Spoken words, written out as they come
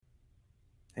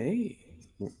Hey.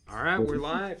 All right, we're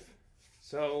live.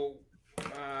 So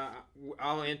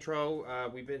I'll intro.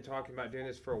 We've been talking about doing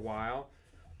this for a while.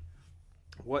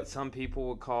 What some people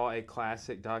would call a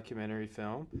classic documentary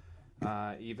film.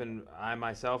 Even I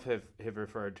myself have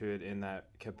referred to it in that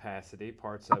capacity.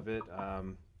 Parts of it are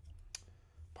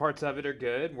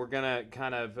good. We're gonna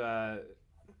kind of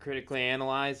critically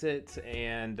analyze it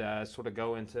and sort of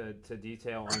go into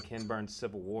detail on Ken Burns'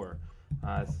 Civil War.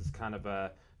 This is kind of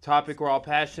a topic we're all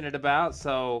passionate about.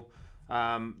 So,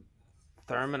 um,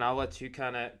 Thurman, I'll let you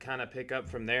kind of pick up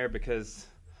from there because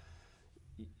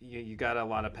you got a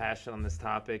lot of passion on this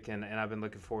topic, and I've been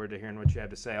looking forward to hearing what you have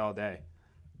to say all day.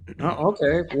 Oh,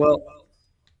 okay. Well,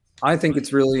 I think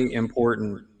it's really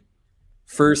important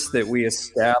first that we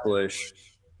establish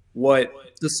what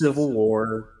the Civil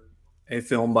War, a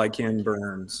film by Ken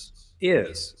Burns,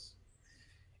 is.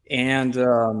 And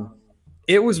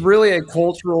it was really a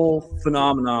cultural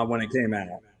phenomenon when it came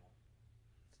out.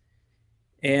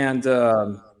 And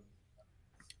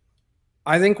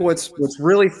I think what's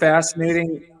really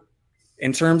fascinating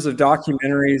in terms of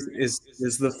documentaries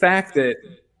is the fact that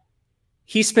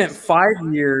he spent 5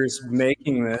 years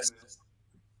making this.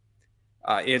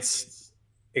 It's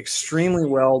extremely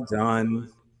well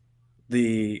done.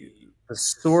 The the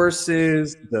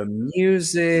sources, the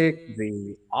music,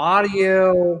 the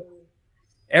audio,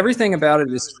 everything about it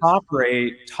is top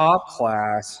rate, top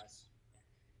class,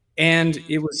 and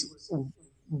it was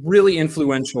really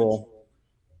influential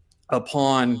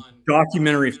upon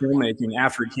documentary filmmaking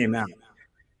after it came out.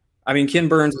 I mean, Ken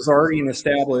Burns was already an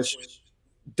established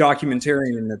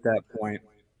documentarian at that point,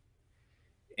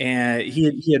 and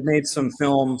he had made some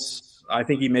films. I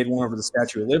think he made one over the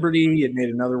Statue of Liberty. He had made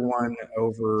another one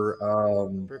over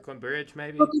Brooklyn Bridge,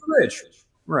 maybe. Brooklyn Bridge.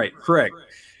 Right, correct.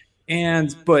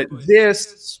 And but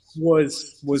this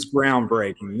was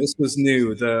groundbreaking. This was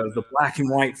new. The black and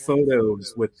white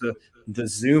photos with the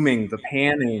zooming, the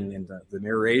panning, and the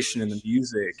narration and the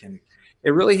music, and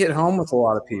it really hit home with a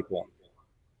lot of people.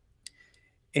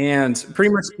 And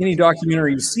pretty much any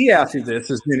documentary you see after this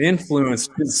has been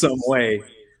influenced in some way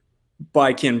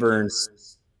by Ken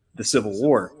Burns' The Civil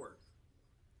War.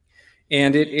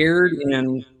 And it aired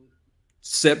in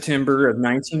September of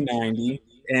 1990.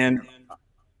 And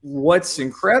what's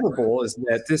incredible is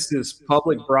that this is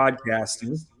public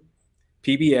broadcasting,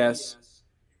 PBS,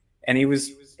 and he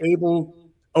was able,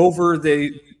 over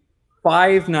the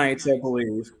 5 nights, I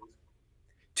believe,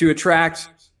 to attract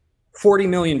 40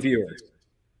 million viewers.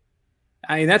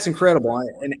 I mean, that's incredible.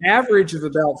 An average of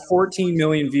about 14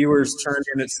 million viewers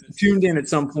tuned in at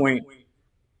some point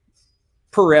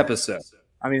per episode.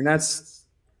 I mean, that's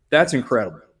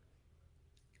incredible.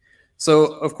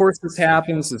 So, of course, this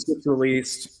happens. This gets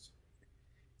released,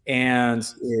 and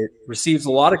it receives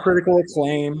a lot of critical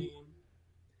acclaim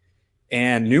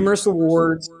and numerous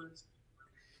awards.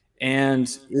 And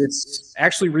it's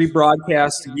actually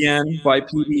rebroadcast again by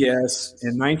PBS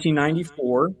in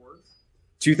 1994,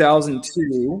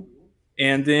 2002,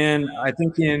 and then I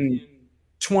think in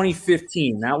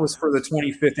 2015, that was for the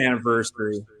 25th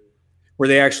anniversary, where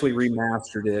they actually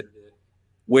remastered it.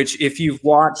 Which, if you've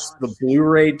watched the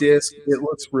Blu-ray disc, it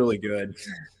looks really good.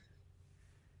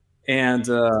 And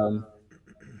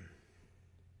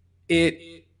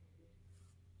it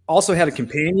also had a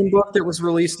companion book that was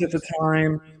released at the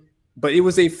time, but it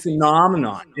was a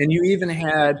phenomenon. And you even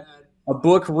had a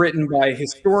book written by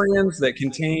historians that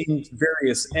contained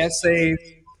various essays.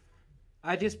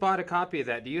 I just bought a copy of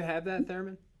that. Do you have that,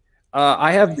 Thurman?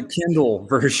 I have the Kindle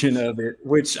version of it,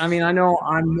 which, I mean, I know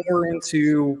I'm more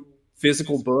into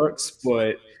physical books,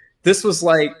 but this was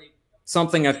like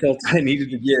something I felt I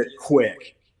needed to get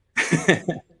quick.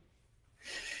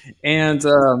 And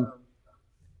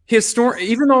his story,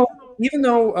 even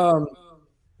though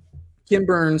Ken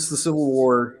Burns, The Civil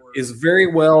War, is very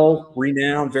well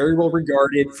renowned, very well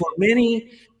regarded. For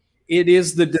many, it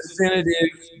is the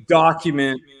definitive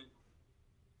document,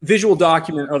 visual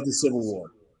document of the Civil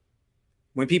War.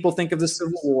 When people think of the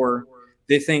Civil War,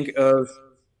 they think of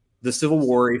the Civil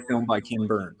War, a film by Ken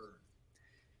Burns.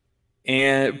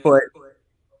 But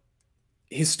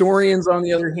historians, on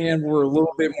the other hand, were a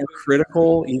little bit more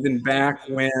critical, even back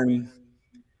when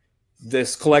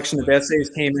this collection of essays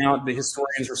came out. The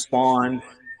historians respond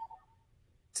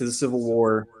to the Civil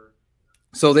War.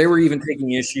 So they were even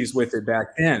taking issues with it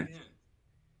back then.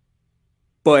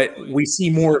 But we see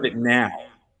more of it now.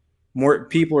 More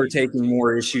people are taking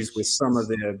more issues with some of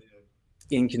the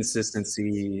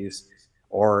inconsistencies,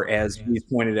 or as we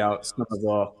pointed out, some of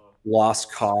the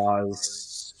lost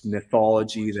cause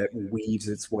mythology that weaves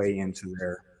its way into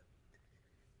there.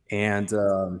 And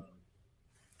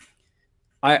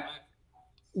I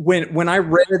when I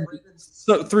read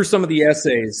through some of the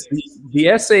essays, the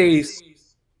essays,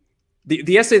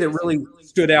 the essay that really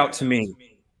stood out to me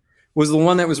was the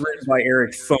one that was written by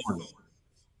Eric Foner,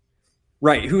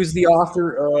 right? Who's the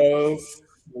author of,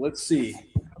 let's see,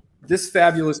 this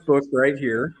fabulous book right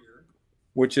here,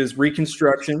 which is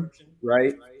Reconstruction,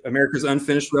 right? America's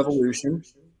Unfinished Revolution.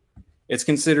 It's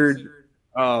considered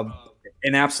an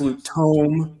absolute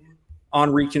tome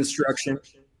on Reconstruction,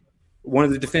 one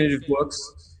of the definitive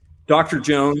books. Dr.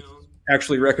 Jones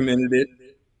actually recommended it,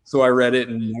 so I read it,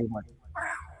 and I was like, wow.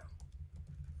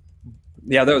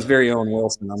 Yeah, that was very Owen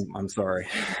Wilson. I'm sorry.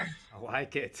 I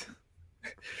like it.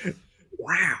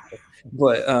 Wow.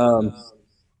 But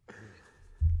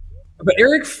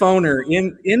Eric Foner,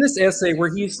 in this essay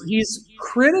where he's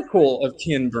critical of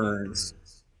Ken Burns,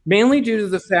 mainly due to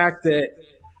the fact that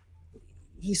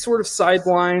he sort of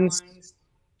sidelines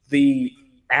the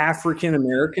African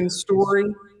American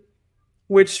story,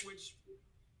 which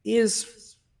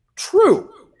is true.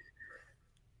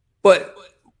 But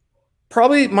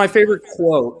probably my favorite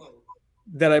quote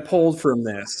that I pulled from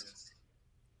this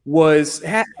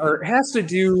has to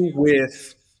do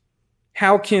with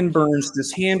how Ken Burns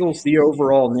just handles the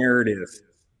overall narrative.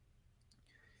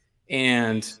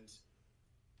 And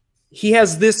he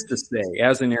has this to say,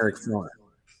 as in Eric Foner.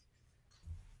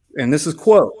 And this is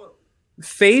quote,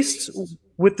 "Faced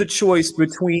with the choice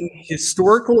between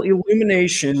historical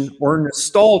illumination or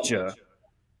nostalgia,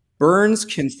 Burns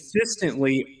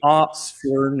consistently opts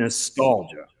for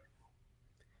nostalgia."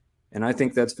 And I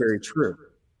think that's very true.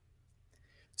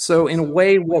 So in a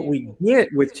way, what we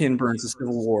get with Ken Burns'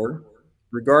 Civil War,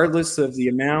 regardless of the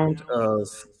amount of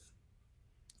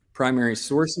primary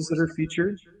sources that are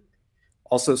featured,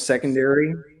 also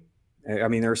secondary, I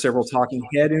mean, there are several talking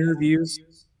head interviews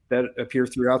that appear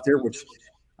throughout there, which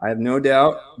I have no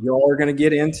doubt y'all are going to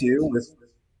get into with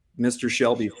Mr.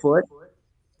 Shelby Foote.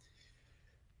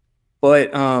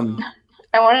 But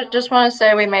I just want to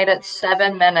say we made it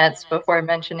 7 minutes before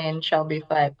mentioning Shelby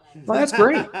Foote. Well, that's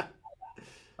great.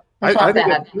 It's not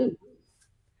bad.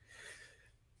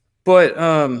 But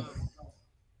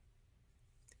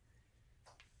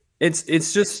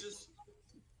it's just,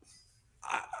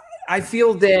 I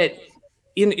feel that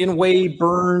in a way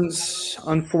Burns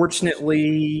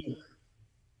unfortunately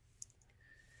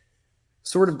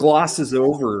sort of glosses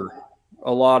over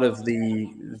a lot of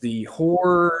the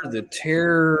horror, the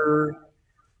terror,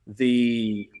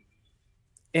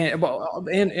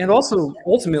 and also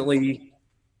ultimately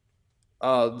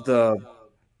the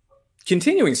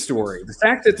continuing story. The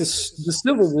fact that the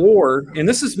Civil War, and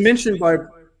this is mentioned by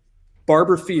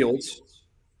Barbara Fields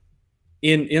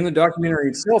in the documentary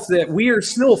itself, that we are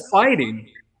still fighting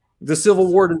the Civil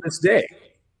War to this day,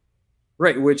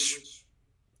 right? Which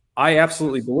I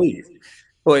absolutely believe.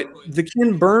 But the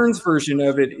Ken Burns version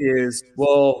of it is,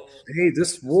 well, hey,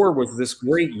 this war was this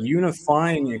great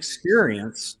unifying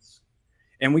experience,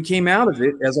 and we came out of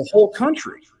it as a whole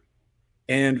country,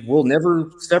 and we'll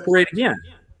never separate again.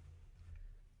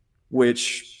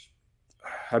 Which,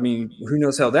 I mean, who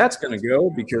knows how that's going to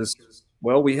go, because,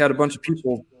 well, we had a bunch of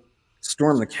people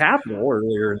storm the Capitol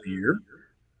earlier in the year.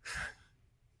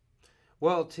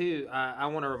 Well, too, I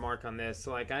want to remark on this.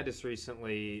 So, like, I just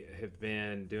recently have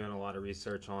been doing a lot of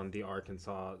research on the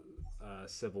Arkansas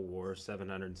Civil War,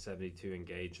 772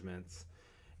 engagements,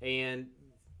 and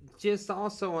just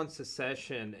also on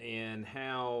secession and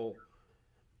how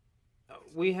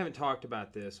we haven't talked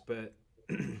about this, but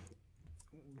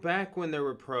back when there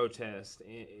were protests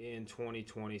in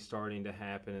 2020 starting to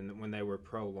happen and when they were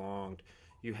prolonged,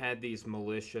 you had these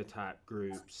militia type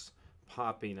groups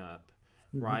popping up.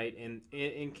 Mm-hmm. Right,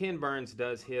 and Ken Burns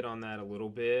does hit on that a little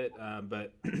bit,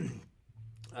 but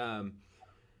man,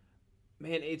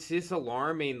 it's just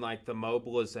alarming, like the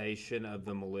mobilization of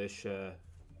the militia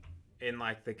and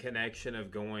like the connection of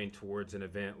going towards an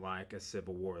event like a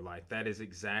Civil War. Like that is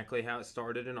exactly how it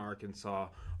started in Arkansas.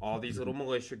 All these little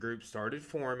militia groups started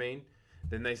forming,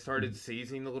 then they started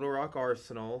seizing the Little Rock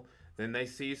Arsenal, then they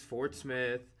seized Fort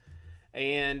Smith,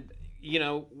 and you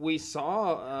know, we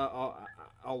saw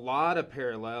a lot of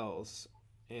parallels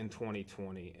in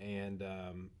 2020, and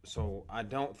so I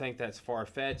don't think that's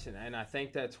far-fetched, and I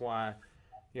think that's why,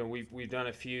 you know, we've done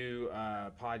a few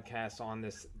podcasts on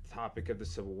this topic of the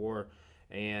Civil War,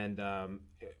 and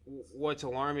what's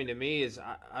alarming to me is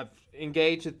I've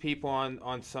engaged with people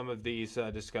on some of these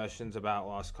discussions about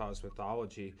Lost Cause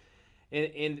mythology.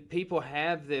 And people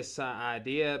have this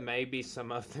idea, maybe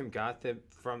some of them got them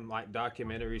from like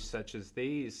documentaries such as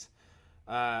these,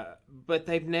 but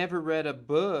they've never read a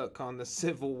book on the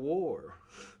Civil War,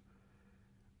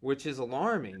 which is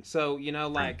alarming. So, you know,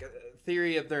 like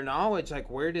theory of their knowledge, like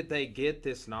where did they get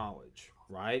this knowledge,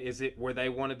 right? Were they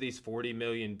one of these 40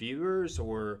 million viewers,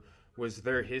 or was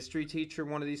their history teacher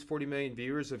one of these 40 million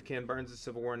viewers of Ken Burns'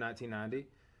 Civil War in 1990?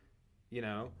 You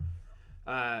know,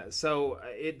 so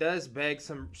it does beg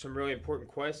some really important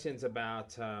questions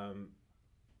about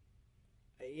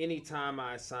anytime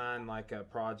I assign like a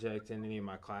project in any of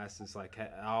my classes, like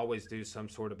I always do some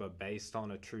sort of a based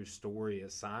on a true story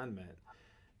assignment.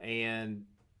 And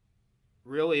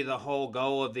really the whole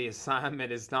goal of the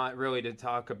assignment is not really to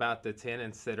talk about the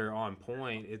tenets that are on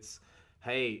point. It's,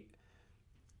 hey,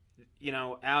 you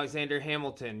know, Alexander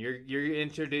Hamilton, you're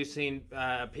introducing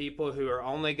people who are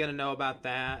only going to know about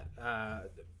that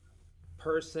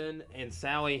person, and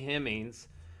Sally Hemings,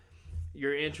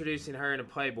 you're introducing her in a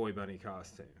Playboy bunny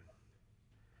costume,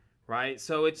 right?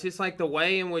 So it's just like the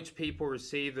way in which people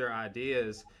receive their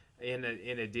ideas in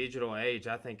a digital age,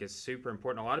 I think is super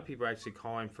important. A lot of people are actually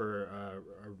calling for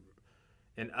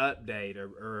an update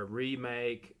or a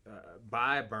remake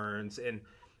by Burns. And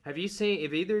have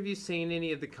either of you seen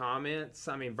any of the comments?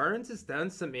 I mean, Burns has done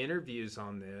some interviews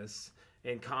on this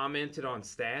and commented on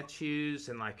statues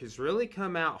and like has really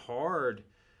come out hard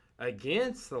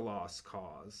against the Lost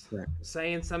Cause, right,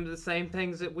 saying some of the same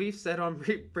things that we've said on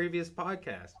previous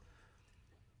podcasts.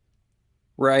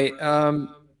 Right.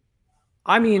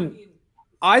 I mean,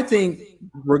 I think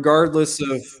regardless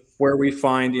of where we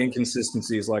find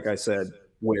inconsistencies, like I said,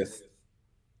 with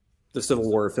the Civil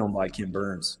War film by Ken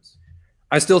Burns,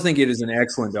 I still think it is an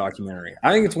excellent documentary.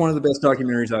 I think it's one of the best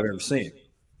documentaries I've ever seen.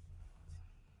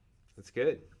 That's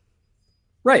good.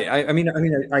 Right. I mean,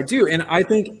 I do. And I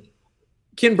think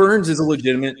Ken Burns is a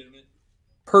legitimate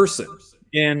person,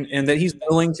 and that he's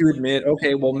willing to admit,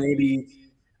 okay, well, maybe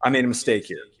I made a mistake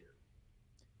here.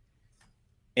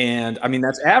 And I mean,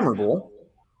 that's admirable.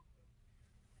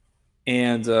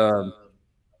 And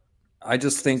I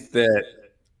just think that,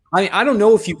 I don't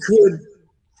know if you could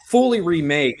fully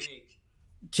remake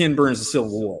Ken Burns' Civil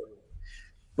War,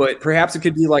 but perhaps it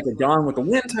could be like a Gone with the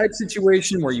Wind type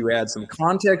situation where you add some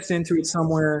context into it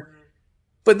somewhere.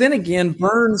 But then again,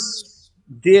 Burns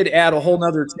did add a whole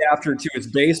nother chapter to his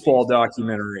baseball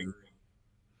documentary.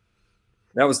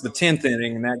 That was the 10th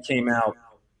inning, and that came out,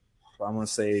 I want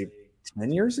to say,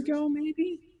 10 years ago,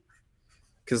 maybe?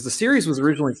 Because the series was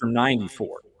originally from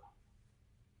 94.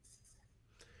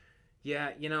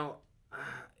 Yeah, you know,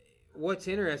 what's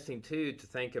interesting, too, to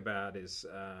think about is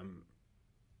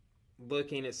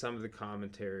looking at some of the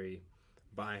commentary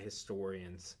by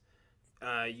historians.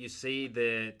 You see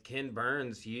that Ken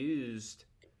Burns used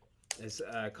as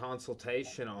a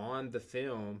consultation on the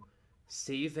film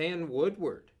C. Vann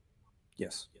Woodward.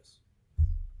 Yes.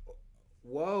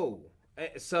 Whoa.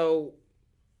 So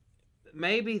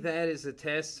maybe that is a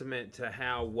testament to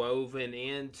how woven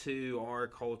into our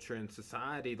culture and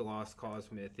society the Lost Cause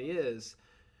myth is.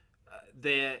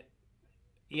 That,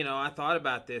 you know, I thought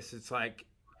about this. It's like,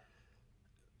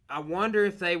 I wonder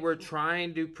if they were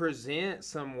trying to present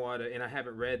somewhat, and I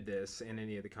haven't read this in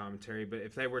any of the commentary, but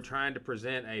if they were trying to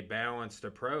present a balanced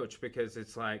approach, because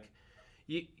it's like,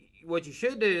 what you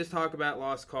should do is talk about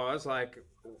Lost Cause like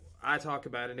I talk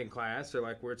about it in class, or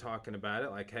like we're talking about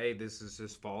it, like, hey, this is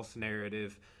this false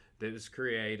narrative that was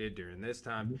created during this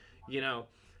time, you know,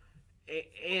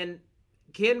 and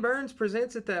Ken Burns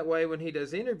presents it that way when he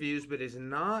does interviews, but is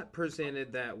not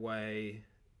presented that way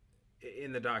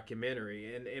in the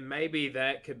documentary. And maybe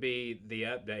that could be the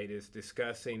update, is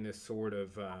discussing this sort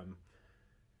of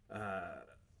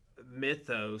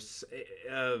mythos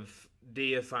of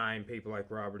deifying people like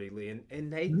Robert E. Lee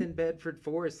and Nathan Bedford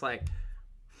Forrest. Like,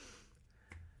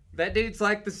 that dude's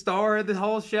like the star of the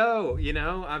whole show, you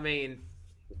know? I mean,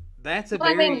 that's a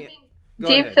very...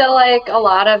 Do you feel like a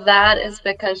lot of that is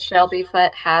because Shelby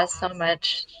Foote has so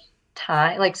much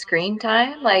time, like screen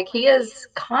time? Like, he is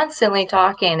constantly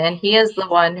talking, and he is the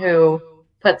one who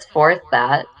puts forth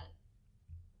that.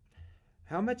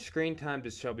 How much screen time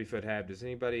does Shelby Foote have? Does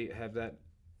anybody have that?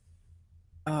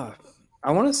 I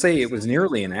want to say it was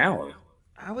nearly an hour.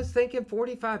 I was thinking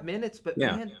 45 minutes, but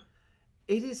yeah, man,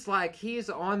 it is like he's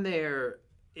on there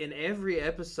in every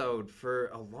episode for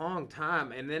a long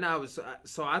time. And then I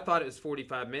thought it was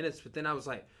 45 minutes, but then I was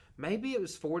like, maybe it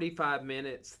was 45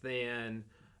 minutes then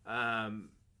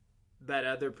that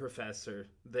other professor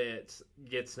that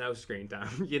gets no screen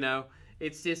time, you know?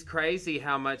 It's just crazy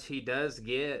how much he does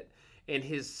get, and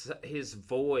his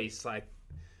voice, like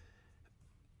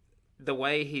the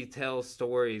way he tells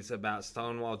stories about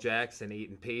Stonewall Jackson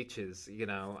eating peaches, you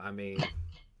know, I mean,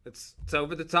 it's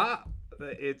over the top.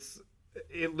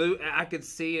 I could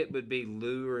see it would be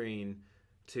luring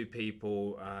to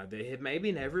people that had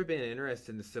maybe never been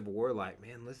interested in the Civil War. Like,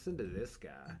 man, listen to this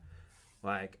guy.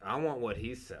 Like, I want what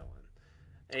he's selling.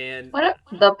 And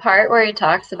The part where he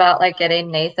talks about like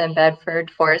getting Nathan Bedford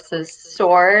Forrest's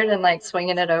sword and like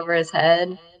swinging it over his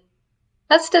head?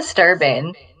 That's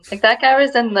disturbing. Like that guy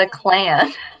was in the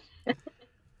Klan.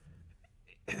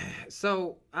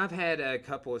 so I've had a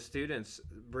couple of students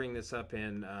bring this up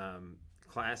in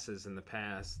classes in the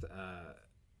past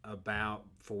about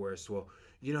Forrest. Well,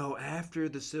 after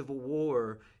the Civil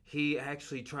War, he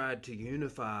actually tried to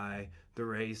unify the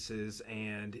races,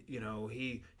 and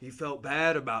he felt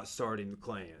bad about starting the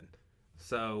Klan,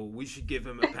 so we should give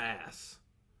him a pass.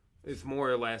 It's more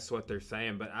or less what they're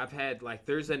saying. But I've had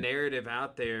there's a narrative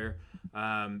out there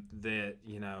that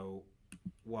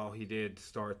while he did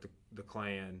start the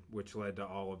Klan, which led to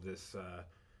all of this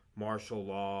martial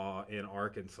law in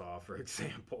Arkansas, for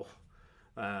example.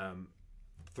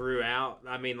 Throughout,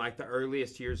 I mean, the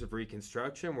earliest years of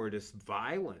Reconstruction were just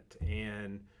violent,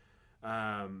 and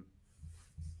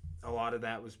a lot of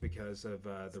that was because of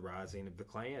the rising of the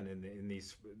Klan, and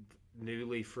these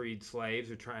newly freed slaves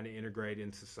are trying to integrate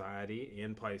in society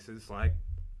in places like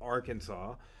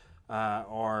Arkansas.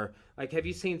 Or have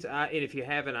you seen? And if you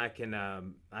haven't, I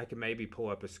can maybe pull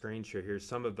up a screen share here.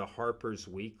 Some of the Harper's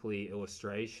Weekly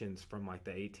illustrations from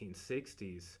the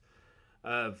 1860s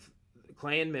of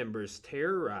Klan members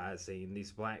terrorizing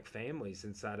these black families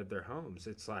inside of their homes.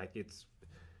 It's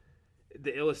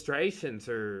the illustrations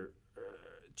are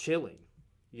chilling,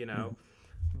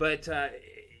 but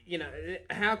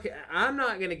how I'm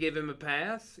not going to give him a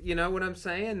pass. You know what I'm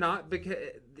saying? Not because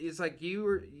it's you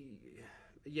were.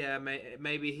 Yeah,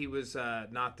 maybe he was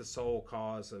not the sole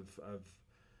cause of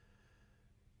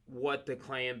what the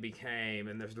Klan became,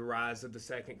 and there's the rise of the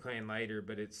second Klan later.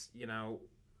 But it's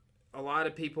a lot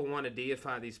of people want to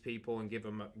deify these people and give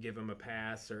them a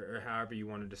pass, or however you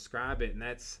want to describe it, and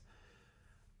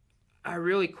I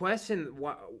really question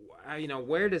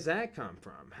where does that come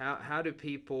from? How do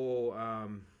people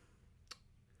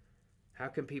how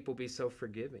can people be so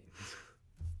forgiving?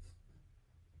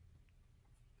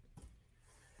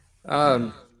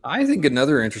 I think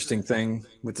another interesting thing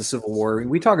with the Civil War,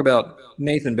 we talk about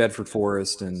Nathan Bedford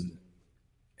Forrest and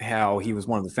how he was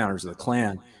one of the founders of the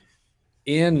Klan.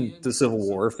 In the Civil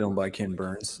War, filmed by Ken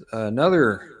Burns,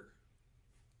 another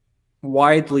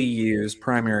widely used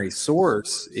primary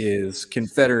source is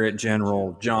Confederate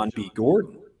General John B.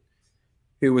 Gordon,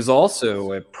 who was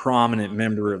also a prominent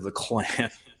member of the Klan.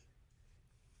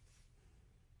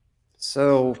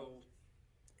 So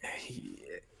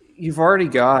you've already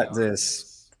got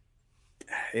this.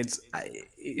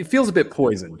 It feels a bit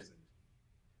poisoned.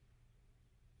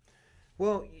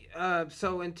 Well,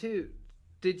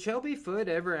 did Shelby Foote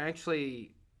ever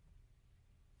actually?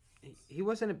 He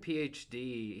wasn't a PhD.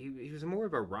 He was more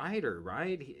of a writer,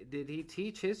 right? Did he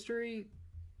teach history?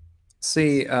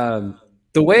 See, the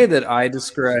way that I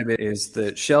describe it is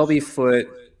that Shelby Foote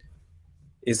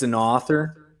is an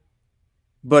author,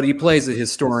 but he plays a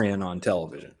historian on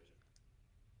television.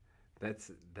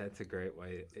 That's a great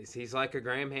way. He's like a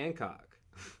Graham Hancock.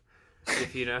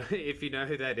 if you know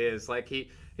who that is.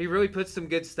 He really puts some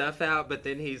good stuff out, but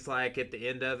then he's at the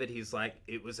end of it, he's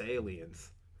it was aliens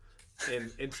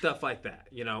and stuff like that,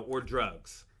 or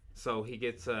drugs. So he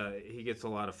gets a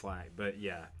lot of flack, but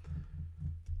yeah.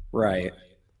 Right.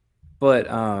 But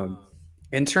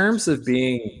in terms of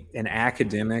being an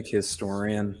academic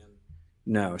historian,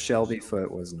 no, Shelby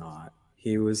Foote was not.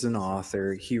 He was an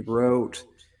author. He wrote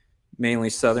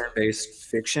mainly Southern-based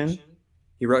fiction.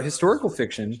 He wrote historical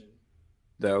fiction,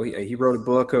 though. He wrote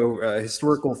a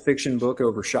historical fiction book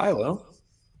over Shiloh.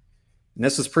 And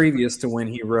this was previous to when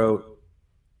he wrote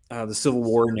the Civil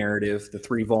War narrative, the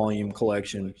 3-volume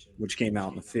collection, which came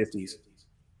out in the 50s.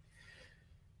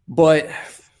 But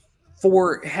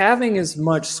for having as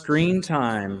much screen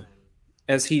time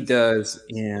as he does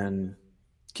in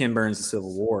Ken Burns' The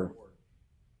Civil War,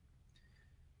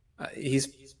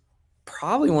 he's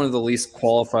probably one of the least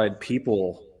qualified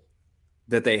people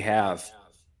that they have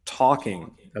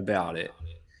talking about it.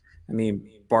 I mean,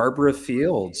 Barbara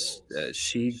Fields,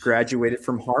 she graduated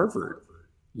from Harvard,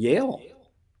 Yale.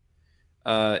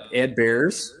 Ed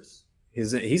Bears,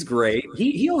 he's great.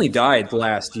 He only died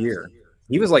last year.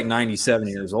 He was 97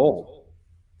 years old.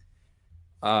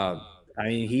 I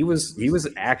mean, he was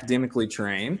academically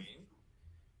trained,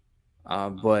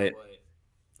 but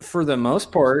for the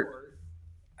most part,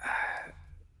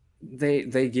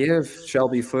 they give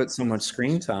Shelby Foote so much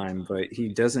screen time, but he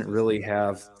doesn't really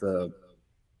have the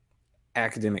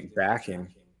academic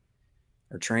backing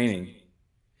or training.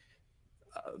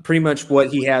 Pretty much what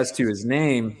he has to his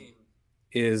name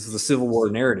is the Civil War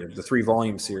narrative, the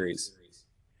 3-volume series,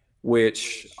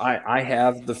 which I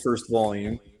have the first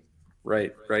volume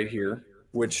right here.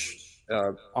 which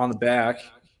on the back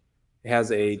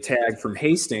has a tag from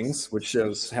Hastings, which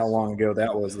shows how long ago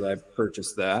that was that I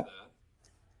purchased that.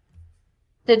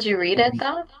 Did you read it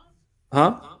though?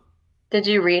 Huh? Did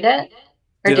you read it?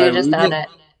 Or Did do I you just read own it? it?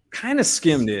 Kind of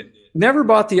skimmed it. Never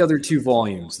bought the other 2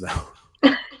 volumes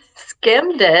though.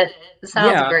 Skimmed it.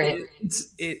 Sounds Yeah, great.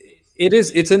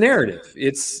 it's a narrative.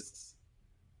 It's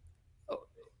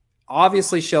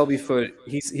obviously Shelby Foote.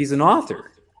 He's an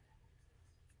author.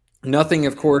 Nothing,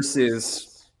 of course,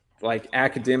 is like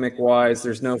academic wise.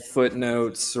 There's no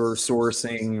footnotes or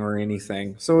sourcing or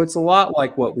anything. So it's a lot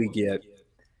like what we get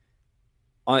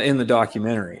in the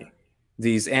documentary.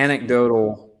 These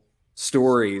anecdotal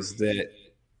stories that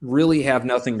really have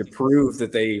nothing to prove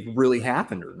that they really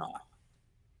happened or not.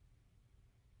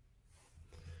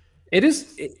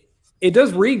 It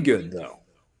does read good though.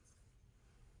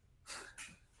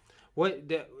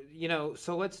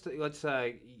 So let's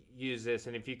use this,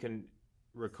 and if you can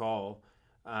recall,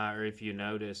 or if you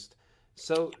noticed,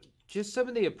 so just some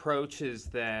of the approaches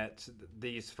that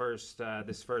this first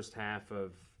half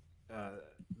of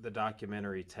the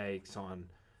documentary takes on,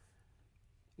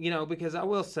 because I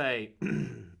will say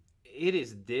it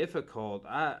is difficult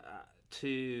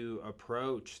to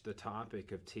approach the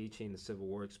topic of teaching the Civil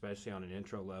War, especially on an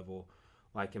intro level,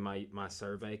 like in my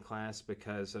survey class,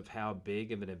 because of how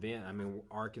big of an event. I mean,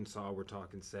 Arkansas, we're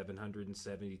talking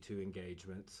 772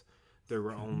 engagements. There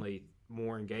were only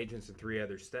more engagements in 3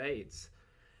 other states.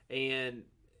 And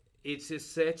it's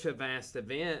just such a vast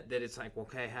event that it's like,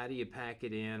 okay, how do you pack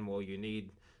it in? Well, you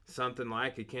need something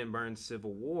like a Ken Burns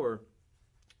Civil War.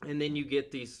 And then you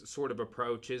get these sort of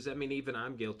approaches. I mean, even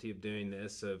I'm guilty of doing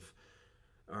this of,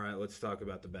 all right, let's talk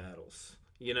about the battles,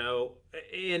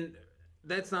 and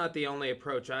that's not the only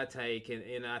approach I take.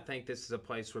 And I think this is a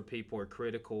place where people are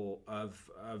critical of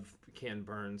Ken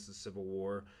Burns, the Civil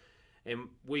War. And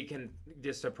we can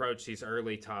just approach these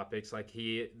early topics like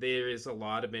there is a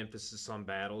lot of emphasis on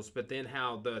battles, but then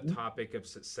how the topic of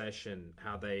secession,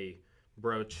 how they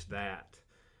broach that,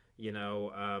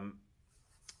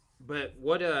 but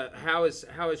how is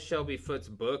Shelby Foote's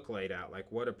book laid out? Like,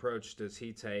 what approach does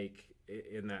he take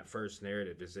in that first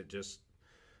narrative? Is it just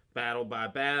battle by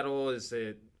battle? Is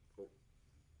it?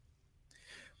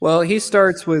 Well, he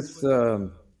starts with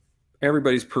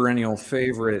everybody's perennial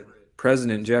favorite,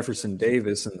 President Jefferson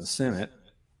Davis in the Senate.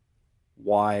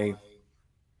 Why?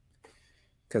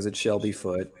 Because it's Shelby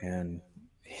Foote, and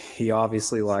he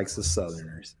obviously likes the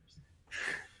Southerners.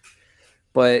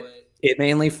 But it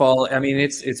mainly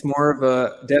it's more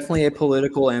of definitely a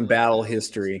political and battle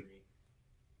history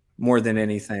more than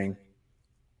anything.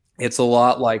 It's a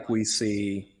lot like we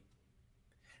see.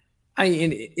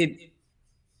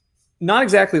 Not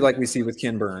exactly like we see with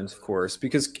Ken Burns, of course,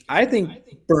 because I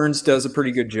think Burns does a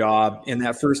pretty good job in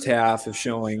that first half of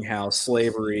showing how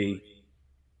slavery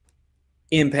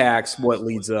impacts what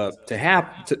leads up to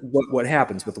what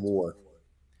happens with the war.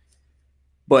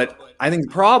 But I think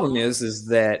the problem is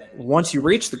that once you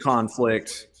reach the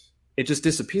conflict, it just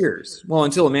disappears. Well,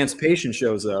 until emancipation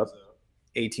shows up,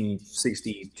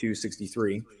 1862,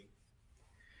 63.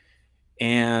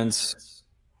 And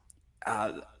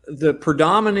the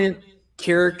predominant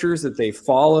characters that they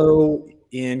follow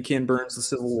in Ken Burns' The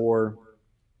Civil War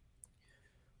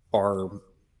are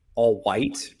all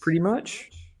white, pretty much,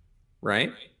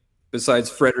 right? Besides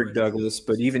Frederick Douglass,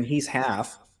 but even he's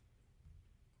half,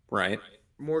 right?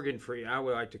 Morgan Freeman. I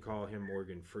would like to call him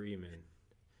Morgan Freeman.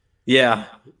 Yeah.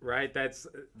 Right? That's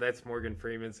Morgan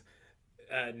Freeman's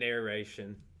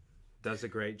narration. Does a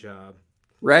great job.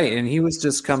 Right, and he was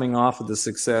just coming off of the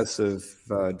success of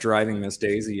Driving Miss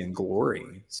Daisy and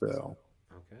Glory, so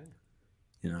okay,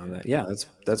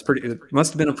 that's pretty. It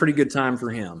must have been a pretty good time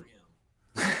for him.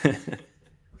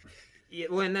 Yeah,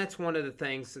 well, and that's one of the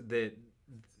things that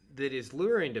is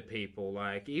luring to people.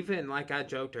 Like, even like I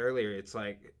joked earlier, it's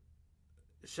like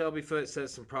Shelby Foote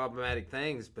says some problematic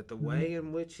things, but the way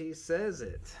in which he says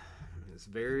it is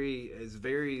very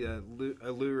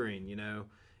alluring.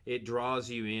 It draws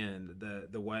you in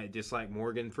the way, just like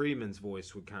Morgan Freeman's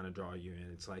voice would kind of draw you in.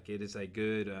 It's like it is a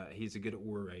good. He's a good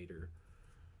orator.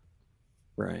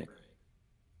 Right.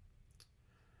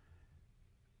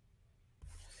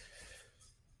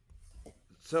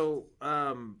 So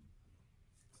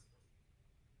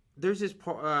there's this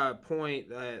point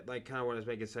that, like, kind of what I was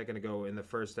making a second ago in the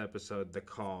first episode, the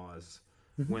cause,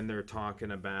 when they're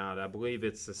talking about, I believe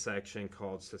it's the section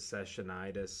called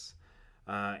Secessionitis,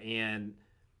 and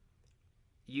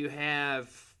you have,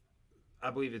 I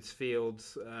believe it's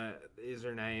Fields is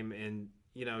her name, and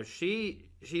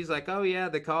she's like, oh yeah,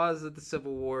 the cause of the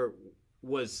Civil War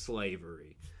was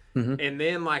slavery, And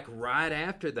then, like, right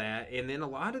after that, and then a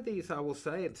lot of these, I will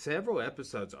say, several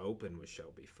episodes open with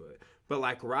Shelby Foote. But,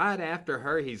 like, right after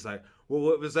her, he's like,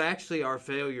 well, it was actually our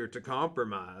failure to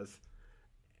compromise.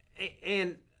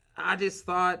 And I just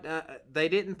thought they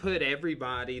didn't put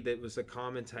everybody that was a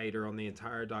commentator on the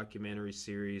entire documentary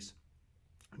series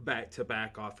back to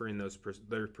back offering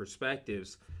their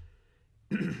perspectives.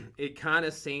 It kind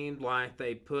of seemed like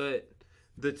they put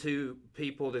the two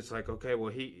people that's like, okay,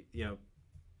 well,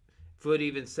 Foote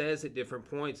even says at different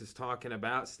points is talking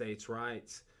about states'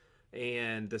 rights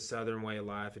and the Southern way of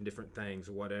life and different things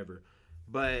or whatever.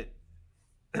 But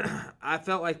I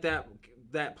felt like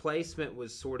that placement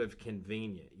was sort of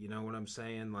convenient. You know what I'm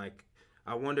saying? Like,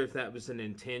 I wonder if that was an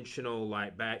intentional,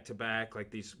 like, back-to-back, like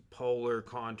these polar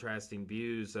contrasting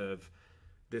views of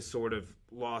this sort of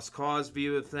lost cause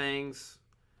view of things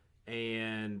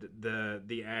and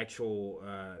the actual,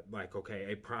 like,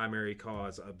 okay, a primary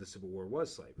cause of the Civil War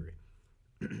was slavery.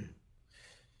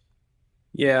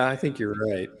 Yeah, I think you're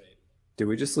right. Did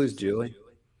we just lose Julie?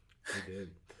 We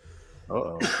did.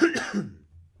 Uh-oh.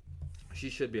 She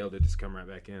should be able to just come right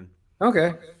back in.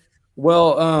 Okay.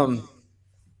 Well,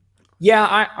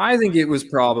 yeah, I think it was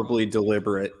probably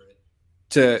deliberate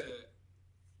to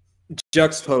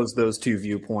juxtapose those two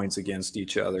viewpoints against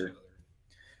each other.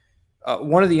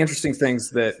 One of the interesting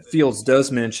things that Fields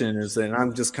does mention is that, and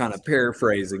I'm just kind of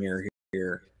paraphrasing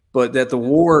here, but that the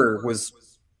war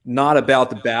was not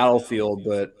about the battlefield,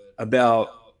 but about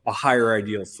a higher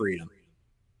ideal of freedom.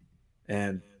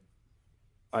 And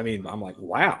I mean, I'm like,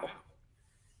 wow.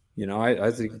 You know, I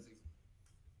think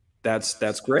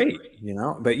that's great, you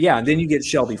know. But yeah, and then you get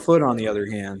Shelby Foote on the other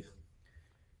hand,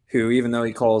 who, even though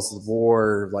he calls the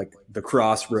war like the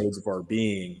crossroads of our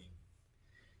being,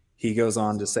 he goes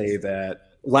on to say that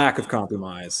lack of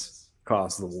compromise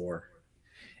caused the war.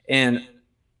 And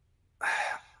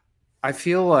I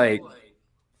feel like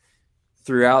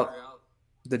throughout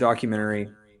the documentary,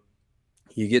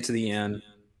 you get to the end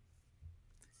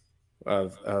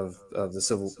of the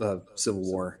Civil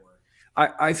War.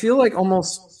 I feel like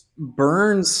almost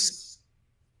Burns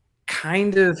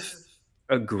kind of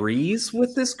agrees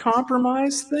with this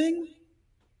compromise thing,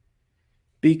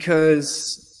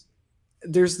 because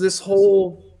there's this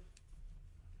whole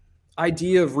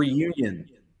idea of reunion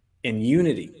and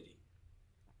unity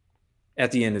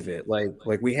at the end of it. Like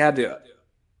we had to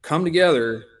come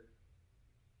together,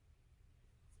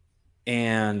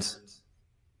 and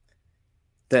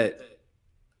that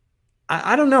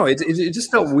I don't know. It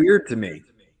just felt weird to me.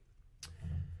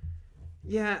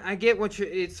 Yeah, I get what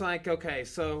it's like, okay,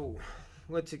 so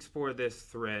let's explore this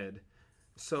thread.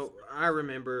 So I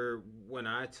remember when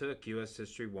I took U.S.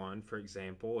 History 1, for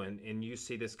example, and you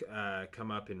see this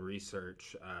come up in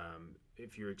research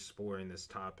if you're exploring this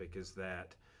topic, is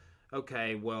that,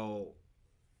 okay, well,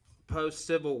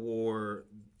 post-Civil War,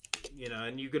 you know,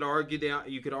 and you could argue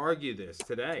this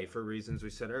today for reasons we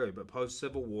said earlier, but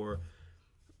post-Civil War,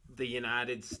 the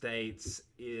United States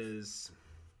is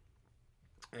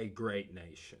a great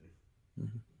nation,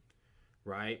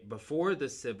 right? Before the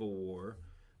Civil War,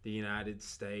 the United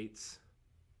States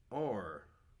are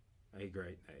a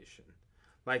great nation.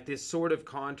 Like this sort of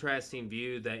contrasting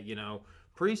view that, you know,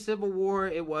 pre-Civil War,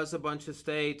 it was a bunch of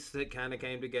states that kind of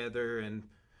came together, and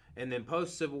then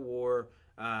post-Civil War,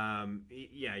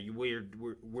 yeah,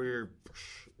 we're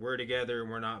together and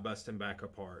we're not busting back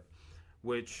apart.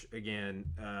 Which, again,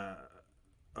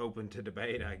 open to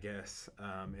debate, I guess,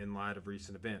 in light of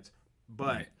recent events.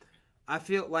 But I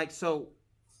feel like, so,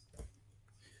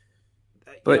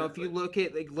 you know, if you look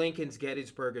at like Lincoln's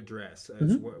Gettysburg Address,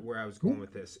 is where I was going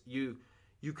with this, you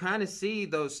kind of see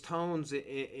those tones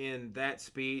in that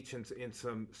speech and in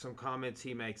some comments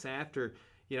he makes after.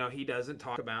 You know, he doesn't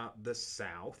talk about the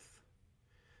South.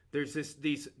 There's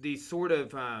these sort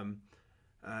of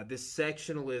this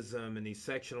sectionalism and these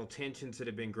sectional tensions that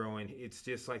have been growing. It's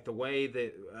just like the way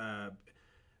that,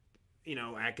 you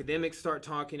know, academics start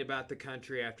talking about the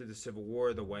country after the Civil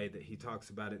War, the way that he talks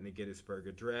about it in the Gettysburg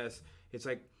Address. It's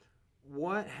like,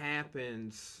 what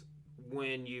happens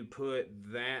when you put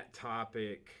that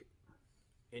topic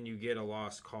and you get a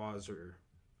lost causer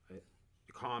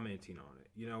commenting on it?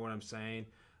 You know what I'm saying?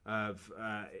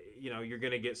 You know, you're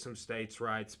going to get some states'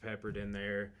 rights peppered in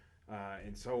there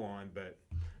and so on. But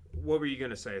what were you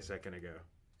going to say a second ago?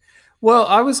 Well,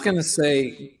 I was going to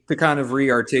say, to kind of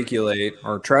re-articulate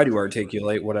or try to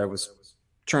articulate what I was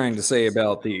trying to say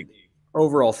about the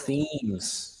overall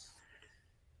themes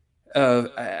of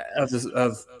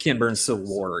Ken Burns' Civil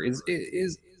War is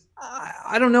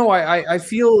I don't know. I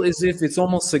feel as if it's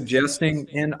almost suggesting,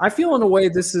 and I feel in a way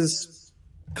this is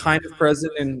kind of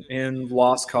present in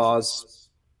Lost Cause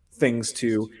things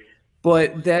too,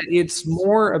 but that it's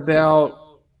more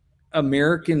about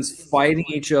Americans fighting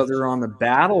each other on the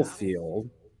battlefield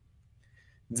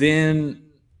than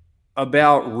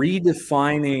about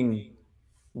redefining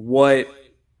what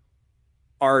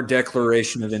our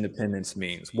Declaration of Independence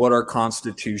means, what our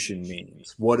Constitution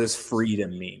means, what does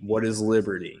freedom mean, what is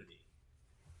liberty.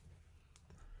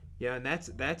 Yeah, and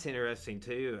that's interesting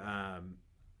too,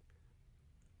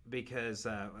 because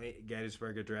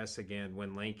Gettysburg Address again,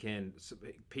 when Lincoln,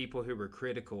 people who were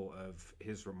critical of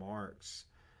his remarks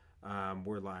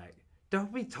were like,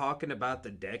 "Don't be talking about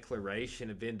the Declaration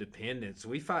of Independence.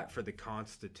 We fight for the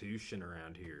Constitution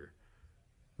around here."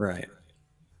 Right.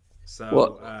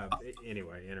 So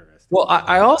anyway, interesting. Well,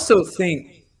 I also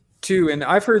think too, and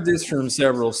I've heard this from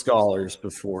several scholars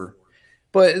before,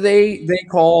 but they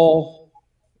call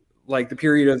like the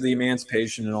period of the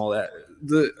Emancipation and all that,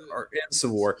 the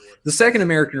Civil War, the Second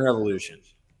American Revolution.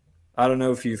 I don't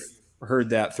know if you've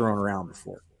heard that thrown around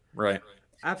before, right?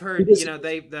 I've heard,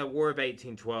 the War of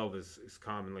 1812 is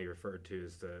commonly referred to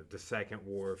as the Second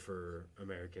War for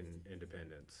American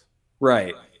Independence.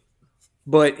 Right.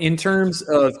 But in terms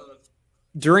of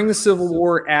during the Civil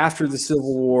War, after the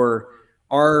Civil War,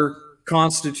 our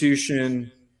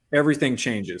Constitution, everything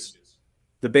changes.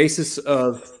 The basis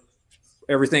of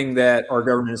everything that our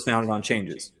government is founded on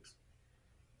changes.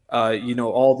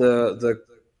 All the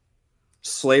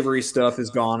slavery stuff is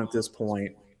gone at this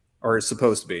point, or it's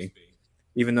supposed to be,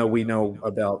 even though we know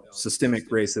about systemic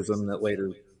racism that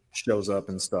later shows up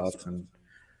and stuff and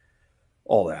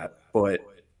all that. But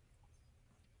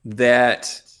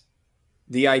that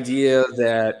the idea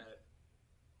that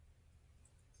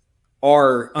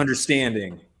our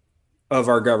understanding of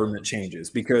our government changes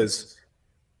because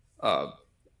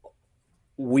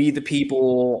we, the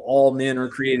people, all men are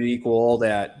created equal, all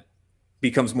that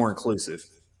becomes more inclusive.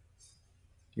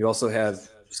 You also have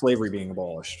slavery being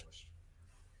abolished.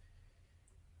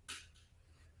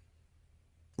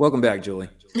 Welcome back, Julie.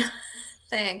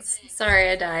 Thanks. Sorry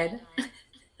I died.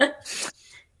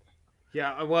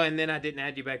 Yeah, well, and then I didn't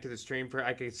add you back to the stream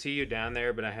I could see you down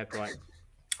there, but I have to Well,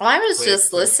 I was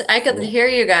just listening. I could hear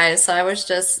you guys, so I was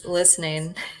just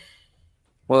listening.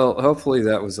 Well, hopefully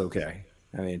that was okay.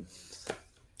 I mean,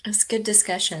 it was good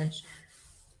discussion.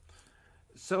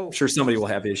 So I'm sure somebody will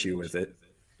have issue with it.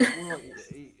 Well,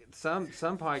 some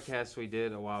podcasts we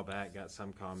did a while back got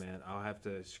some comment. I'll have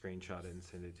to screenshot it and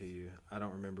send it to you. I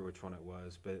don't remember which one it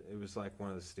was, but it was like one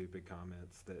of the stupid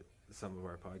comments that some of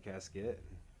our podcasts get.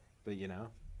 But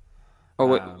Oh,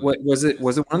 what was it?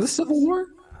 Was it one of the Civil War?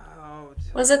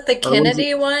 Was it the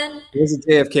Kennedy one? It was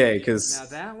JFK because now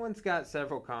that one's got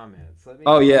several comments.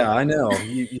 Yeah, I know.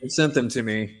 You sent them to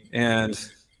me, and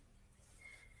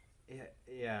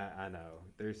yeah, I know.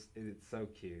 It's so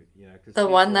cute, the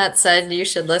one that said you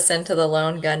should listen to the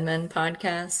Lone Gunman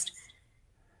podcast.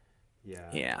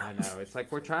 Yeah, I know. It's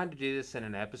like we're trying to do this in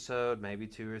an episode, maybe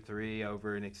 2 or 3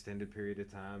 over an extended period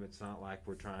of time. It's not like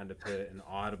we're trying to put an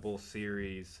Audible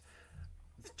series,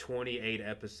 28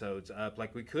 episodes up.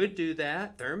 Like we could do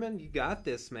that. Thurman, you got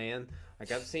this, man.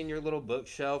 Like I've seen your little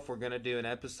bookshelf. We're going to do an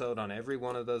episode on every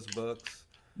one of those books.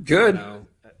 Good.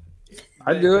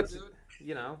 I'd do it.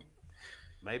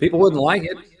 Maybe people wouldn't like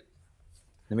it.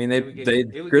 I mean, hey,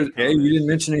 you didn't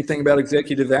mention anything about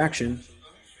executive action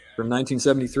from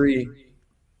 1973,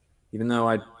 even though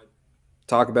I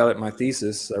talk about it in my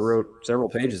thesis. I wrote several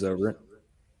pages over it.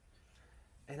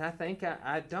 And I think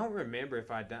I don't remember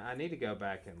if I need to go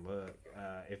back and look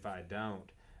if I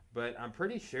don't. But I'm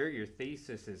pretty sure your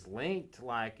thesis is linked,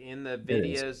 like in the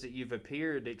videos that you've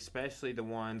appeared, especially the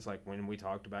ones like when we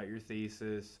talked about your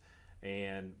thesis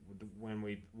and when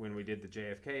we did the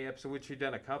JFK episode, which you've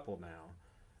done a couple now.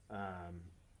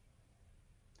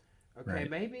 Okay, right.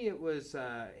 Maybe it was,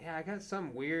 I got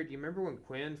some weird, you remember when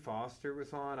Quinn Foster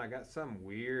was on? I got some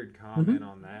weird comment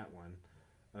on that one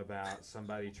about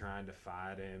somebody trying to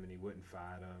fight him and he wouldn't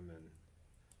fight him.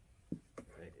 And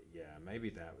yeah, maybe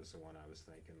that was the one I was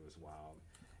thinking was wild.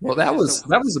 Well, that was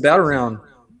about around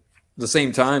the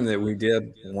same time that we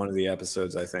did one of the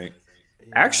episodes, I think.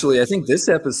 Yeah. Actually, I think this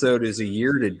episode is almost a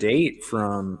year to date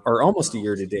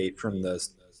from the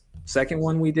second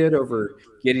one we did over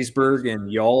Gettysburg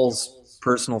and y'all's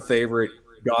personal favorite,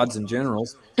 Gods and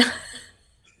Generals.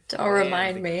 Don't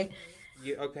remind me.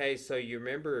 Okay, so you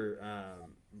remember,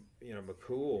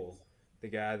 McCool, the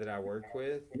guy that I work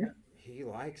with? Yeah. He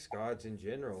likes Gods and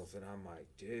Generals, and I'm like,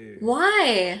 dude.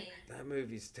 Why? That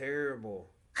movie's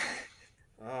terrible.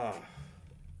 Oh.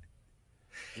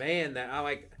 Man,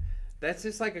 that's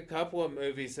just like a couple of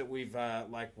movies that we've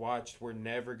watched. We're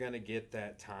never going to get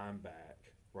that time back.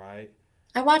 Right?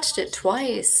 I watched it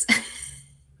twice.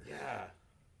 Yeah.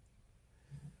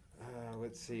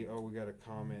 let's see. Oh, we got a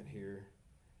comment here.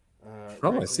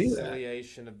 Oh, I see that.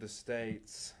 Reconciliation of the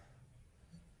states.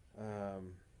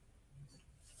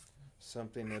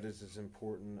 Something that is as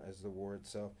important as the war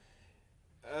itself.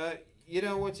 You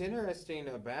know, what's interesting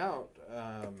about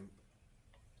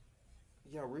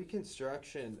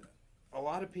Reconstruction, a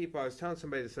lot of people, I was telling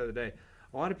somebody this other day,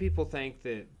 a lot of people think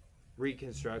that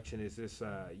Reconstruction is this,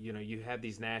 you have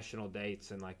these national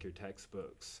dates in like your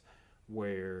textbooks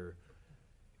where,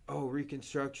 oh,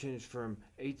 Reconstruction is from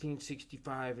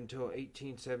 1865 until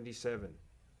 1877.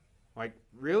 Like,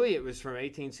 really, it was from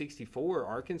 1864.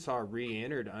 Arkansas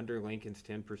re-entered under Lincoln's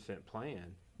 10%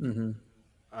 plan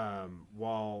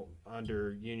while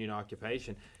under Union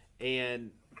occupation.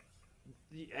 And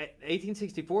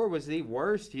 1864 was the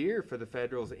worst year for the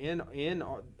Federals in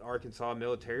Arkansas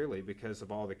militarily because of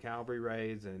all the cavalry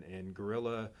raids and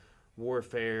guerrilla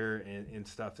warfare and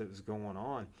stuff that was going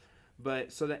on.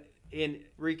 But so that in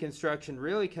Reconstruction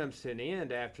really comes to an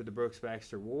end after the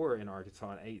Brooks-Baxter War in Arkansas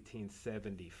in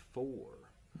 1874.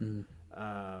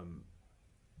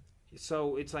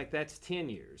 So it's like that's 10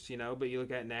 years, but you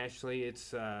look at it nationally,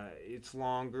 it's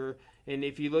longer. And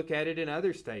if you look at it in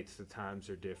other states, the times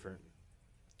are different.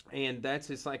 And that's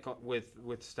just like with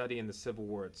studying the Civil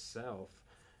War itself,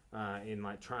 in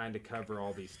like trying to cover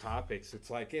all these topics. It's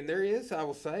like, and there is, I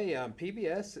will say,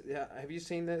 PBS, have you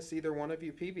seen this, either one of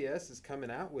you? PBS is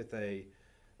coming out with a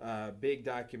big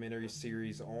documentary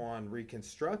series on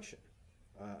Reconstruction.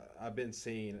 I've been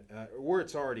seeing, or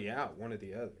it's already out, one or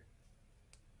the other.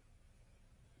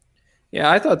 Yeah,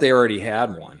 I thought they already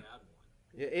had one.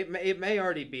 It may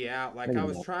already be out. Like, I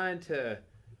was trying to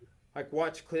like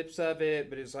watch clips of it,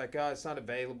 but it's like, oh, it's not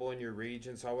available in your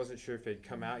region, so I wasn't sure if it'd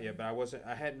come out yet. But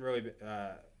I hadn't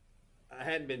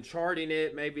been charting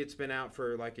it. Maybe it's been out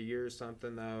for like a year or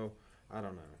something, though. I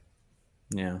don't know.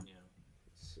 Yeah.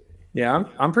 Yeah,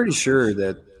 I'm pretty sure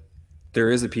that there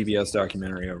is a PBS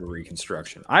documentary over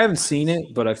Reconstruction. I haven't seen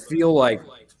it, but I feel like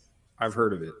I've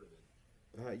heard of it.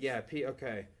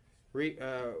 Okay.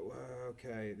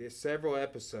 Okay. There's several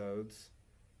episodes.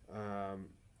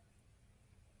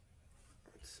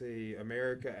 Let's see,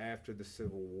 America after the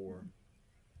Civil War.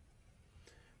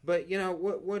 But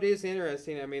what is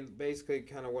interesting, I mean, basically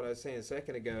kind of what I was saying a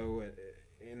second ago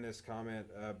in this comment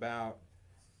about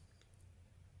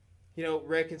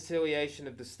reconciliation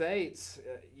of the states.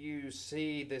 You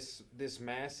see this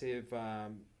massive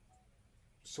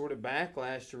sort of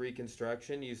backlash to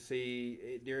Reconstruction. You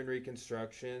see during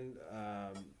Reconstruction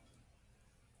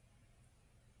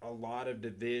a lot of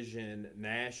division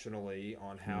nationally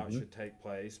on how it should take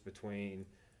place between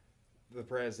the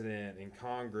president and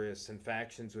Congress and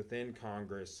factions within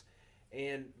Congress,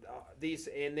 and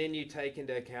then you take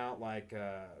into account like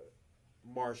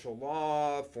martial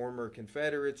law, former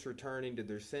Confederates returning to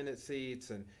their Senate seats,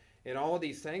 and all of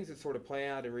these things that sort of play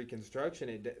out in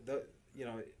Reconstruction.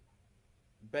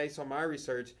 Based on my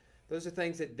research, those are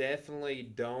things that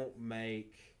definitely don't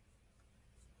make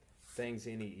things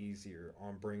any easier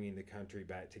on bringing the country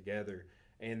back together.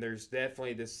 And there's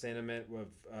definitely this sentiment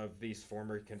of these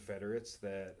former Confederates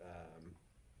that,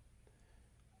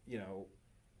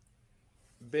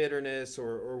 bitterness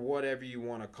or whatever you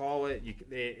want to call it,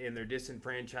 and they're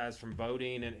disenfranchised from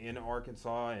voting in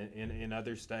Arkansas and in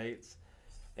other states.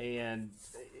 And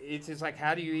it's just like,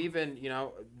 how do you even,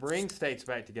 bring states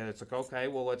back together? It's like, okay,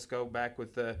 well, let's go back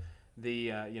with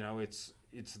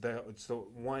it's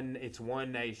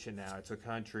one nation now. It's a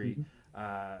country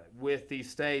with these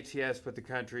states, yes, but the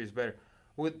country is better.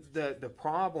 With the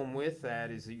problem with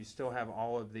that is that you still have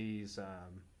all of these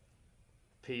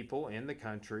people in the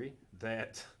country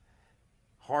that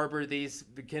harbor these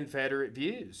Confederate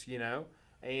views,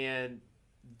 and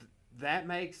that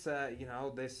makes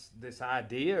this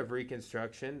idea of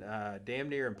Reconstruction damn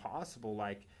near impossible.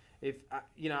 Like, if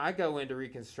I go into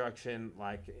Reconstruction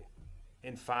like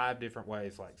in 5 different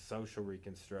ways, like social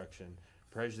Reconstruction,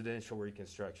 presidential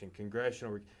Reconstruction,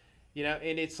 congressional,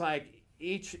 and it's like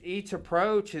each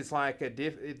approach is like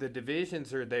the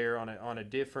divisions are there on a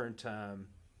different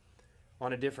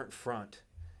front,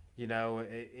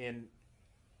 and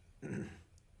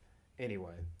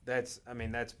anyway, that's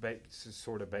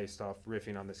sort of based off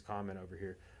riffing on this comment over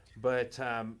here, but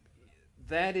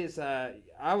that is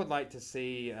I would like to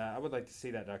see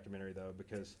that documentary though,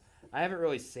 because I haven't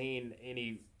really seen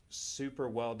any super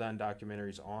well done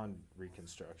documentaries on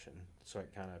Reconstruction, so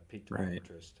it kind of piqued my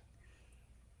interest.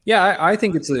 Yeah, I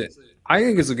think it's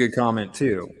a good comment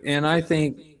too, and I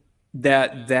think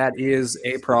that is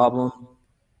a problem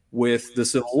with the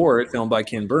Civil War, filmed by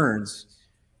Ken Burns,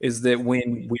 is that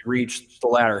when we reach the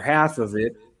latter half of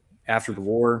it after the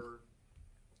war,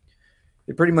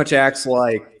 it pretty much acts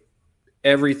like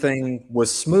everything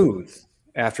was smooth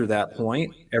after that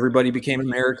point. Everybody became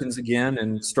Americans again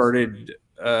and started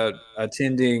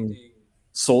attending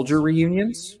soldier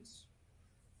reunions.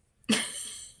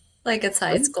 Like it's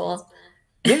high school.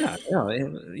 Yeah,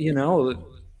 you know.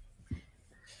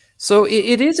 So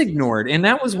it is ignored, and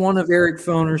that was one of Eric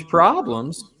Foner's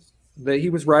problems that he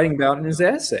was writing about in his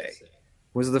essay,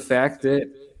 was the fact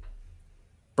that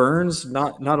Burns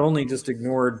not only just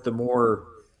ignored the more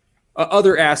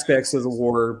other aspects of the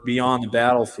war beyond the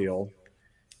battlefield,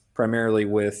 primarily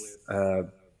with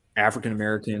African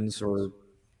Americans or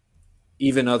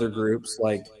even other groups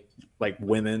like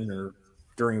women or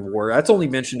during war. That's only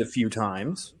mentioned a few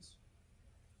times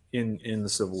in the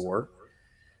Civil War,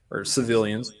 or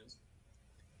civilians.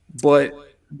 But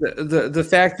the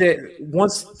fact that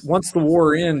once the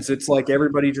war ends, it's like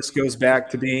everybody just goes back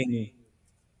to being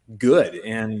good,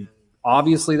 and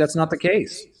obviously that's not the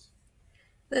case.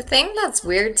 The thing that's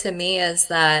weird to me is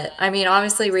that, I mean,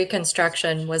 obviously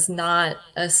Reconstruction was not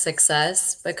a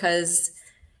success because,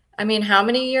 I mean, how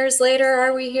many years later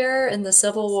are we here and the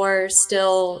Civil War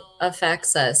still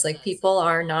affects us? Like, people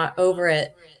are not over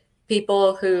it.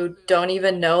 People who don't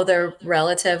even know their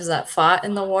relatives that fought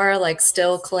in the war, like,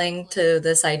 still cling to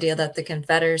this idea that the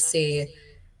Confederacy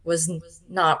was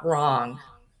not wrong,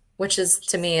 which is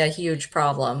to me a huge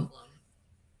problem.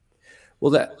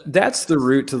 Well, that's the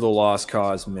root to the lost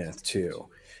cause myth too,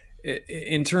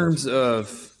 in terms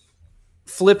of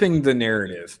flipping the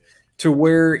narrative to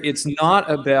where it's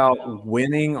not about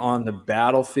winning on the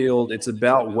battlefield, it's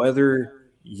about whether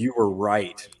you were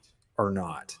right or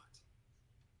not.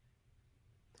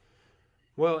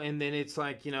 Well, and then it's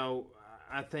like,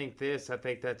 I think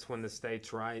that's when the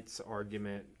states' rights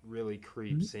argument really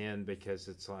creeps in, because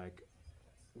it's like,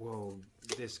 well,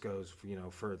 this goes,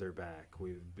 further back.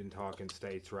 We've been talking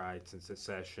states' rights and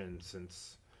secession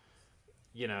since,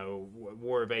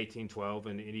 War of 1812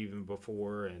 and even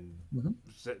before, and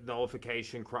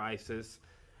nullification crisis.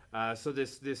 So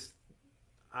this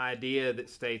idea that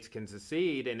states can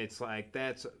secede, and it's like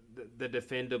that's the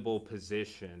defendable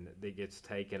position that gets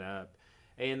taken up.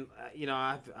 And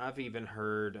I've even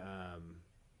heard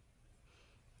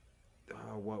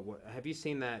what have you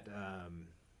seen that?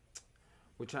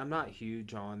 Which I'm not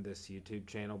huge on this YouTube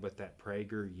channel, but that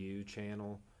PragerU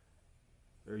channel.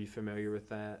 Are you familiar with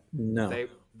that? No.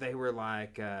 They were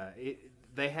like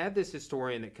they have this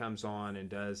historian that comes on and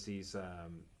does these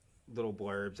little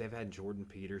blurbs. They've had Jordan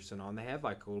Peterson on. They have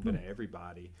like a little bit of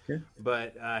everybody. Okay.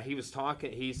 But he was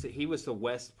talking. He was the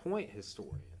West Point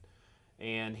historian,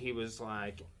 and he was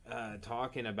like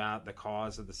talking about the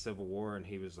cause of the Civil War, and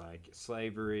he was like,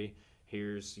 slavery.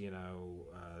 Here's,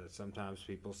 sometimes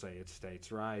people say it's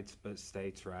states' rights, but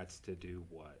states' rights to do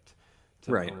what?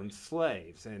 To own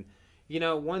slaves. And,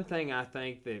 one thing I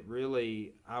think that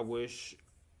really I wish,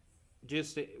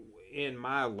 just in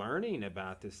my learning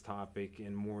about this topic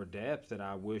in more depth, that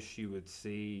I wish you would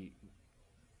see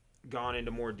gone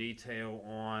into more detail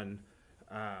on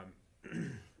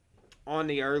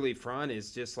the early front,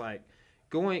 is just like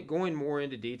going more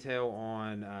into detail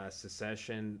on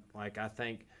secession. Like, I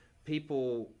think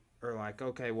people are like,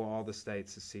 okay, well, all the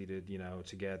states seceded,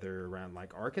 together around,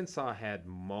 like, Arkansas had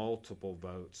multiple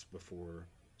votes before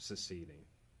seceding.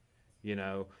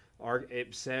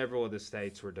 Several of the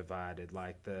states were divided,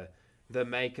 like the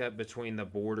makeup between the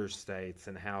border states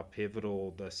and how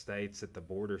pivotal the states that the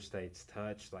border states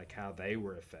touched, like how they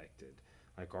were affected,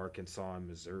 like Arkansas and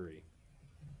Missouri.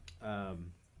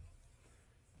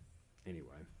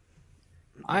 Anyway,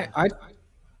 I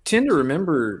tend to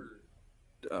remember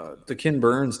the Ken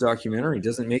Burns documentary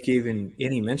doesn't make even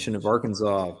any mention of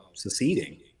Arkansas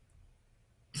seceding.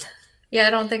 Yeah, I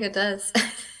don't think it does.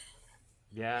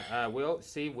 Yeah,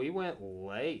 we went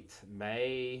late.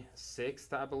 May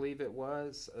 6th, I believe it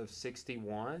was, of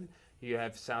 61. You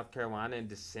have South Carolina in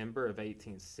December of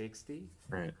 1860.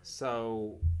 Right.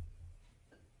 So,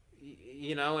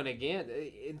 and again,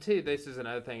 and too, this is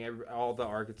another thing. All the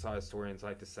Arkansas historians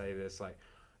like to say this, like,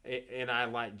 and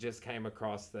I just came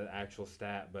across the actual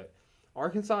stat, but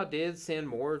Arkansas did send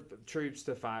more troops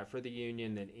to fight for the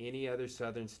Union than any other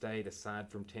southern state aside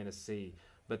from Tennessee.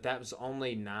 But that was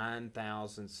only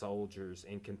 9,000 soldiers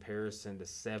in comparison to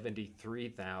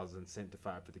 73,000 sent to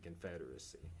fight for the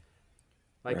Confederacy.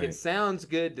 Like, right. It sounds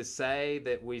good to say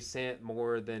that we sent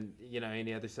more than,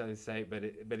 any other southern state, but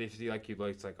if you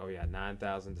look, it's like, oh yeah,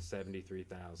 9,000 to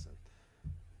 73,000.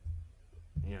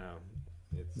 Yeah.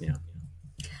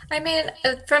 I mean,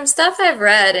 from stuff I've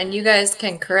read, and you guys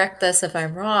can correct this if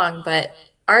I'm wrong, but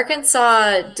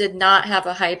Arkansas did not have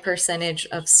a high percentage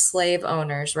of slave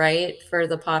owners, right, for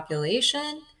the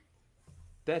population?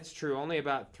 That's true. Only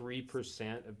about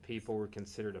 3% of people were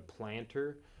considered a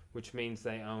planter, which means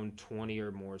they owned 20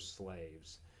 or more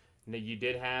slaves. Now, you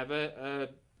did have a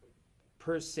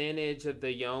percentage of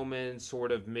the yeoman,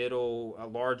 sort of middle,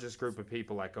 largest group of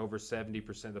people, like over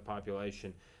 70% of the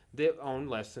population, that owned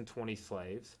less than 20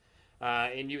 slaves.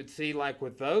 And you would see, like,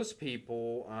 with those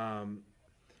people,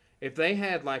 if they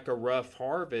had like a rough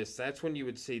harvest, that's when you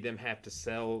would see them have to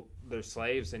sell their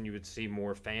slaves, and you would see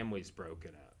more families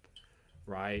broken up,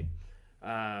 right?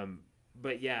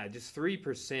 But yeah, just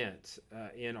 3%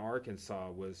 in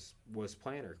Arkansas was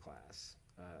planter class,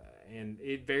 and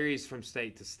it varies from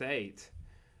state to state.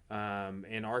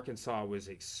 And Arkansas was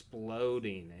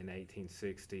exploding in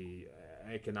 1860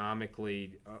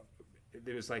 economically.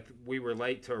 It was like we were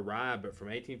late to arrive, but from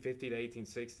 1850 to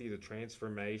 1860, the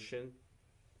transformation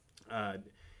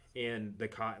in the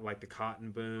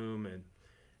cotton boom and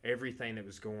everything that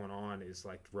was going on is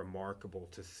like remarkable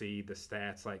to see the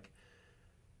stats. Like,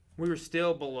 we were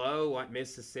still below like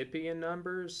Mississippi in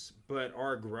numbers, but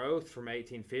our growth from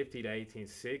 1850 to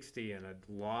 1860 in a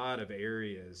lot of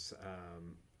areas,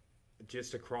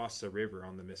 just across the river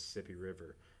on the Mississippi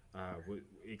River,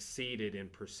 exceeded in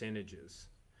percentages,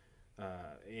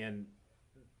 and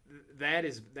that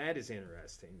is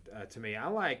interesting to me. I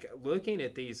like looking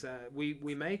at these.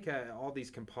 We make all these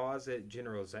composite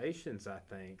generalizations. I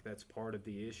think that's part of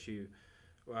the issue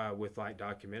with like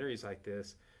documentaries like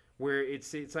this, where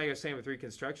it's like I was saying with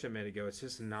Reconstruction a minute ago. It's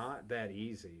just not that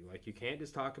easy. Like, you can't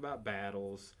just talk about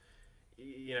battles.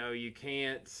 You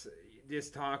can't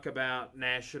just talk about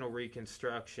national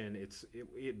Reconstruction.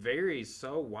 It varies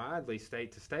so widely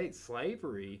state to state.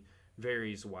 Slavery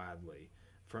varies widely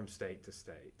from state to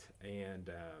state, and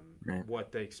Right.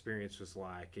 what the experience was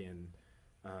like in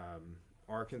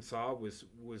Arkansas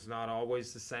was not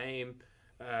always the same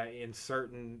in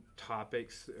certain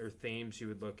topics or themes you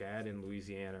would look at in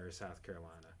Louisiana or South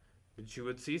Carolina, but you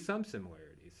would see some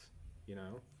similarities.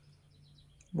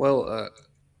 Well,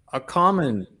 a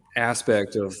common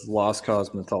aspect of lost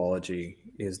cause mythology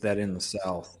is that in the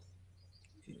South,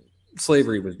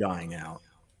 slavery was dying out,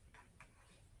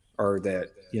 or that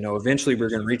eventually we're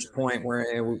going to reach a point where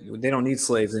they don't need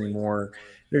slaves anymore.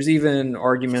 There's even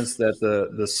arguments that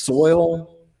the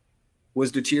soil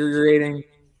was deteriorating.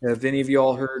 Have any of you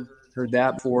all heard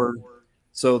that before?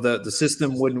 So the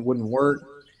system wouldn't work.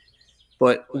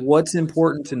 But what's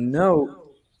important to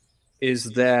note is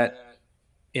that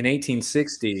in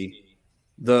 1860,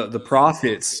 the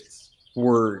profits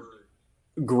were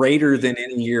greater than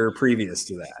any year previous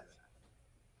to that.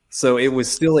 So it was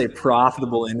still a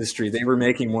profitable industry. They were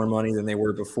making more money than they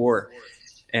were before.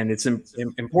 And it's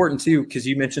important, too, because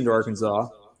you mentioned Arkansas,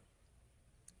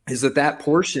 is that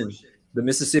portion, the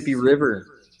Mississippi River,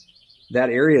 that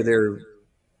area there,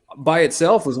 by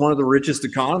itself was one of the richest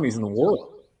economies in the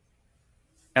world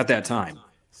at that time.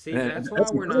 See, that's why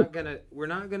we're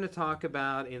not gonna talk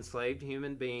about enslaved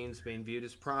human beings being viewed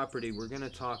as property. We're gonna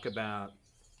talk about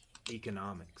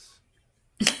economics.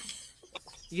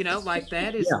 Like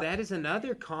that is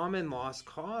another common lost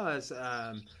cause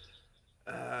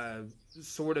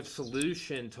sort of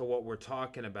solution to what we're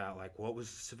talking about. Like, what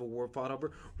was the Civil War fought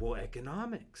over? Well,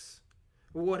 economics.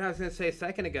 What I was going to say a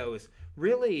second ago is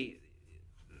really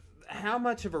how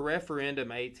much of a referendum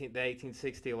the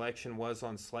 1860 election was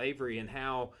on slavery, and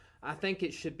how I think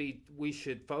we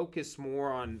should focus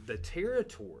more on the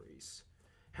territories.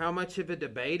 How much of a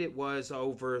debate it was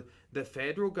over the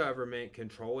federal government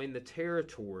controlling the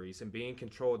territories and being in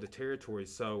control of the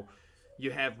territories. So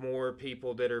you have more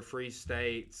people that are free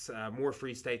states, more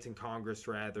free states in Congress,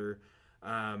 rather.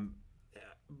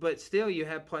 But still, you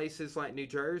have places like New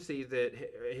Jersey that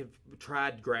have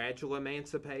tried gradual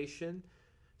emancipation.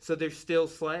 So there's still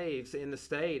slaves in the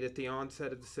state at the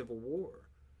onset of the Civil War.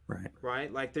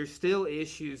 Right? Like, there's still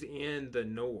issues in the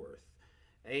North.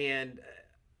 And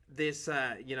this,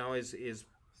 is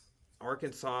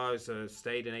Arkansas is a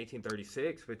state in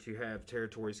 1836, but you have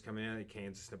territories coming in, the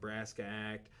Kansas-Nebraska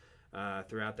Act,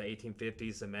 throughout the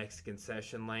 1850s, the Mexican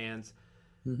cession lands.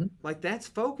 Mm-hmm. Like, that's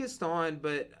focused on,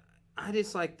 but I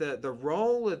just like the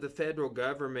role of the federal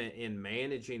government in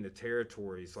managing the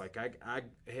territories. Like, I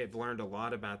have learned a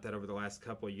lot about that over the last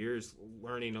couple of years,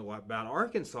 learning a lot about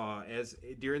Arkansas as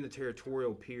during the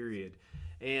territorial period.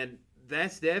 And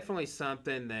that's definitely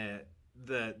something that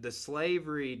the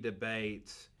slavery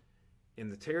debate in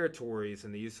the territories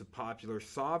and the use of popular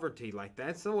sovereignty, like,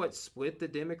 that's what split the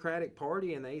Democratic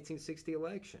Party in the 1860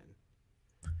 election.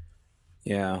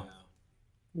 Yeah.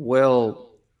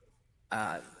 Well,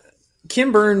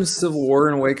 Ken Burns' Civil War,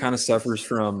 in a way, kind of suffers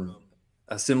from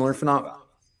a similar phenomenon.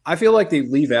 I feel like they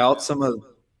leave out some of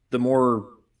the more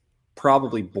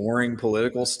probably boring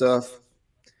political stuff.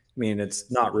 I mean,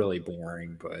 it's not really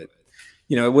boring, but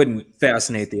it wouldn't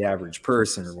fascinate the average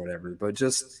person or whatever. But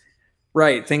just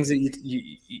right things that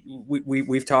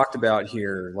we've talked about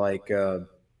here, like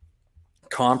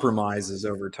compromises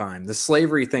over time. The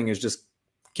slavery thing is just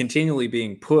continually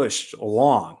being pushed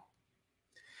along.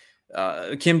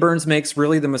 Ken Burns makes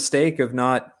really the mistake of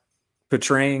not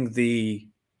portraying the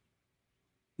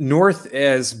North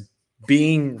as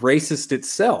being racist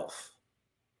itself.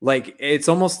 Like, it's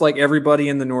almost like everybody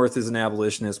in the North is an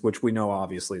abolitionist, which we know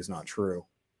obviously is not true.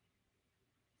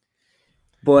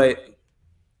 But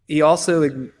he also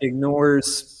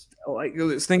ignores like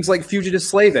things like Fugitive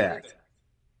Slave Act,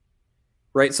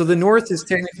 right? So the North is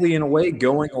technically, in a way,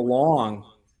 going along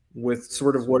with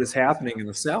sort of what is happening in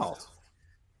the South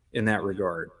in that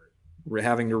regard. We're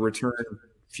having to return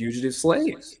fugitive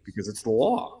slaves because it's the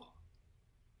law.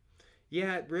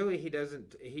 Yeah, really, he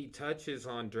doesn't. He touches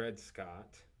on Dred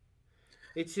Scott.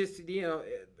 It's just,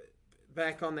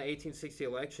 back on the 1860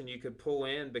 election, you could pull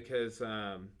in because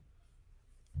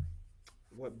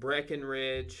what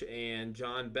Breckinridge and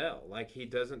John Bell. Like, he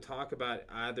doesn't talk about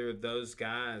either of those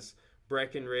guys.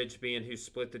 Breckinridge being who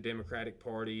split the Democratic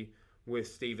Party with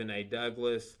Stephen A.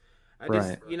 Douglas. I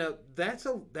just,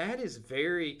 that is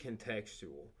very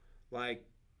contextual. Like,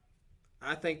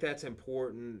 I think that's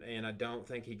important, and I don't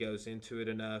think he goes into it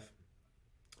enough.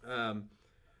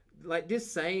 Like,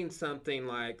 just saying something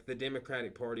like the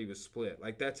Democratic Party was split,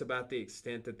 like, that's about the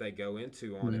extent that they go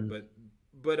into on it.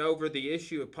 But over the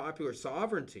issue of popular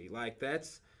sovereignty, like,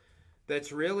 that's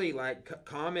really like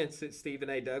comments that Stephen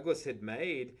A. Douglas had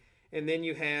made. And then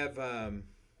you have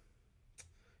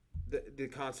the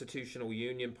Constitutional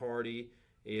Union Party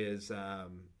is the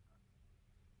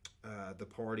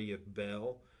party of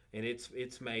Bell, and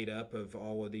it's made up of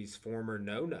all of these former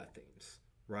know-nothings,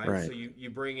 right? So you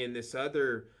bring in this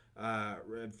other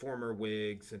former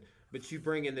Whigs, but you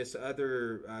bring in this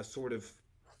other sort of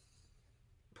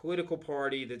political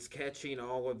party that's catching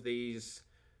all of these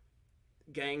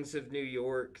gangs of New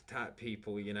York type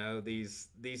people, these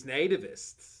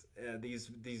nativists, these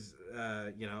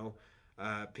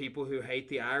people who hate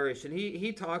the Irish. And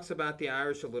he talks about the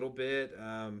Irish a little bit,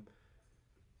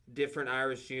 different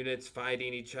Irish units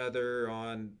fighting each other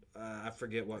on, I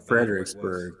forget what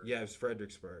Fredericksburg. Yeah, it was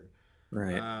Fredericksburg.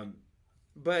 Right.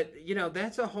 But,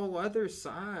 that's a whole other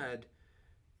side.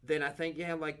 Then I think,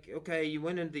 okay, you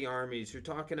went into the armies, you're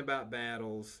talking about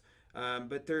battles,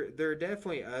 but there are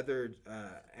definitely other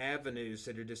avenues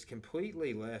that are just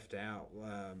completely left out.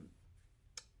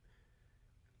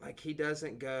 Like, he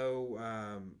doesn't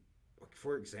go,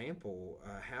 for example,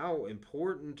 how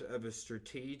important of a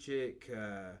strategic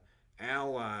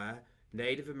ally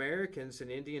Native Americans in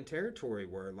Indian Territory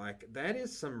were. Like, that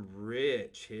is some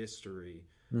rich history.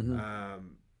 The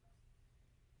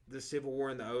Civil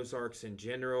War in the Ozarks in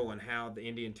general, and how the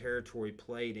Indian Territory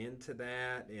played into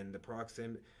that, and the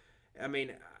proximity. I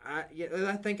mean,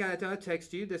 I think I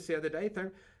texted you this the other day.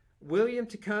 William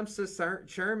Tecumseh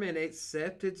Sherman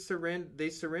accepted the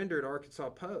surrender at Arkansas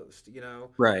Post.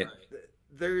 Right.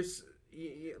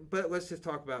 But let's just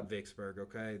talk about Vicksburg,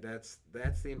 okay? That's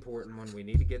the important one. We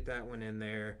need to get that one in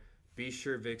there. Be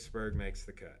sure Vicksburg makes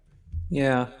the cut.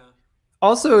 Yeah.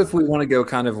 Also, if we want to go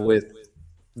kind of with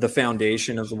the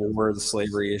foundation of the war, the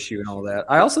slavery issue, and all that,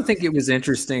 I also think it was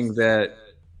interesting that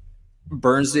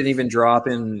Burns didn't even drop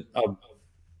in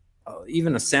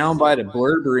even a soundbite, a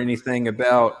blurb, or anything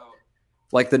about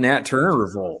like the Nat Turner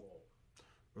Revolt.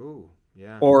 Ooh,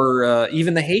 yeah. Or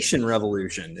even the Haitian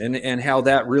Revolution, and how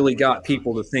that really got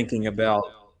people to thinking about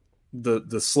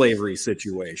the slavery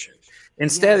situation.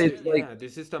 Instead,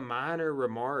 there's just a minor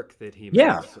remark that he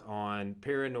makes on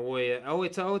paranoia. Oh,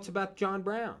 it's about John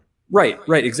Brown. Right,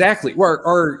 exactly.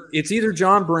 Or it's either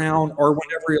John Brown, or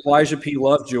whenever Elijah P.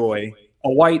 Lovejoy, a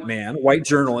white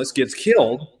journalist, gets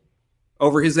killed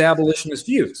over his abolitionist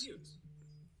views.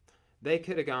 They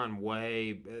could have gone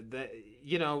way,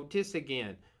 just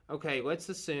again, okay, let's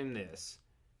assume this.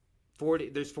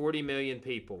 There's 40 million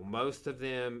people. Most of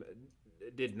them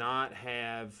did not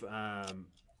have,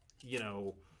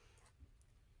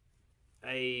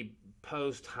 a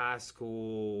post-high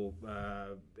school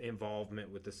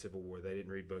involvement with the Civil War. They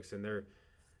didn't read books, and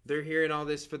they're hearing all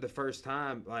this for the first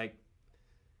time. Like,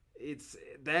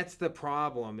 that's the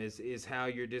problem is how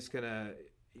you're gonna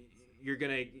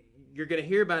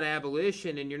hear about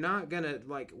abolition, and you're not gonna,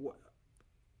 like,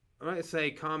 I'm not gonna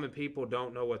say common people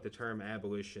don't know what the term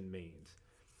abolition means.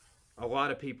 A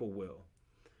lot of people will.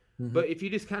 But if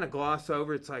you just kind of gloss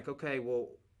over, it's like, okay, well,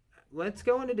 let's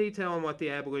go into detail on what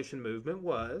the abolition movement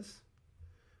was.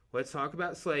 Let's talk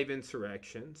about slave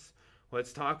insurrections.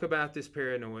 let's talk about this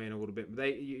paranoia in a little bit.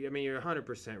 I mean, you're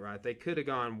 100% right. They could have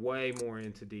gone way more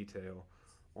into detail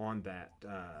on that.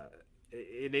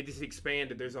 And they just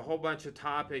expanded. There's a whole bunch of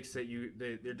topics that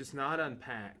they're just not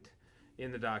unpacked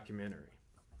in the documentary.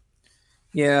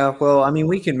 Yeah, well, I mean,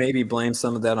 we can maybe blame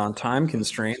some of that on time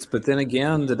constraints, but then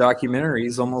again, the documentary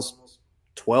is almost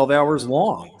 12 hours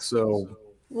long. So,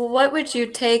 well, what would you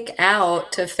take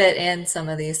out to fit in some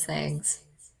of these things?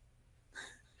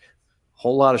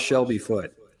 Whole lot of Shelby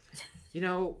Foote.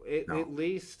 At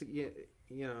least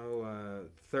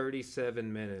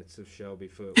 37 minutes of Shelby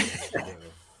Foote.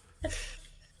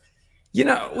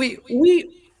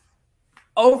 We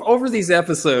over these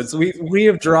episodes, we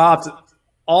have dropped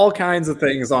all kinds of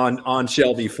things on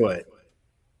Shelby Foote,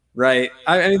 right?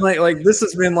 I mean, like this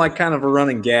has been like kind of a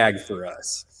running gag for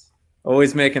us,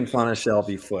 always making fun of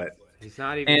Shelby Foote. He's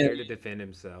not even here to defend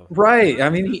himself, right? I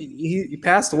mean, he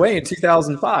passed away in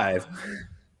 2005,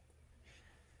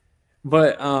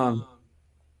 but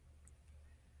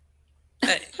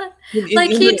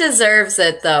he deserves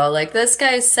it though. Like this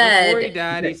guy said before he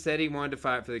died, he said he wanted to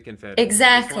fight for the Confederacy.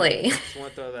 Exactly. Just want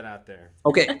to throw that out there.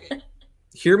 Okay.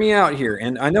 Hear me out here.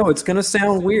 And I know it's going to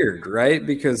sound weird, right?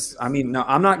 Because, I mean, no,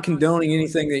 I'm not condoning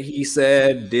anything that he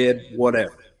said, did,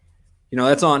 whatever.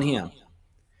 That's on him.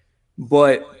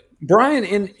 But, Brian,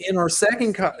 in our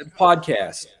second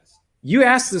podcast, you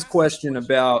asked this question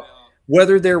about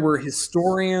whether there were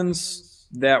historians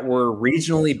that were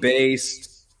regionally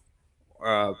based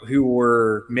who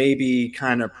were maybe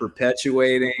kind of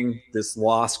perpetuating this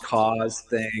lost cause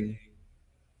thing.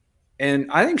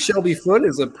 And I think Shelby Foote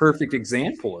is a perfect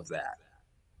example of that.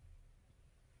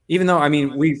 Even though, I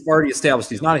mean, we've already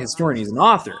established he's not a historian, he's an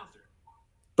author,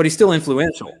 but he's still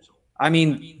influential. I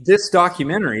mean, this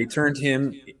documentary turned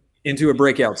him into a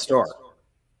breakout star.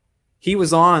 He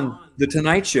was on The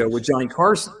Tonight Show with Johnny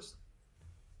Carson.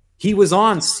 He was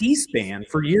on C-SPAN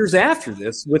for years after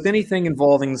this with anything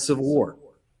involving the Civil War.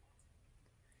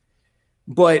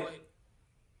 But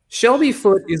Shelby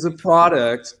Foote is a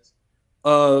product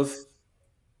of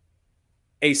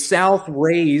a South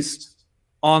raised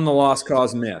on the lost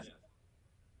cause myth.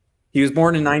 He was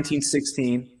born in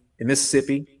 1916 in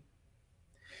Mississippi.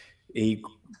 He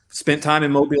spent time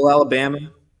in Mobile,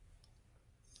 Alabama.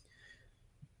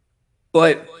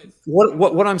 But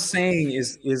what I'm saying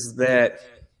is that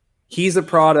he's a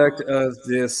product of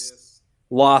this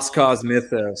lost cause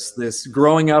mythos, this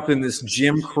growing up in this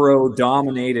Jim Crow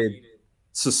dominated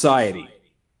society.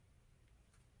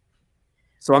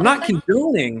 So I'm not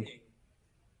condoning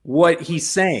what he's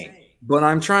saying, but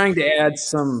I'm trying to add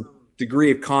some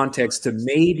degree of context to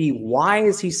maybe why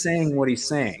is he saying what he's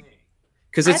saying?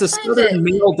 Because it's a Southern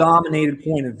male-dominated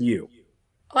point of view.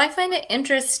 Well, I find it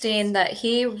interesting that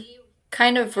he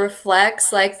kind of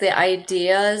reflects like the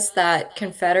ideas that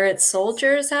Confederate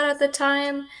soldiers had at the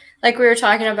time. Like we were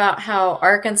talking about how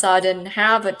Arkansas didn't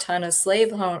have a ton of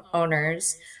slave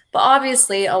owners, but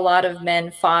obviously a lot of men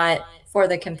fought for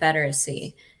the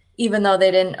Confederacy, even though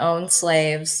they didn't own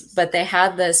slaves, but they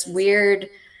had this weird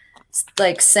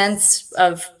like sense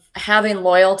of having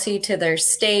loyalty to their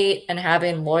state and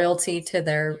having loyalty to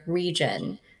their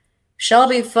region.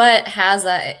 Shelby Foote has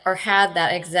that, or had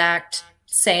that exact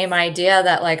same idea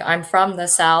that like, I'm from the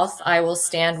South, I will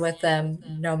stand with them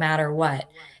no matter what.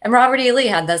 And Robert E. Lee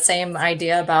had the same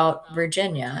idea about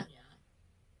Virginia.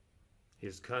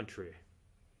 His country.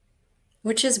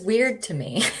 Which is weird to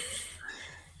me.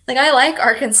 Like, I like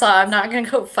Arkansas. I'm not going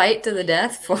to go fight to the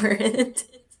death for it.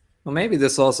 Well, maybe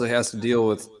this also has to deal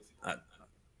with a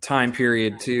time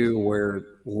period, too, where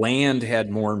land had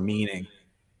more meaning.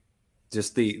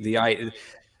 Just the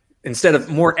instead of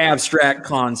more abstract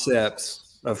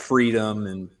concepts of freedom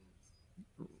and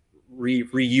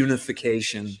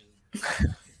reunification.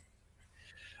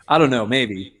 I don't know,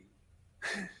 maybe.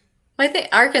 I think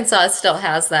Arkansas still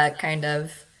has that kind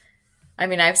of, I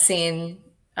mean, I've seen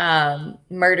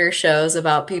murder shows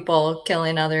about people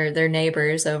killing their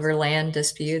neighbors over land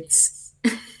disputes.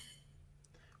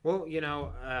 Well,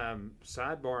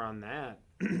 sidebar on that,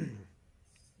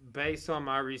 based on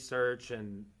my research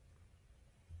and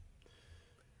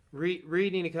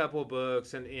reading a couple of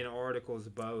books and articles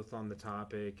both on the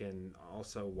topic, and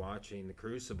also watching The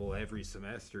Crucible every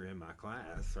semester in my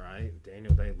class, right?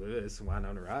 Daniel Day-Lewis and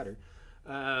Winona Ryder.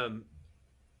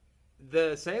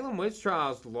 The Salem witch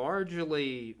trials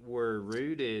largely were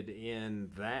rooted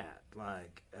in that,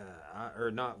 like,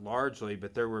 or not largely,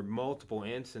 but there were multiple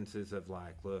instances of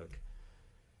like, look,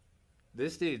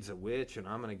 this dude's a witch and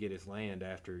I'm going to get his land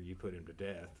after you put him to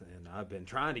death. And I've been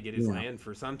trying to get his land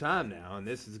for some time now, and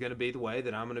this is going to be the way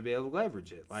that I'm going to be able to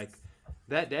leverage it. Like,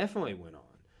 that definitely went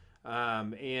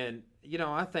And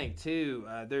I think too,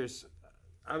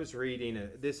 I was reading,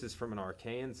 this is from an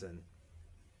Arkansan,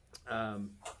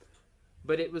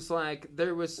 but it was like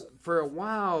there was for a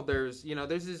while.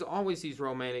 Always these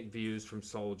romantic views from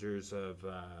soldiers of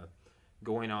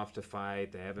going off to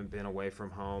fight. They haven't been away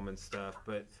from home and stuff.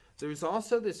 But there's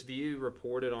also this view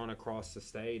reported on across the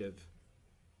state of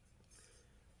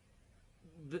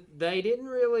they didn't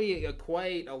really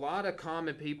equate. A lot of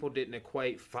common people didn't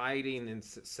equate fighting and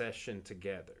secession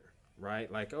together,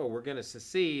 right? Like, oh, we're going to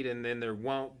secede and then there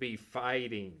won't be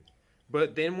fighting.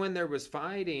 But then when there was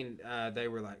fighting, they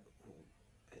were like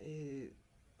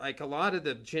a lot of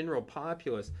the general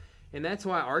populace. And that's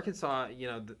why Arkansas,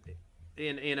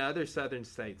 in other southern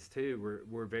states too,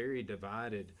 were very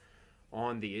divided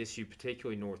on the issue,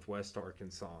 particularly Northwest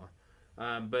Arkansas.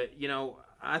 But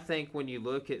I think when you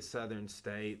look at southern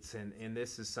states, and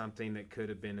this is something that could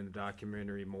have been in the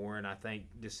documentary more, and I think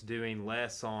just doing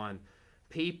less on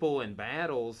people and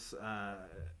battles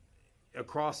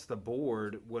across the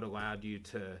board would allow you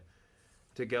to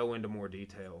go into more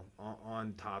detail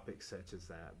on topics such as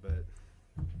that. But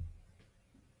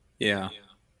yeah,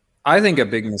 I think a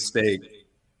big mistake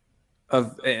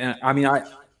I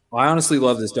honestly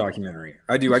love this documentary.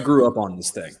 I do. I grew up on this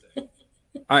thing.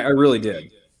 I really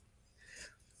did.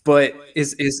 But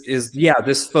is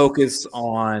this focus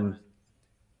on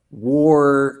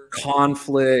war,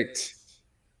 conflict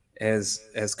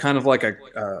as kind of like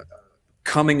a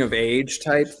coming of age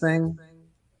type thing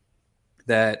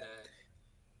that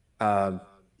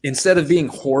instead of being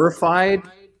horrified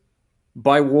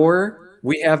by war,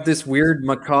 we have this weird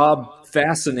macabre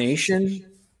fascination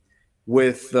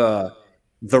with the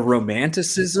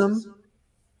romanticism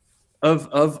of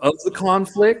the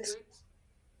conflict,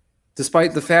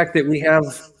 despite the fact that we have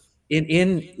in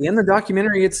the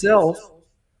documentary itself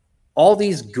all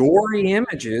these gory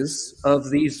images of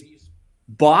these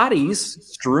bodies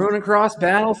strewn across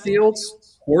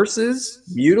battlefields, horses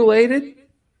mutilated,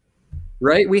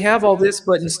 right? We have all this,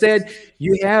 but instead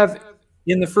you have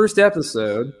in the first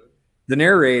episode the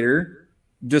narrator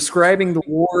describing the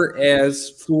war as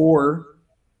for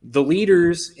the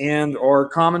leaders and our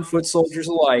common foot soldiers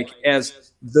alike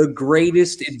as the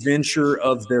greatest adventure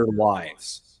of their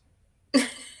lives.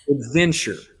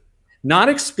 Adventure, not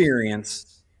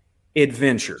experience,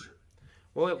 adventure.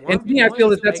 Well, and to me, I feel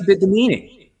that that's a bit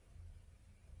demeaning.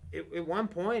 At one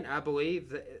point, I believe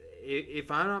that,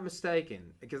 if I'm not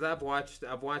mistaken, because I've watched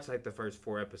like the first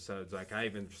 4 episodes. Like I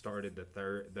even started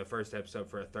the first episode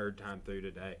for a third time through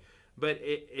today. But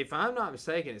if I'm not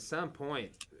mistaken, at some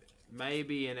point,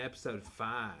 maybe in episode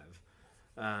 5,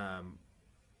 the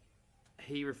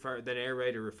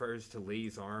narrator refers to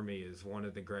Lee's army as one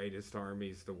of the greatest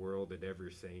armies the world had ever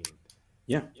seen.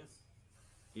 Yeah.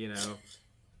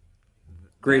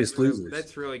 Greatest losers.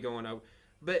 That's really going over.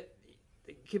 But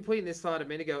completing this thought a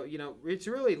minute ago, it's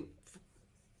really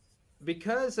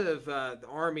because of the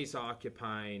armies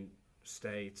occupying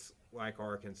states like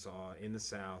Arkansas in the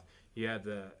South. You have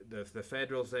the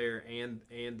Federals there and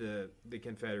the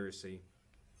Confederacy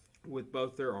with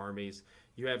both their armies.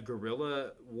 You have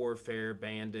guerrilla warfare,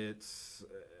 bandits,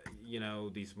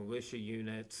 these militia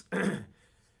units.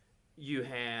 You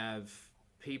have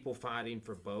people fighting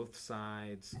for both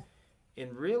sides.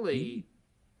 And really,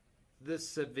 the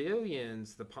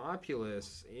civilians, the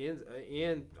populace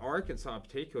in Arkansas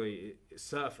particularly,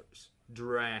 suffers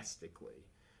drastically.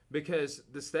 Because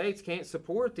the states can't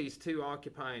support these two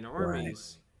occupying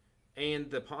armies and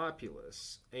the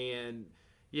populace. And,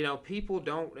 people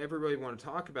don't ever really want to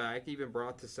talk about it. I even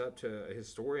brought this up to a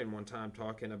historian one time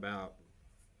talking about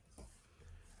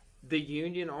the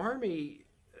Union Army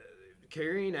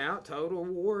carrying out total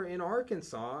war in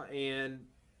Arkansas. And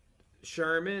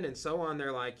Sherman and so on,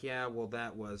 they're like, yeah, well,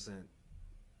 that wasn't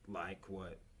like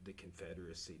what the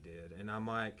Confederacy did. And I'm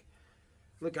like,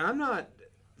 look, I'm not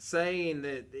saying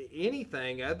that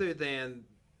anything other than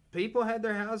people had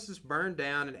their houses burned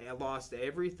down and lost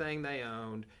everything they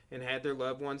owned and had their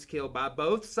loved ones killed by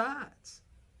both sides,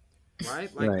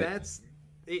 right? Like that's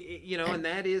and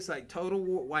that is like total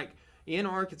war. Like in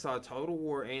Arkansas, total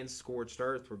war and scorched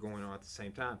earth were going on at the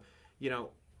same time.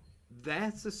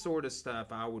 That's the sort of stuff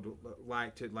I would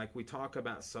like to, like, we talk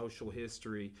about social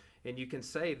history, and you can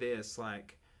say this,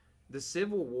 like, the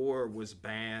Civil War was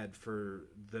bad for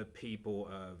the people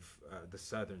of the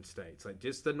southern states. Like,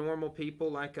 just the normal people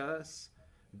like us,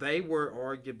 they were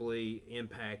arguably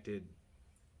impacted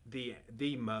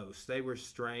the most. They were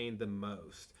strained the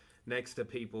most next to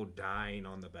people dying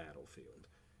on the battlefield,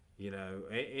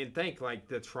 and think, like,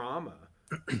 the trauma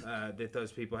that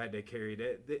those people had to carry.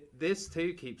 This,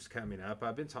 too, keeps coming up.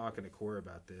 I've been talking to Corey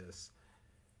about this.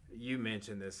 you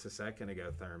mentioned this a second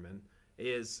ago, Thurman,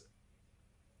 is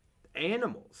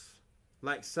animals.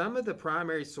 Like some of the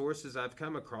primary sources I've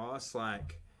come across,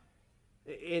 like,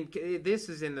 and this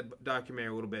is in the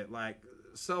documentary a little bit, like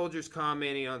soldiers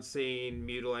commenting on seeing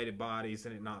mutilated bodies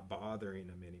and it not bothering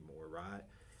them anymore, right?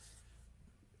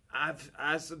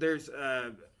 There's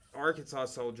a Arkansas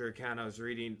soldier account I was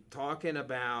reading talking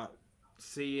about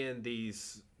seeing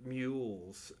these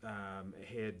mules not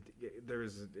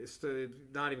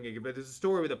even good, but there's a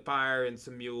story with a fire and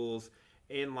some mules,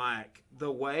 and like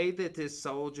the way that this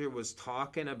soldier was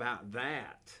talking about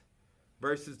that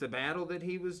versus the battle that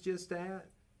he was just at,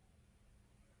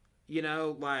 you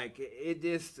know, like it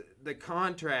just, the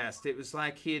contrast, it was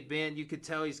like he had been, you could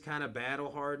tell he's kind of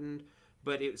battle hardened,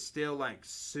 but it was still like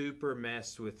super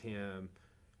messed with him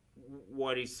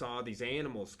what he saw these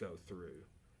animals go through.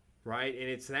 Right, and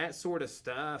it's that sort of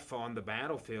stuff on the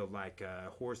battlefield, like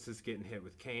horses getting hit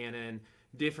with cannon,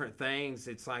 different things.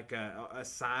 It's like a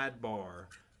sidebar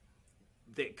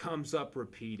that comes up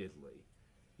repeatedly.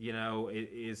 You know, it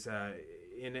is,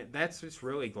 that's just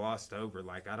really glossed over.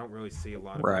 Like, I don't really see a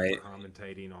lot of people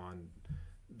commentating on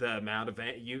the amount of,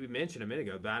 you mentioned a minute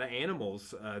ago, about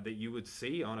animals that you would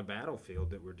see on a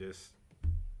battlefield that were just.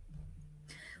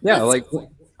 Yeah, like,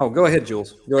 oh, go ahead,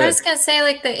 Jules. Go ahead. I was going to say,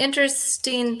 like, the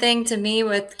interesting thing to me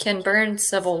with Ken Burns'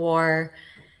 Civil War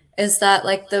is that,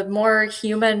 like, the more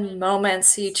human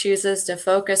moments he chooses to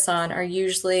focus on are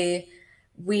usually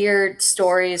weird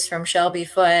stories from Shelby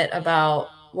Foote about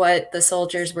what the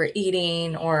soldiers were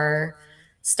eating, or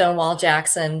Stonewall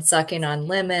Jackson sucking on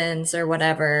lemons or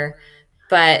whatever.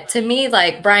 But to me,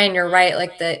 like, Brian, you're right.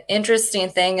 Like, the interesting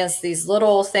thing is these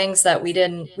little things that we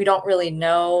don't really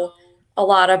know a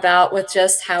lot about, with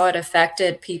just how it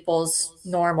affected people's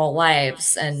normal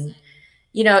lives. And,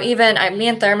 you know, even me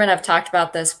and Thurman have talked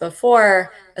about this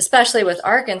before, especially with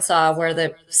Arkansas, where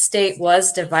the state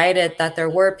was divided, that there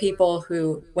were people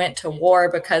who went to war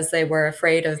because they were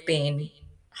afraid of being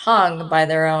hung by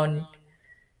their own,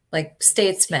 like,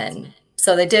 statesmen.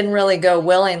 So they didn't really go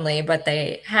willingly, but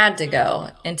they had to go.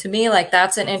 And to me, like,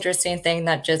 that's an interesting thing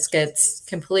that just gets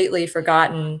completely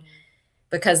forgotten,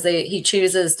 because he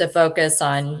chooses to focus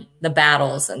on the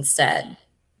battles instead.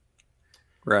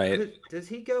 Right. Does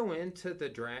he go into the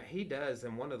draft? He does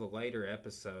in one of the later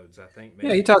episodes, I think. Maybe.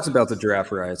 Yeah, he talks about the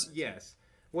draft riots. Yes.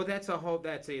 Well, that's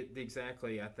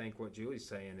exactly, I think, what Julie's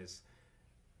saying is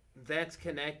that's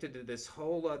connected to this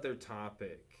whole other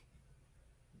topic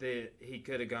that he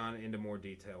could have gone into more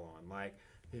detail on. Like,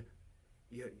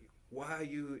 why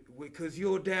you, because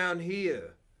you're down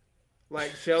here.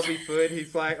 Like Shelby Foote,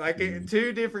 he's like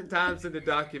two different times in the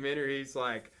documentary, he's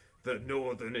like the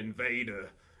northern invader,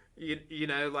 you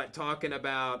know, like talking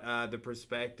about the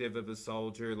perspective of a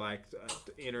soldier, like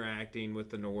interacting with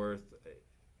the North.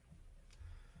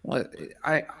 Well,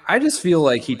 I just feel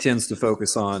like he tends to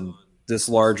focus on this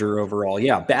larger overall,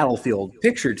 battlefield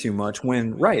picture too much,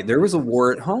 when, there was a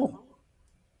war at home.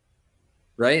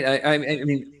 Right. I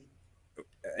mean,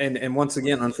 and once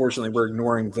again, unfortunately, we're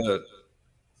ignoring the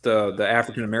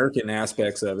African-American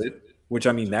aspects of it, which,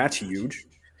 I mean, that's huge.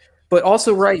 But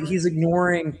also, he's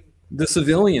ignoring the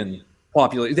civilian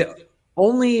population. The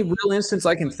only real instance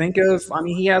I can think of, I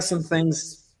mean, he has some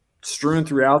things strewn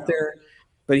throughout there,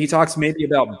 but he talks maybe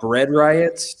about bread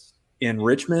riots in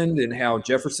Richmond and how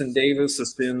Jefferson Davis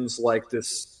suspends like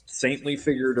this saintly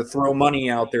figure to throw money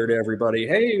out there to everybody.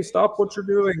 Hey, stop what you're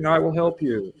doing. I will help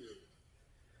you.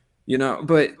 You know,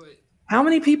 but how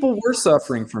many people were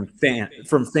suffering from famine,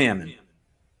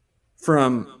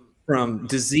 from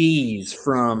disease,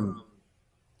 from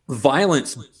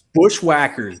violence,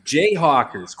 bushwhackers,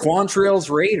 jayhawkers, Quantrill's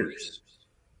Raiders,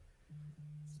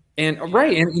 and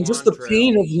and just the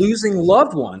pain of losing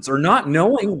loved ones or not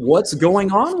knowing what's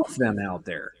going on with them out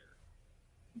there.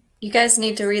 You guys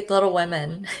need to read Little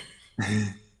Women.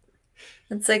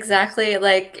 It's exactly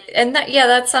like, and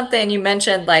that's something you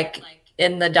mentioned, like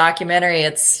in the documentary,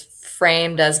 it's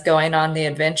framed as going on the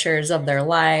adventures of their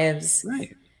lives.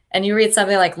 Right. And you read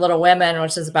something like Little Women,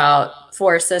 which is about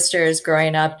 4 sisters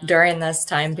growing up during this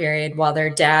time period while their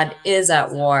dad is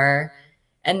at war.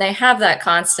 And they have that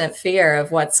constant fear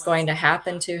of what's going to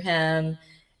happen to him,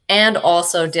 and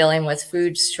also dealing with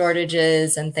food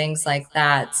shortages and things like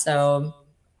that. So,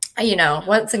 you know,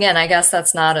 once again, I guess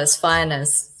that's not as fun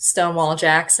as Stonewall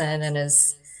Jackson and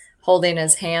his holding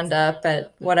his hand up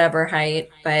at whatever height.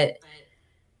 But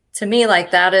to me,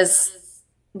 like, that is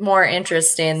more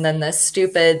interesting than this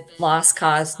stupid lost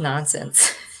cause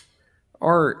nonsense.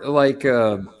 Or like,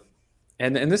 and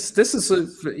this is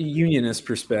a unionist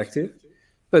perspective,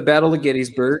 but Battle of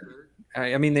Gettysburg.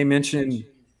 I mean, they mentioned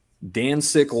Dan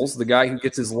Sickles, the guy who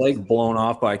gets his leg blown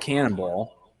off by a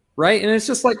cannonball, right? And it's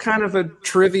just like kind of a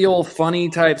trivial, funny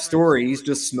type story. He's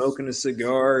just smoking a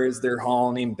cigar as they're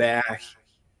hauling him back,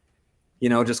 you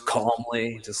know, just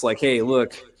calmly, just like, hey,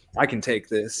 look, I can take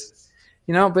this,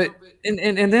 you know. But and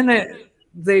then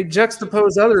they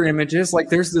juxtapose other images. Like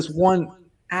there's this one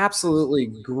absolutely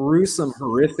gruesome,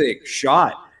 horrific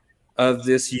shot of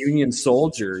this Union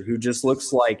soldier who just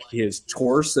looks like his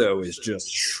torso is just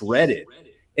shredded.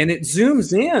 And it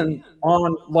zooms in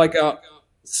on like a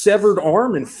severed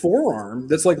arm and forearm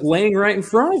that's like laying right in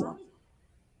front of him.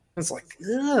 It's like,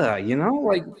 ugh, you know,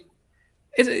 like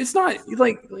it's not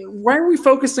like, why are we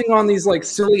focusing on these like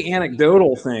silly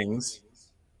anecdotal things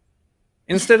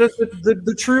instead of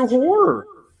the true horror?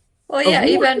 Well, yeah,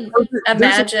 even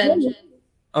imagine.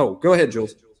 Oh, go ahead,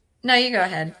 Jules. No, you go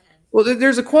ahead. Well,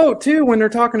 there's a quote too when they're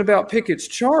talking about Pickett's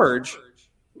charge.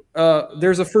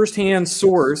 There's a firsthand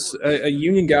source, a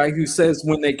Union guy, who says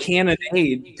when they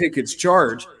cannonade Pickett's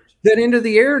charge, that into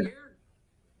the air,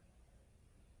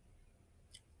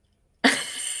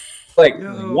 like,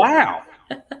 no. Wow.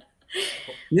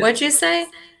 What'd you say?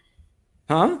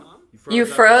 Huh? You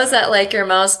froze at like your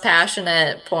most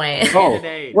passionate point. Oh,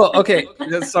 well, okay.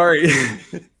 Sorry.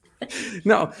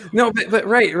 no, but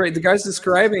right. The guy's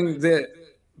describing the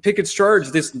Pickett's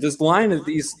charge, this line of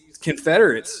these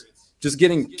Confederates just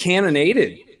getting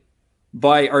cannonaded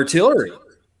by artillery,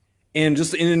 and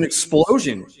just in an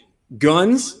explosion,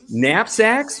 guns,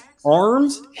 knapsacks,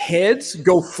 arms, heads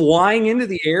go flying into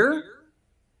the air.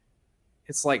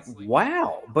 It's like,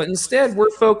 wow. But instead,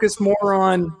 we're focused more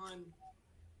on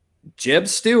Jeb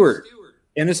Stuart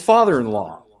and his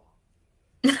father-in-law.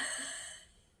 Well,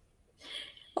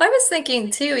 I was thinking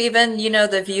too, even, you know,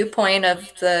 the viewpoint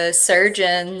of the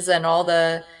surgeons and all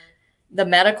the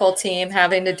medical team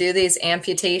having to do these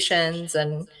amputations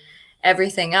and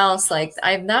everything else, like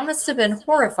that must have been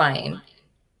horrifying.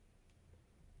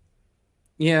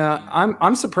 Yeah,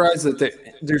 I'm surprised that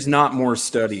there's not more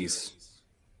studies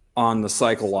on the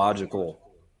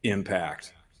psychological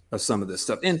impact of some of this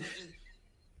stuff. And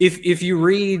if you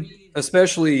read,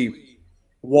 especially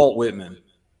Walt Whitman,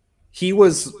 he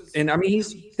was, and I mean,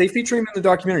 they feature him in the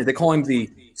documentary. They call him the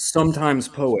sometimes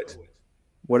poet,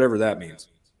 whatever that means.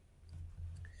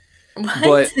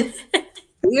 What? But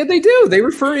yeah, they do. They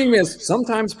refer to him as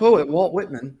sometimes poet Walt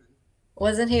Whitman.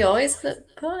 Wasn't he always the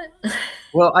poet?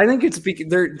 Well, I think it's because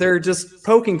they're just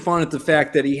poking fun at the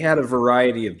fact that he had a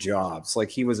variety of jobs. Like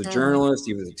he was a journalist,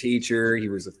 he was a teacher, he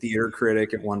was a theater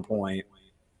critic at one point.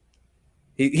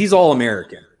 He's all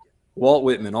American. Walt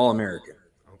Whitman, all American.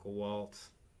 Uncle Walt.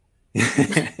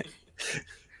 Isn't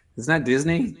that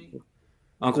Disney?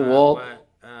 Uncle Walt?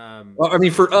 Well, I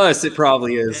mean, for us, it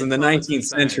probably is in the 19th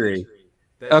century.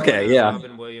 That's okay, yeah.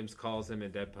 Robin Williams calls him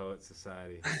in Dead Poets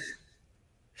Society.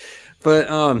 But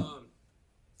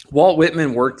Walt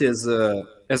Whitman worked as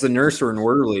a nurse or an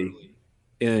orderly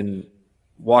in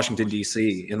Washington,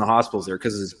 D.C., in the hospitals there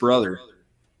because of his brother,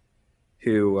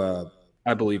 who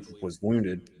I believe was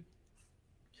wounded.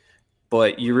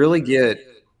 But you really get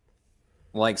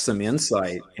like some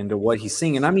insight into what he's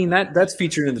seeing. And I mean, that's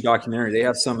featured in the documentary. They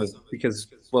have some of, because,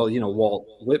 well, you know, Walt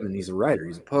Whitman, he's a writer,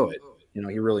 he's a poet. You know,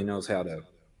 he really knows how to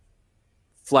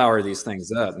flower these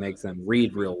things up, make them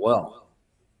read real well.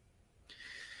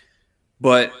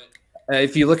 But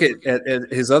if you look at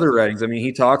his other writings, I mean,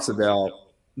 he talks about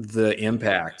the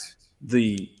impact,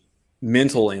 the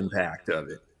mental impact of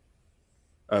it,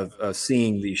 of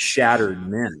seeing these shattered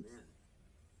men.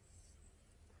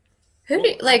 Who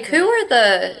are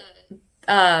the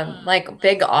like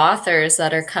big authors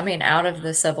that are coming out of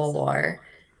the Civil War?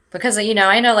 Because, you know,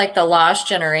 I know like the Lost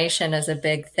Generation is a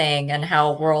big thing, and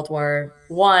how World War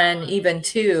I, even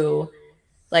II,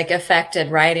 like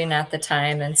affected writing at the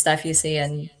time and stuff you see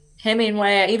in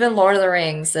Hemingway. Even Lord of the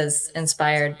Rings is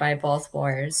inspired by both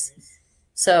wars.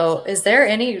 So is there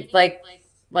any like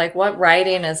what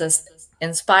writing is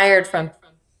inspired from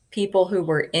people who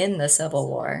were in the Civil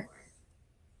War?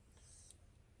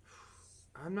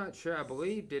 I'm not sure. I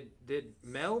believe did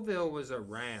Melville was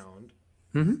around.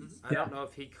 Mm-hmm. I don't know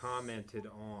if he commented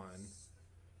on,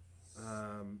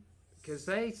 because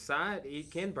they cite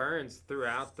Ken Burns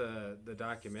throughout the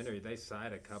documentary. They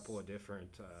cite a couple of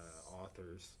different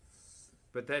authors,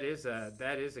 but that is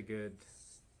a good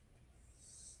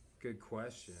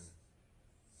question.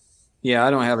 Yeah,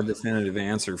 I don't have a definitive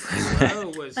answer for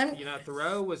that.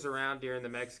 Thoreau was around during the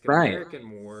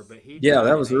Mexican-American War, but he died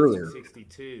that was in earlier.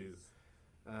 1862.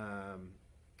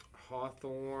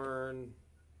 Hawthorne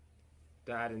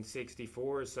died in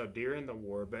 64, so during the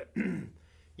war. But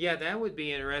yeah, that would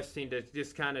be interesting to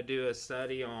just kind of do a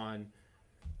study on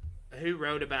who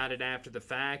wrote about it after the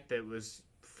fact that was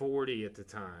 40 at the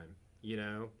time, you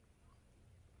know?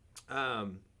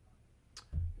 Um,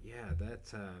 yeah, that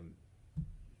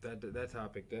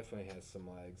topic definitely has some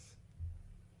legs.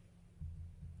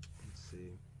 Let's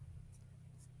see.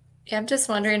 Yeah, I'm just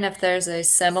wondering if there's a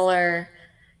similar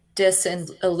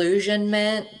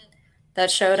disillusionment that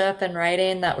showed up in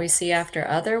writing that we see after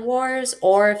other wars,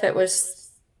 or if it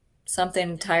was something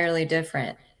entirely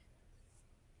different.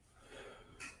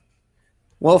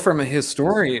 Well, from a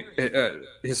historian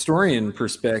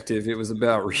perspective, it was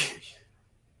about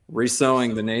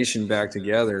resewing the nation back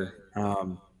together.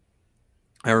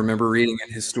 I remember reading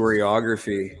in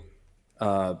historiography,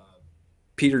 uh,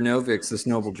 Peter Novick's This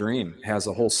Noble Dream has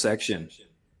a whole section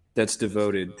that's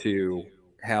devoted to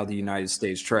how the United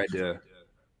States tried to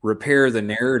repair the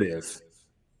narrative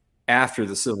after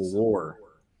the Civil War,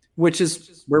 which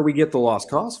is where we get the lost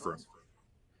cause from.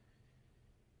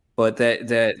 But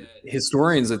that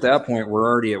historians at that point were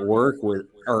already at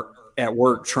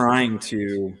work trying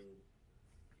to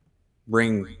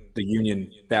bring the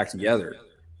Union back together,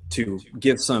 to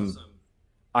give some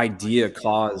idea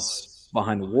cause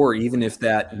behind the war, even if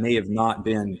that may have not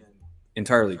been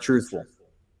entirely truthful.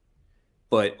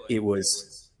 But it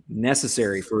was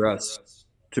necessary for us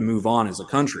to move on as a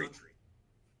country.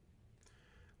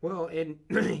 Well, and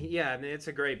yeah, I mean, it's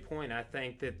a great point. I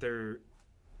think that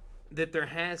there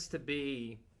has to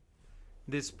be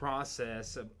this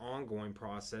process of ongoing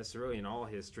process, really in all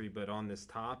history, but on this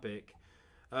topic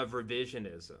of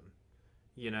revisionism.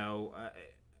 You know,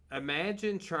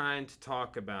 imagine trying to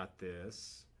talk about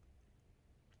this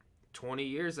 20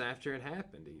 years after it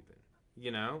happened, even.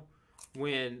 You know,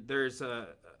 when there's a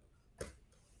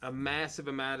massive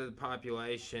amount of the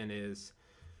population is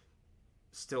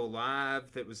still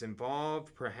alive that was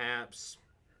involved, perhaps,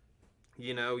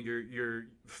 you know, your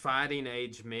fighting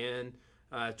age men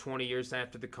 20 years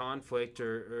after the conflict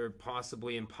or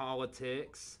possibly in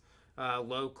politics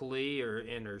locally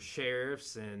or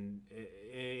sheriffs and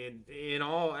in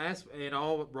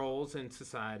all roles in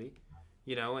society,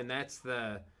 you know, and that's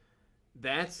the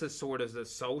sort of the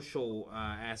social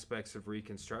aspects of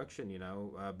Reconstruction, you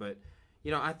know, but you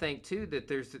know, I think too that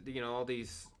there's, you know, all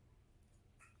these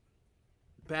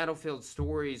battlefield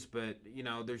stories, but you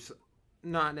know, there's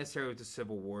not necessarily with the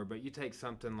Civil War, but you take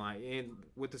something like, and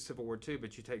with the Civil War too,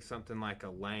 but you take something like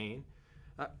Elaine.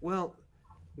 Well,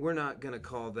 we're not going to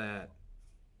call that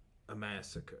a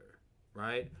massacre,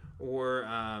 right? Or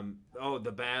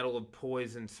the Battle of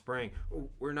Poison Spring.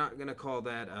 We're not going to call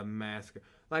that a massacre.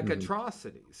 Like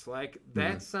atrocities, like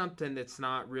that's something that's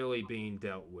not really being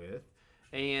dealt with,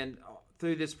 and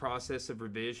through this process of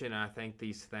revision, I think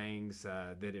these things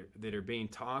that are being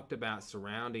talked about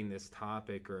surrounding this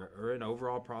topic are an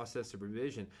overall process of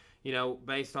revision. You know,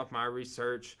 based off my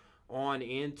research on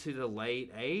into the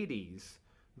late 80s,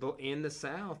 in the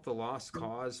South, the lost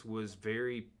cause was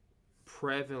very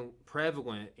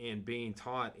prevalent in being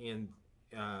taught in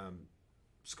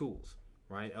schools,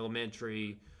 right?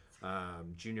 Elementary,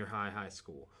 junior high, high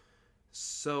school.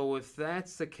 So if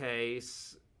that's the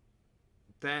case,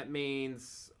 that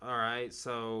means, all right,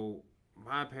 so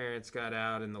my parents got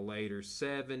out in the later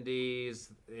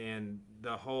 70s and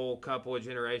the whole couple of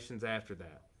generations after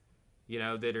that, you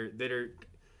know, that are,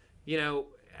 you know,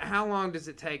 how long does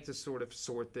it take to sort of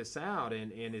sort this out?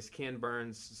 And is Ken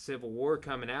Burns' Civil War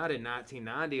coming out in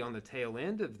 1990 on the tail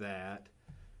end of that?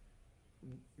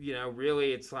 You know,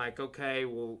 really, it's like, okay,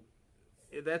 well,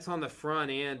 that's on the front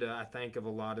end, I think, of a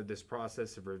lot of this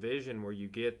process of revision where you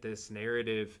get this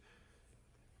narrative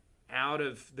out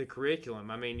of the curriculum.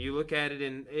 I mean, you look at it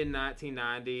in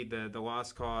 1990, the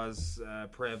lost cause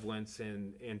prevalence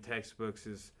in textbooks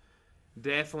is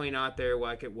definitely not there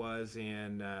like it was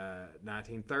in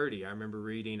 1930. I remember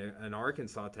reading an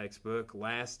Arkansas textbook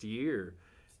last year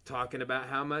talking about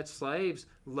how much slaves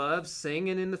loved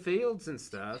singing in the fields and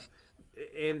stuff,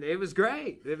 and it was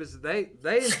great. It was they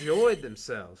enjoyed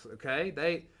themselves. Okay,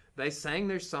 they sang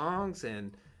their songs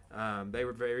and they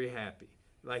were very happy.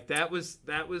 Like that was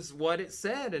what it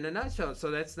said in a nutshell. So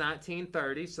that's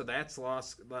 1930. So that's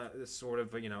lost, sort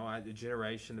of, you know, a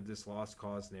generation of this lost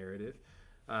cause narrative.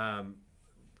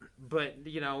 But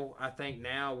you know, I think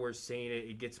now we're seeing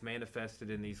it gets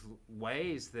manifested in these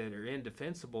ways that are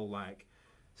indefensible, like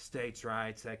states'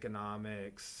 rights,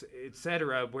 economics,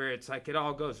 etc., where it's like it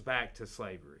all goes back to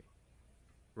slavery,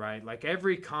 right? Like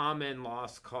every common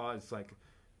lost cause, like,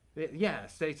 yeah,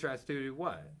 states' rights do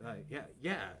what?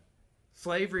 Yeah.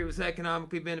 Slavery was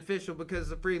economically beneficial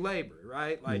because of free labor,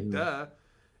 right? Like, duh.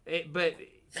 But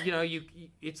you know,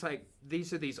 it's like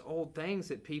these are these old things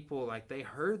that people, like, they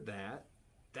heard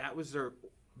that was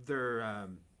their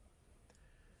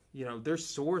their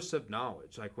source of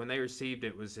knowledge, like when they received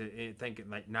it was I think in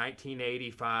like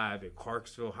 1985 at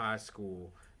Clarksville High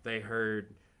School. They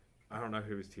heard, I don't know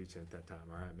who was teaching at that time.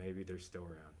 All right, maybe they're still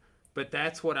around, but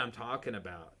that's what I'm talking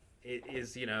about. It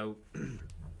is,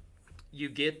 you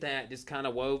get that just kind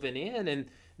of woven in, and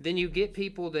then you get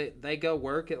people that they go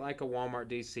work at like a Walmart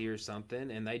DC or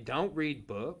something, and they don't read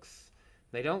books,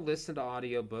 they don't listen to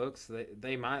audiobooks,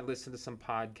 they might listen to some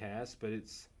podcasts, but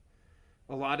it's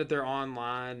a lot of their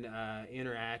online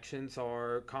interactions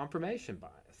are confirmation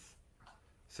bias.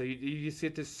 So you just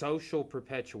get this social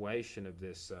perpetuation of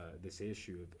this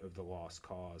issue of the lost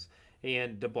cause.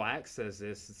 And DeBlack says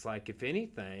this. It's like, if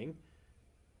anything,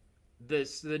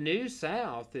 the New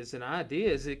South is an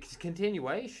idea, is a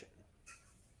continuation,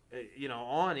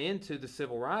 on into the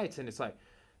civil rights. And it's like,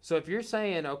 so if you're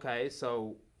saying, okay,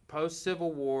 so post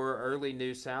Civil War, early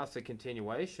New South's a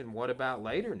continuation, what about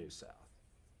later New South?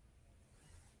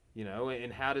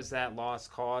 And how does that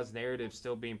lost cause narrative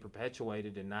still being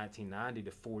perpetuated in 1990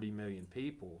 to 40 million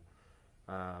people?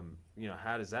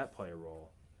 How does that play a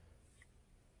role?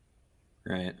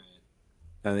 Right.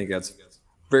 I think that's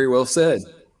very well said.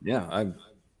 Yeah,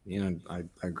 I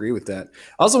agree with that.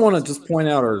 I also want to just point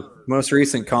out our most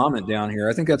recent comment down here.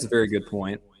 I think that's a very good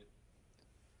point.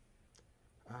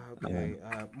 Okay.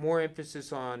 More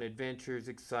emphasis on adventures,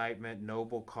 excitement,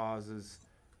 noble causes.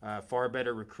 Far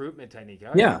better recruitment technique.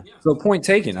 Oh, yeah. So point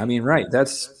taken. I mean, right.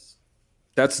 That's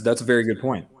a very good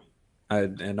point. I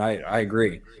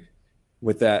agree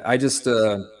with that. I just,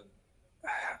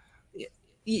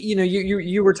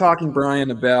 you were talking, Brian,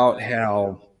 about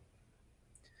how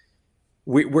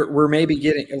we're maybe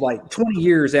getting like 20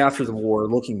 years after the war,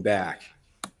 looking back,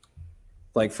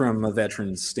 like from a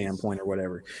veteran's standpoint or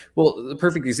whatever. Well, the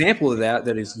perfect example of that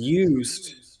is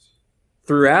used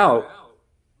throughout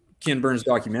Ken Burns'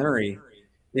 documentary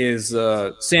is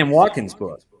Sam Watkins'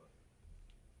 book,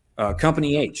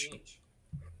 Company H,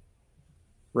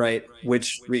 right?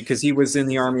 Because he was in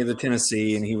the Army of the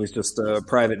Tennessee and he was just a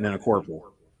private and then a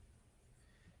corporal.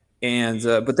 And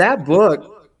but that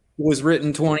book was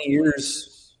written 20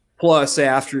 years plus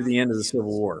after the end of the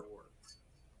Civil War.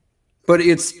 But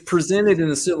it's presented in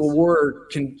the Civil War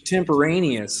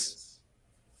contemporaneous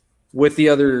with the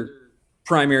other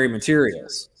primary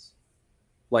materials,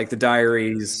 like the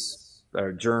diaries,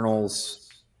 journals,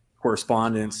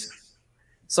 correspondence.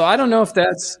 So I don't know if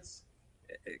that's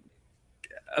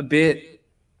a bit.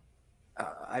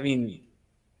 I mean,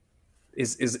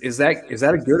 is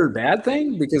that a good or bad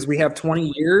thing? Because we have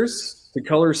 20 years to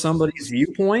color somebody's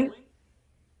viewpoint,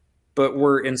 but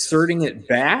we're inserting it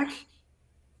back.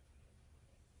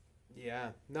 Yeah.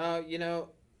 No,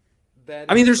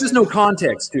 that. I mean, there's just no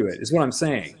context to it, is what I'm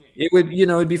saying. It would,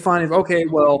 it'd be fine if, okay,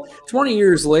 well, 20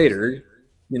 years later,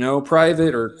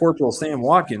 Private or Corporal Sam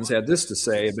Watkins had this to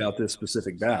say about this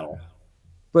specific battle,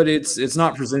 but it's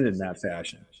not presented in that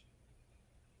fashion.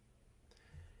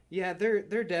 Yeah, there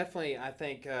definitely, I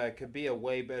think, could be a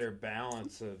way better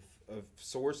balance of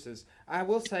sources. I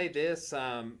will say this: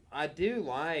 I do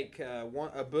like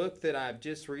a book that I've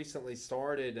just recently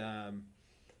started,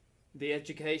 "The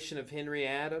Education of Henry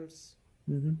Adams."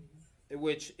 Mm-hmm.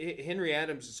 Which Henry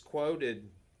Adams is quoted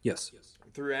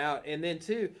throughout. And then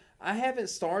too, I haven't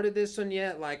started this one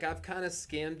yet. Like, I've kind of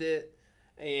skimmed it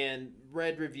and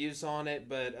read reviews on it,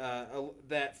 but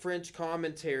that French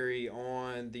commentary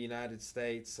on the United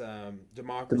States,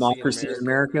 Democracy in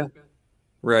America.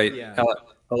 Right. Yeah.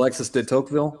 Alexis de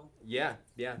Tocqueville. Yeah.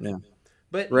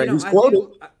 But right. He's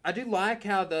quoted. I do like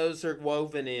how those are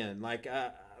woven in, like,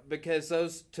 because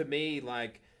those, to me,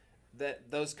 like,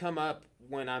 those come up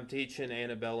when I'm teaching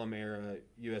antebellum era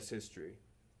U.S. history.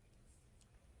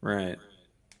 Right.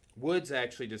 Woods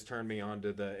actually just turned me on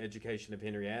to the Education of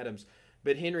Henry Adams.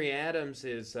 But Henry Adams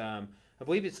is, I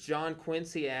believe it's John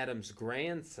Quincy Adams'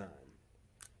 grandson.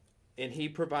 And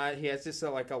he has just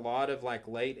like a lot of like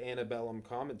late antebellum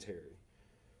commentary.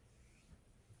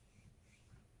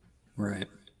 Right.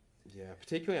 Yeah,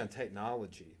 particularly on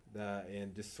technology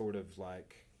and just sort of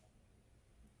like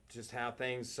just how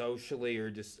things socially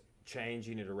are just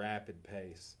changing at a rapid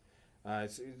pace.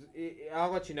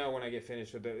 I'll let you know when I get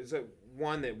finished with it. It's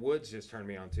one that Woods just turned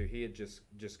me on to. He had just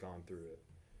gone through it.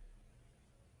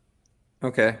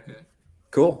 Okay,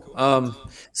 cool.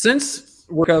 Since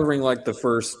we're covering like the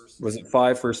first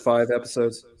five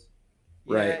episodes?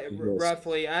 Yeah, right.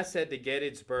 Roughly. I said to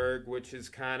Gettysburg, which is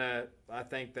kind of, I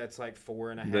think that's like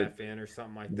 4.5 in or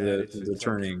something like that.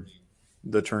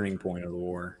 The turning point of the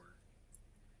war.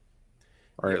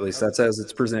 Or at least that's as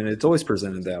it's presented. It's always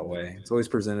presented that way. It's always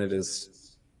presented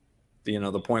as,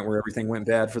 the point where everything went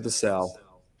bad for the South.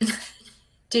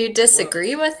 Do you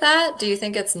disagree with that? Do you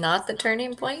think it's not the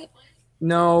turning point?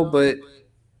 No, but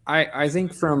I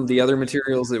think from the other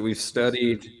materials that we've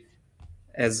studied,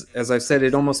 as I've said,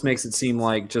 it almost makes it seem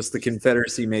like just the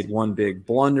Confederacy made one big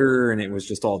blunder and it was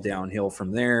just all downhill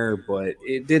from there. But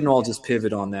it didn't all just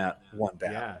pivot on that one Yeah.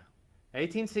 battle.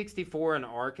 1864 in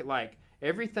like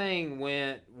everything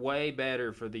went way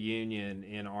better for the Union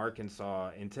in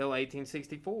Arkansas until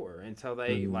 1864, until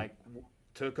they Mhm. like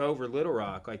took over Little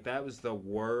Rock. Like that was the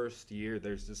worst year.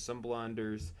 There's just some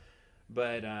blunders,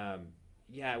 but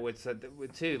yeah, with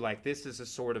too like this is the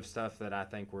sort of stuff that I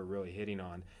think we're really hitting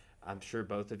on. I'm sure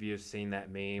both of you have seen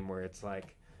that meme where it's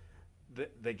like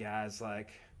the guy's like,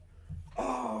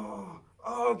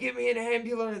 oh, give me an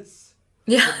ambulance,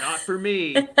 Yeah. but not for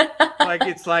me. Like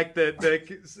it's like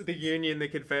the Union, the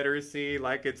Confederacy,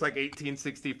 like it's like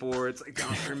 1864. It's like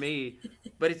not for me,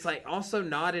 but it's like also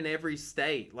not in every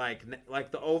state. Like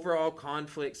the overall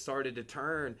conflict started to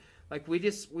turn. Like we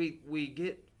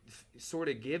get sort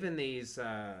of given these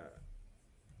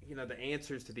the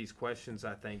answers to these questions.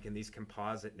 I think in these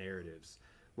composite narratives.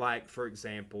 Like for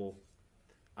example,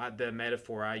 the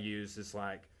metaphor I use is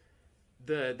like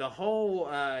the whole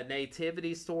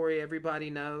nativity story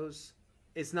everybody knows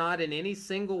is not in any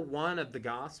single one of the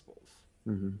gospels.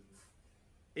 Mhm.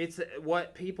 It's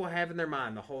what people have in their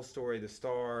mind. The whole story, the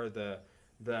star, the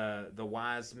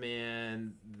wise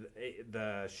men,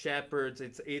 the shepherds.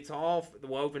 It's all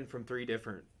woven from three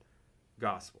different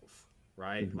gospels,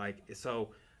 right? Mhm. Like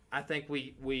so. I think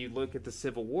we look at the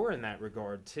Civil War in that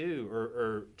regard too,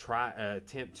 or try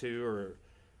attempt to or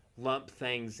lump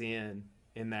things in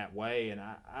that way. And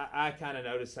I kind of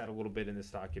noticed that a little bit in this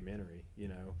documentary,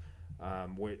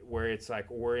 where it's like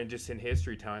we're in just in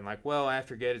history telling, like, well,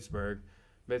 after Gettysburg,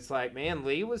 but it's like, man,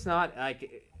 Lee was not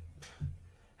like.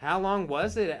 How long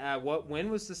was it? When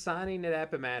was the signing at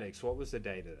Appomattox? What was the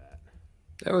date of that?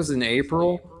 That was in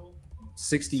April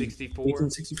 64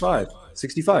 1865. or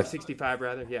 65. 65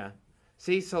 rather, yeah.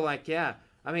 See, so like, yeah,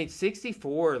 I mean,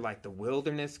 64, like the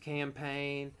Wilderness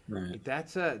Campaign, Right. like,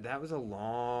 that was a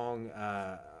long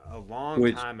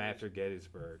Which, time after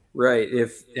Gettysburg. right.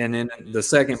 And in the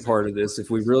second part of this,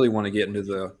 if we really want to get into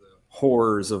the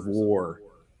horrors of war,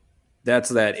 that's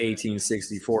that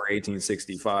 1864,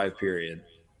 1865 period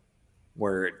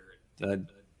where uh,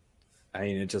 I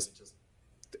mean, it just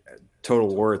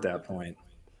total war at that point.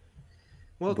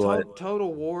 Well, But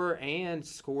total war and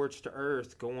scorched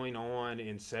earth going on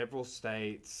in several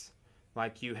states.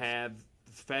 Like you have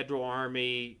the Federal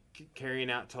Army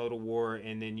carrying out total war,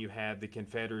 and then you have the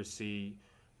Confederacy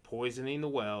poisoning the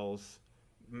wells,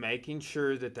 making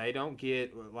sure that they don't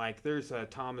get like. There's a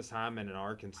Thomas Hyman in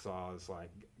Arkansas is like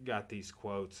got these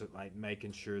quotes like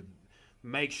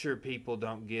make sure people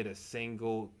don't get a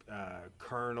single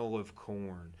kernel of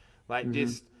corn, like mhm,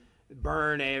 just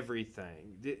burn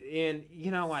everything. And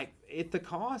like at the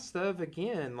cost of,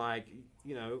 again, like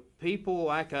people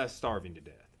like us starving to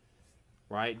death,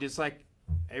 right? Just like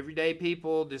everyday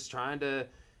people just trying to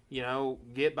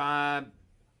get by,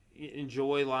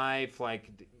 enjoy life.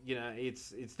 Like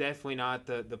it's definitely not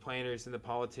the planners and the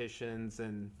politicians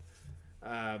and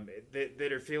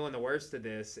that are feeling the worst of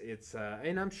this. It's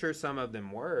and I'm sure some of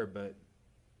them were, but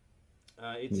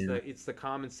yeah, it's the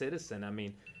common citizen. I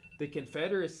mean, the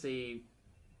Confederacy.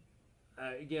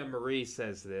 Again, Marie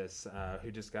says this,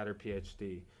 who just got her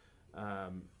PhD,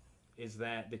 is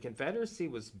that the Confederacy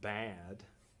was bad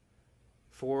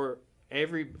for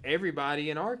everybody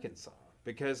in Arkansas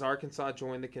because Arkansas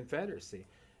joined the Confederacy,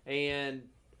 and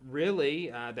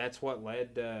really that's what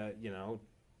led to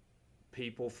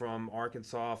people from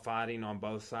Arkansas fighting on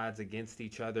both sides against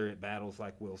each other at battles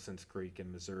like Wilson's Creek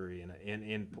in Missouri and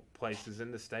in places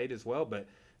in the state as well. But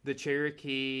the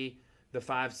Cherokee, the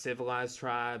five civilized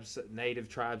tribes, native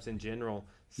tribes in general,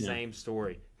 yeah, same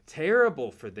story.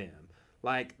 Terrible for them.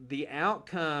 Like the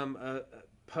outcome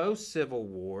post Civil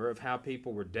War of how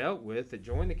people were dealt with that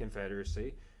joined the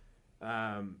Confederacy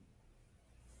um,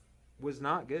 was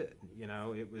not good.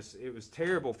 It was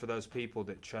terrible for those people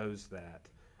that chose that.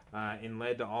 And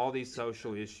led to all these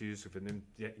social issues of them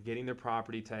getting their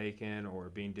property taken or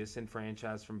being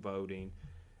disenfranchised from voting,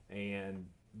 and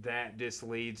that just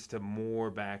leads to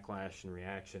more backlash and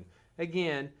reaction.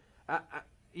 Again,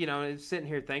 sitting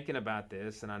here thinking about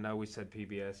this, and I know we said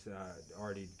PBS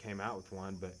already came out with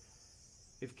one, but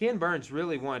if Ken Burns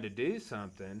really wanted to do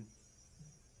something,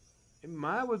 it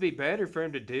might would be better for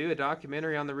him to do a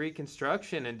documentary on the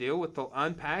Reconstruction and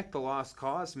unpack the lost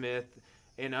cause myth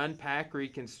and unpack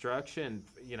Reconstruction,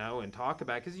 and talk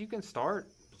about, because you can start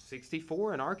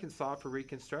 64 in Arkansas for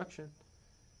Reconstruction.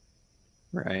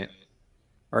 right.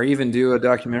 Or even do a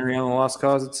documentary on the Lost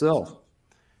Cause itself.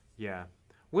 Yeah.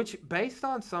 which based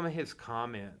on some of his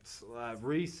comments,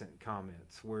 recent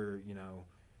comments, where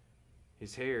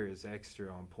his hair is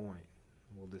extra on point.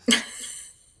 We'll just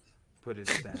put it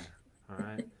at that. All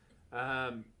right.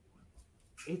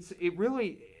 It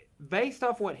really based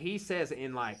off what he says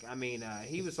in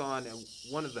he was on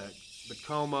one of the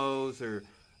Comos or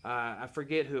I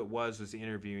forget who it was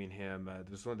interviewing him.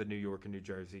 It was one of the New York and New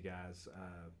Jersey guys,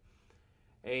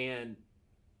 and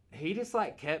he just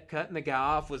kept cutting the guy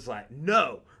off. Was like,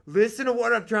 no, listen to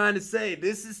what I'm trying to say.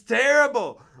 This is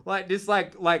terrible. Just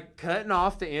cutting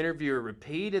off the interviewer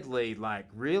repeatedly,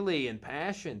 really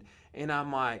impassioned. And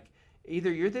I'm like,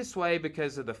 either you're this way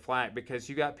because of the flack, because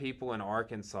you got people in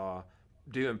Arkansas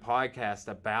doing podcasts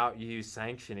about you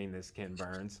sanctioning this, Ken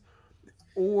Burns,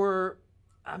 or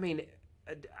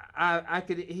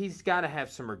he's got to have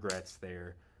some regrets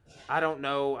there. I don't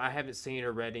know. I haven't seen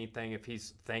or read anything if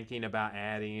he's thinking about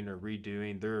adding or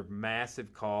redoing. There are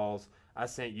massive calls. I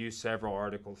sent you several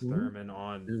articles, Thurman,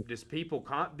 on just people.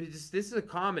 This is a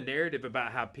common narrative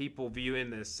about how people viewing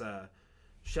this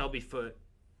Shelby Foote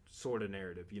sort of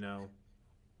narrative,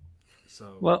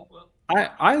 So well,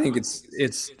 I think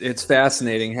it's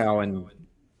fascinating how in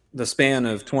the span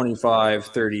of 25,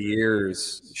 30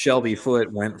 years, Shelby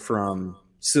Foote went from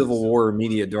Civil War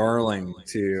media darling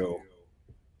to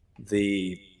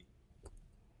the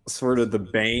sort of the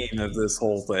bane of this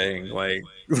whole thing. Well,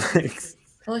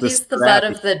 he's the butt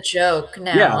of the joke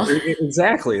now. Yeah,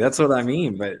 exactly. That's what I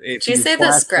mean. But did you say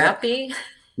the scrappy?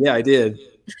 Yeah, I did.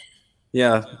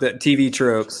 Yeah, that TV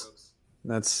tropes.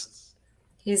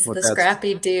 He's the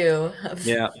scrappy do of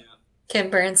Ken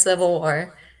Burns' Civil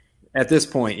War. At this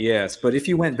point, yes. But if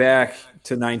you went back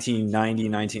to 1990,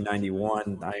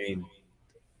 1991, I mean,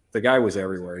 the guy was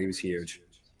everywhere. He was huge.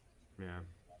 Yeah.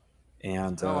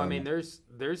 And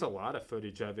there's a lot of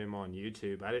footage of him on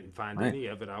YouTube. I didn't find any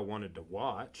of it I wanted to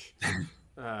watch.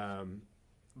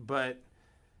 But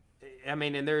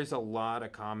and there's a lot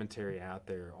of commentary out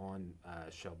there on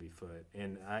Shelby Foote,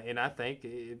 and I think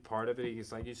part of it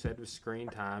is, like you said, was screen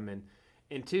time,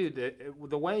 and two,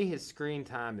 the way his screen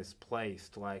time is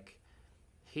placed,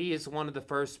 he is one of the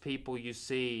first people you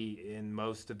see in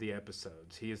most of the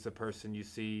episodes. He is the person you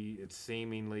see it's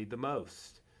seemingly the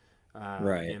most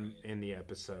in the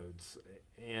episodes,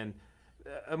 and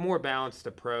a more balanced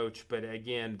approach. But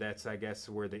again, that's, I guess,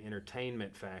 where the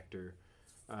entertainment factor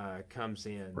comes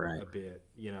in a bit.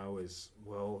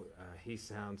 He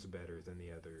sounds better than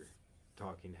the other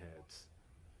talking heads.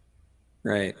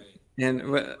 Right, and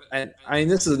I mean,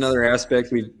 this is another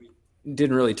aspect we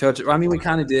didn't really touch. I mean, we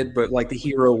kind of did, but the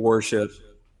hero worship,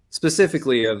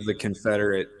 specifically of the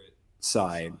Confederate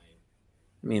side.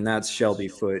 I mean, that's Shelby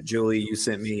Foote. Julie, you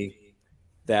sent me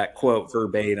that quote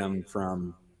verbatim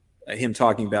from him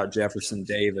talking about Jefferson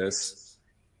Davis.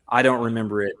 I don't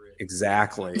remember it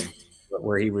exactly, but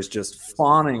where he was just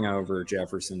fawning over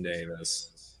Jefferson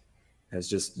Davis as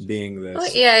just being this.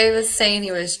 Well, yeah, he was saying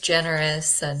he was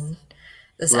generous and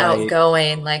this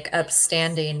outgoing,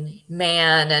 upstanding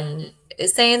man, and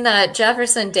is saying that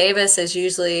Jefferson Davis is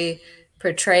usually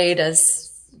portrayed as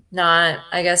not,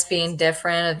 I guess, being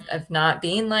different, of not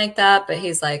being like that. But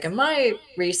he's like, in my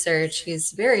research,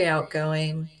 he's very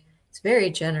outgoing. He's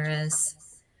very generous.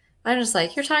 I'm just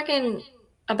like, you're talking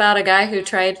about a guy who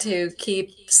tried to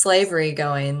keep slavery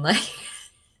going.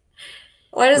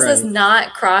 Why does this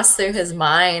not cross through his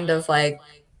mind of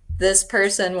this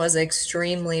person was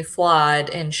extremely flawed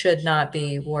and should not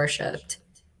be worshipped?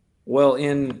 Well,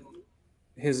 in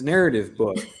his narrative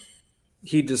book,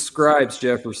 he describes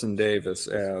Jefferson Davis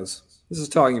as, this is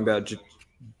talking about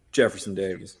Jefferson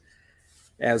Davis,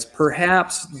 as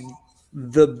perhaps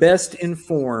the best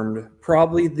informed,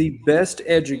 probably the best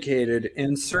educated,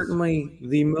 and certainly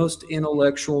the most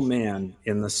intellectual man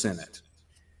in the Senate.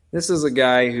 This is a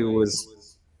guy who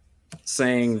was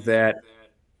saying that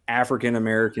African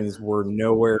Americans were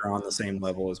nowhere on the same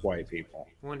level as white people.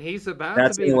 When he's about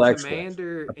to be the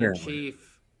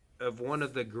commander-in-chief of one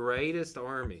of the greatest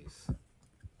armies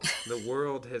the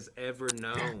world has ever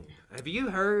known. Have you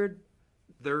heard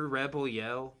their rebel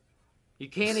yell? You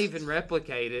can't even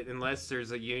replicate it unless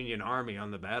there's a Union army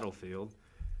on the battlefield.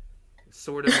 It's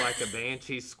sort of like a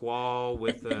banshee squall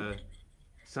with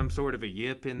some sort of a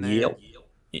yip in there.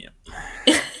 Yep.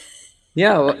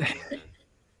 Yeah.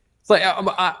 It's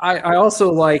I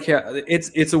also like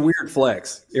it's a weird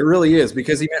flex. It really is,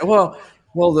 because he meant,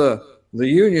 the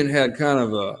Union had kind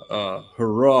of a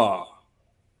hurrah,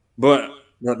 but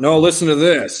no, listen to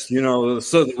this.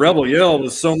 So the rebel yell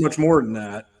was so much more than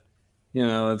that.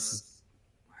 It's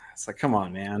come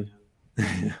on, man.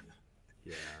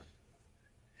 Yeah.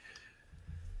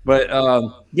 But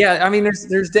yeah, I mean,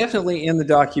 there's definitely in the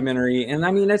documentary, and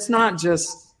I mean, it's not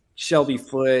just Shelby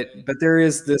Foote, but there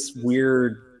is this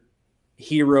weird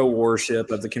hero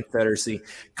worship of the Confederacy,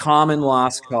 common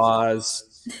lost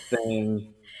cause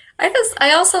thing.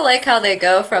 I also like how they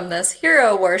go from this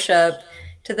hero worship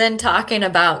to then talking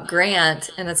about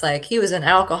Grant, and it's like he was an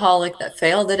alcoholic that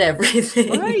failed at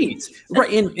everything.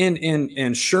 Right.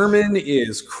 And Sherman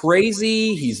is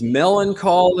crazy. He's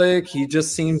melancholic. He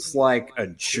just seems like a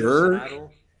jerk.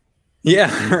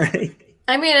 Yeah, right.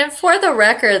 I mean, and for the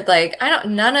record, like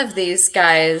none of these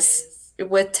guys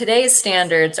with today's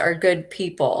standards are good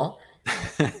people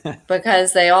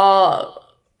because they all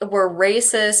were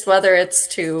racist, whether it's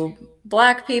to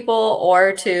Black people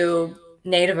or to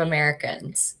Native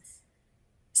Americans.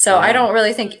 So I don't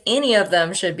really think any of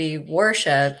them should be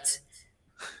worshipped.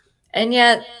 And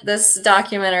yet this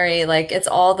documentary, like, it's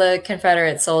all the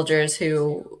Confederate soldiers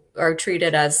who are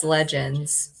treated as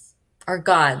legends or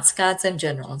gods and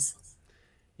generals.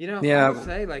 You know, I would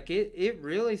say, like, it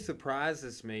really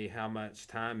surprises me how much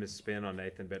time is spent on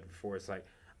Nathan Bedford Forrest. Like,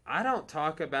 I don't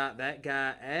talk about that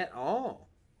guy at all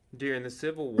during the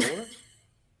Civil War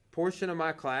portion of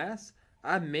my class.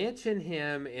 I mention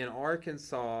him in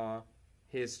Arkansas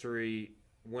history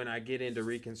when I get into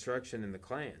Reconstruction in the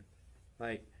Klan.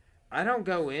 Like, I don't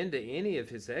go into any of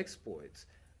his exploits.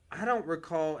 I don't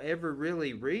recall ever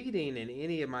really reading in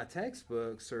any of my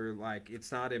textbooks, or like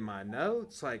it's not in my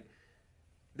notes. Like,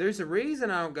 there's a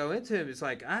reason I don't go into him. It's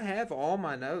like I have all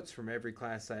my notes from every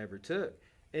class I ever took,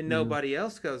 and nobody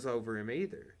else goes over him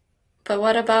either. But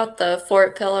what about the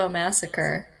Fort Pillow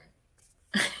massacre?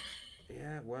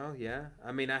 Yeah, well, yeah.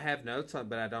 I mean, I have notes on,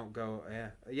 but I don't go.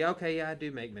 Yeah, okay, yeah, I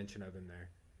do make mention of him there.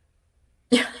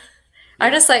 Yeah.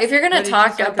 I'm just like, if you're gonna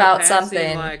talk about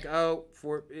something like,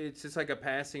 it's just like a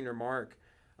passing remark.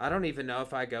 I don't even know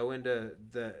if I go into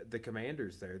the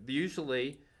commanders there.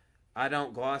 Usually, I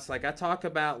don't gloss. Like, I talk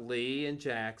about Lee and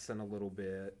Jackson a little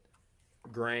bit,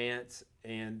 Grant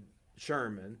and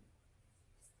Sherman,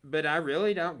 but I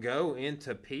really don't go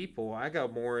into people. I go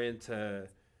more into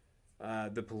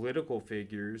the political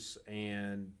figures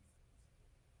and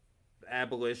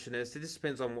abolitionists. It just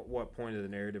depends on what point of the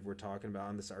narrative we're talking about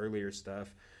on this earlier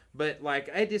stuff. But like,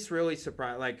 I just really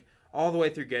surprised. Like, all the way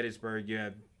through Gettysburg, you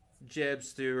have Jeb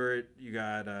Stuart, you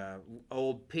got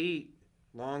old Pete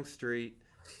Longstreet.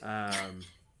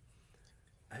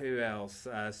 Who else?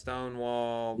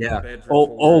 Stonewall. Yeah,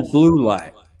 old Blue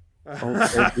Light. Old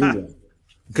Blue Light.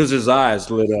 Because his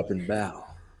eyes lit up in battle.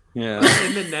 Yeah.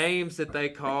 And the names that they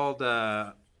called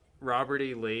Robert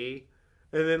E. Lee,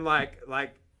 and then like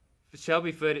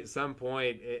Shelby Foote at some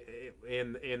point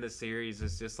in the series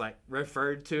is just like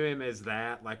referred to him as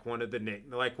that, like one of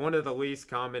the least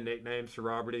common nicknames for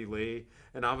Robert E. Lee,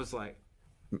 and I was like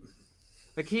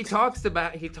he talks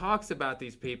about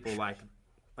these people like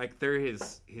they're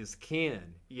his kin,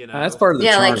 you know. That's part of the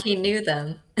charm. like he knew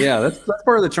them. Yeah, that's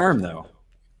part of the charm, though.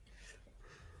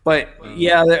 But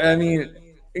yeah, I mean,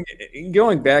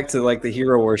 going back to like the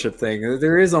hero worship thing,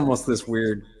 there is almost this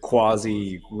weird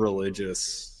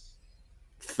quasi-religious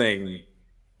thing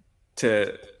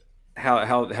to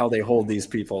how they hold these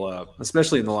people up,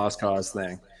 especially in the Lost Cause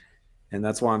thing. And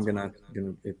that's why I'm gonna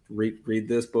read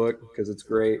this book, because it's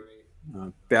great.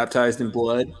 Baptized in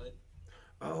Blood.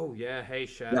 Oh yeah, hey,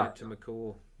 shout out to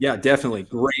McCool. Yeah, definitely,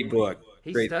 great book.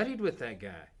 He studied with that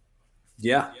guy.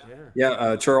 Yeah.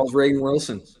 Charles Reagan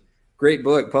Wilson. Great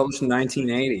book, published in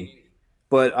 1980.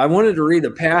 But I wanted to read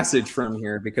a passage from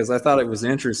here because I thought it was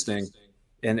interesting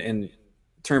in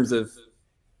terms of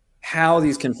how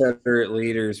these Confederate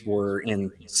leaders were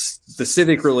in the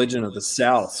civic religion of the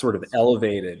South sort of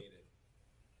elevated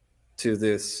to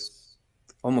this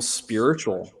almost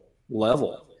spiritual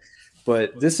level.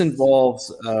 But this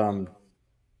involves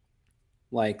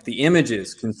like the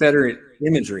images, Confederate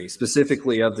imagery,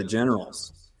 specifically of the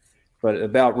generals, but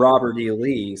about Robert E.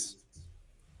 Lee's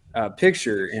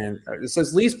picture. And it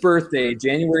says, Lee's birthday,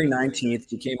 January 19th,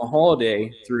 became a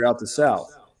holiday throughout the South,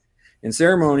 and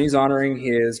ceremonies honoring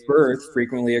his birth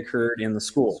frequently occurred in the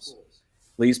schools.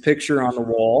 Lee's picture on the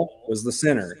wall was the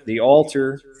center, the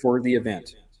altar for the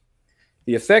event.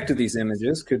 The effect of these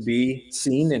images could be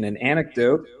seen in an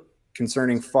anecdote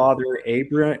concerning Father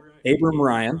Abram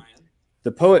Ryan,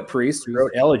 the poet priest who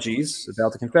wrote elegies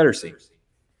about the Confederacy.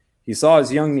 He saw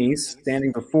his young niece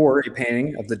standing before a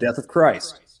painting of the death of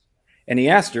Christ, and he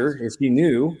asked her if she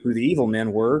knew who the evil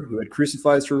men were who had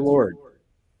crucified her Lord.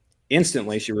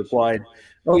 Instantly, she replied,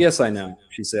 "Oh, yes, I know,"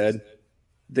 she said,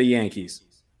 "the Yankees."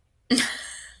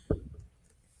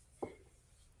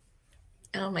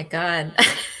 Oh, my God.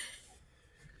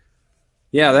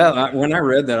 Yeah, when I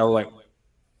read that, I was like,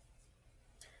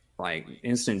 like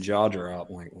instant jaw drop.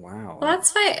 Like, wow. Well,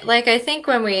 that's fine. Like, I think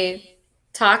when we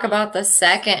talk about the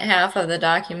second half of the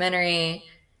documentary,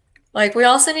 like, we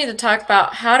also need to talk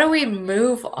about how do we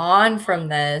move on from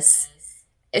this,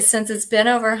 since it's been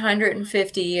over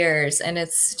 150 years and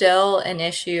it's still an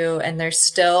issue and there's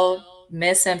still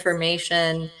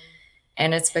misinformation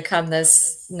and it's become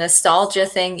this nostalgia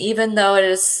thing, even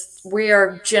though we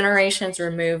are generations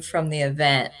removed from the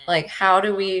event. Like, how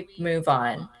do we move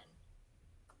on?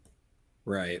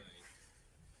 Right.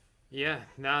 Yeah,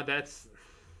 no, that's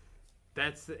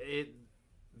it.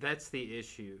 That's the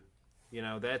issue. You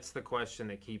know, that's the question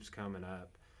that keeps coming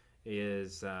up.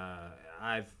 Is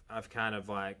I've kind of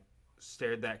like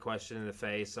stared that question in the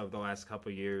face over the last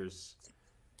couple of years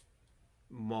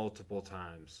multiple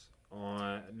times,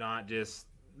 on not just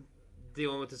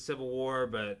dealing with the Civil War,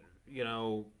 but you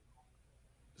know,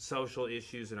 social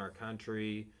issues in our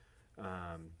country,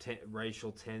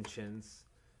 racial tensions,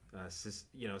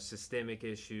 you know, systemic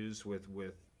issues with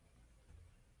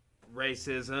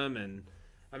racism. And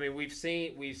I mean, we've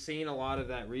seen a lot of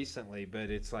that recently, but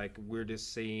it's like we're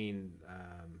just seeing,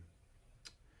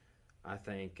 I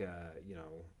think, you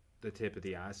know, the tip of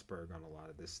the iceberg on a lot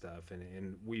of this stuff.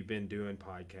 And we've been doing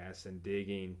podcasts and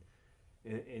digging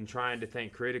and trying to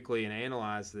think critically and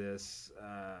analyze this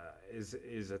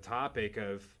is a topic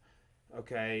of,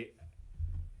 okay,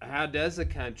 how does a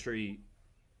country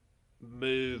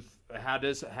move? How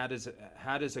does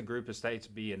a group of states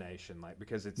be a nation? Like,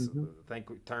 because it's, I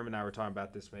think Term and I were talking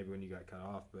about this maybe when you got cut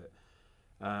off, but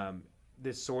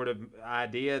this sort of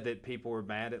idea that people were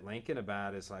mad at Lincoln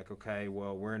about is like, okay,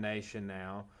 well, we're a nation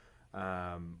now.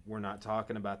 We're not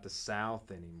talking about the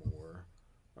South anymore.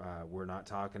 We're not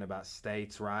talking about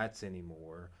states' rights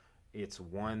anymore. It's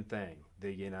one thing,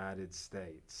 the United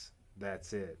States.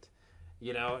 That's it.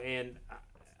 You know, and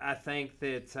I think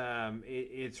that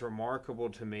it's remarkable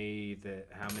to me that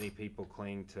how many people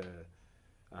cling to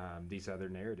these other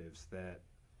narratives, that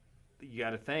you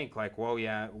got to think like, well,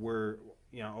 yeah, we're,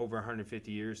 you know, over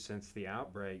 150 years since the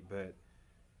outbreak, but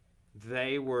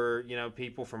they were, you know,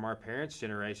 people from our parents'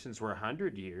 generations were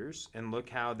 100 years, and look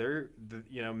how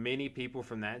you know, many people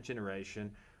from that generation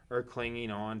are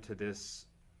clinging on to this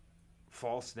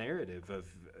false narrative of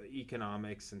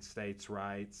economics and states'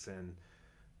 rights. And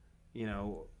you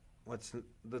know, let's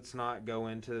not go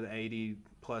into the 80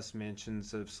 plus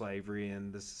mentions of slavery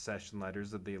in the secession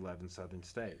letters of the 11 southern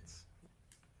states.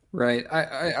 Right.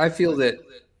 I feel that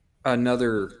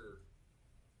another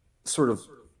sort of,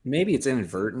 maybe it's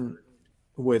inadvertent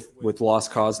with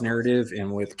Lost Cause narrative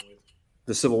and with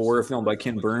the Civil War film by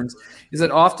Ken Burns, is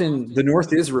that often the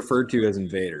North is referred to as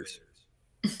invaders.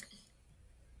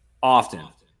 Often.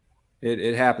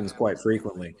 It happens quite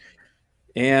frequently.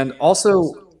 And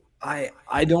also, I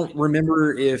don't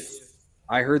remember if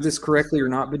I heard this correctly or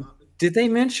not, but did they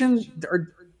mention,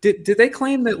 or did they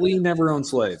claim that Lee never owned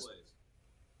slaves?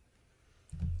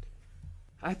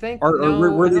 I think, or no,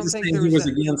 were I they don't just think saying there he was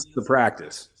was against the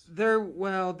practice? there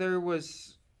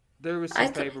was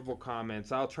some favorable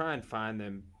comments. I'll try and find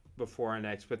them before our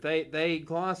next, but they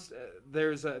glossed,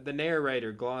 the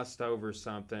narrator glossed over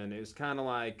something. It was kind of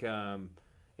like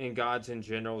in Gods and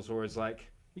Generals, where it's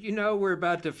like, you know, we're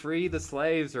about to free the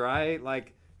slaves, right?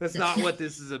 Like, that's not what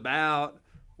this is about.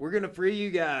 We're gonna free you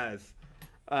guys.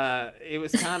 It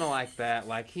was kind of like that.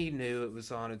 Like, he knew it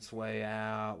was on its way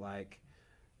out. Like,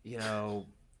 you know,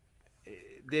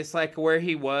 this, like, where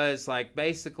he was, like,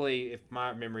 basically, if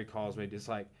my memory calls me, just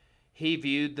like, he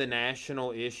viewed the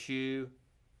national issue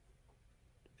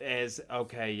as,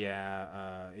 okay,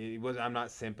 yeah, I'm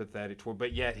not sympathetic toward,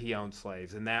 but yet he owned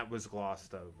slaves, and that was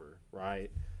glossed over,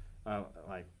 right?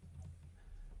 Like,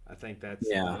 I think that's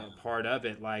part of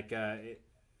it. Like,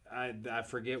 I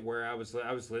forget where I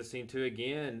was listening to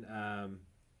again,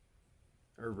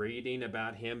 or reading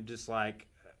about him, just like,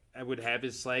 I would have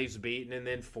his slaves beaten and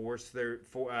then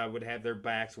would have their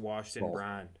backs washed in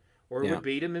brine, or would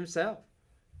beat him himself.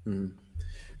 Mm-hmm.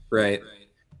 Right.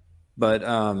 But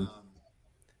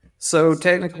so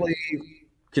technically,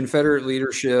 Confederate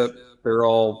leadership, they're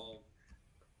all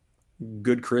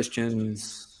good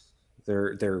Christians.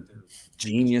 They're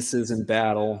geniuses in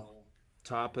battle.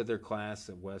 Top of their class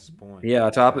at West Point. Yeah,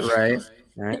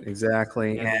 right,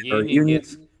 exactly. And the Union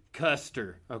gets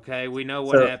Custer. Okay, we know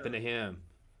what happened to him.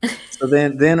 So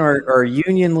then our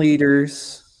Union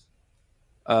leaders.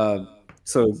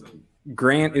 So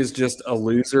Grant is just a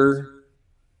loser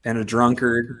and a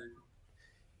drunkard,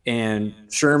 and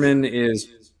Sherman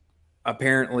is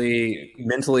apparently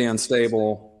mentally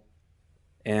unstable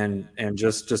and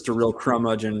just a real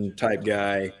curmudgeon type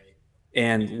guy,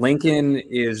 and Lincoln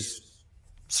is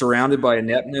surrounded by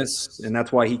ineptness, and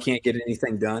that's why he can't get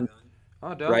anything done.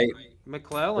 Oh, don't. Right?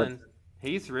 McClellan,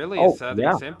 he's really a Southern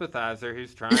yeah. sympathizer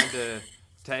who's trying to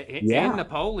take, Yeah. and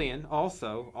Napoleon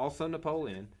also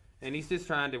Napoleon, and he's just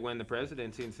trying to win the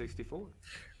presidency in '64.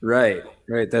 Right.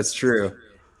 That's true.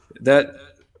 That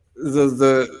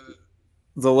the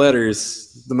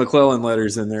letters, the McClellan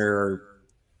letters in there are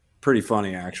pretty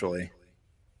funny, actually.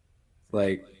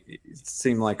 Like, it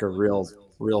seemed like a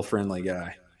real friendly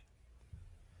guy.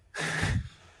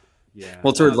 Yeah.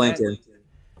 Well, toward Lincoln.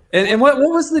 And what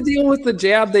was the deal with the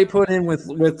jab they put in with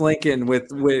Lincoln? With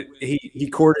he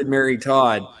courted Mary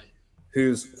Todd,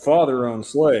 whose father owned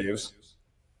slaves.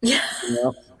 Yeah. You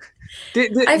know?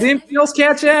 Did anybody else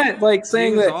catch that? Like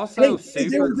saying that also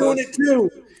they were doing it too.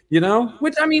 You know,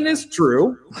 which I mean is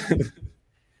true.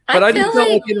 But I just felt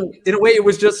like in a way it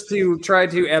was just to try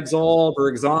to absolve or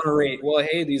exonerate. Well,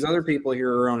 hey, these other people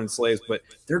here are owning slaves, but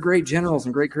they're great generals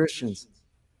and great Christians.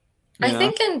 I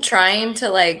think in trying to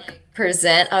like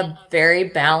present a very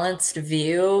balanced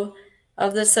view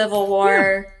of the Civil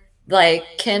War, like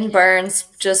Ken Burns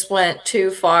just went too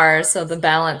far, so the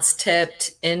balance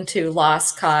tipped into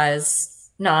lost cause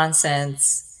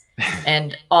nonsense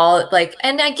and all like,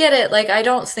 and I get it. Like, I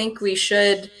don't think we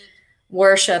should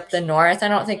worship the North. I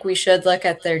don't think we should look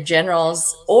at their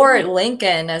generals or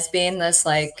Lincoln as being this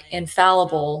like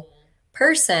infallible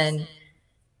person.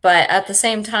 But at the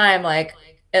same time, like,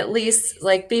 at least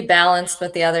like be balanced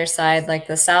with the other side. Like,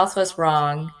 the South was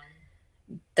wrong.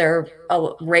 They're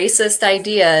racist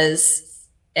ideas,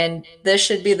 and this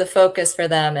should be the focus for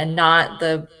them and not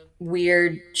the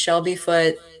weird Shelby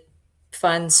Foote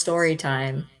fun story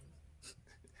time.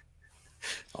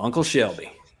 Uncle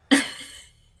Shelby.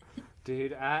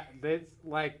 Dude,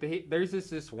 there's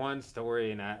this one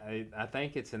story, and I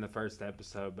think it's in the first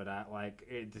episode, but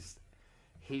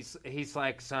he's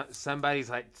like somebody's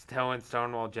like telling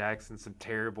Stonewall Jackson some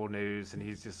terrible news, and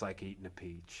he's just like eating a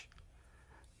peach,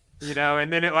 you know.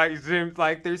 And then it like zooms,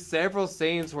 like there's several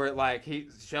scenes where it like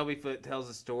Shelby Foote tells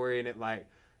a story, and it like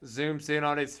zooms in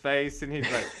on his face, and he's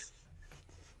like.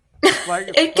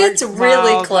 It gets smiles,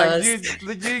 really close.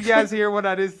 Like, did you guys hear what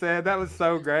I just said? That was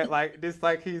so great. Like, just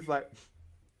like he's like,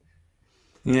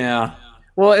 yeah.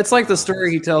 Well, it's like the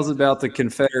story he tells about the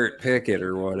Confederate picket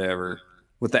or whatever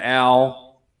with the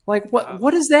owl. Like,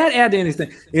 what does that add to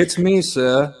anything? It's me,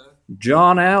 sir,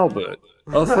 John Albert,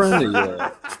 a friend of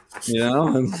yours. You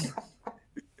know.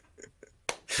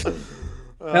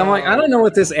 And I'm like, I don't know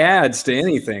what this adds to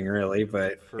anything really,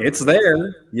 but it's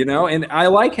there, you know. And I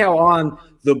like how on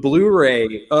the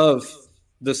Blu-ray of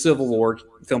the Civil War,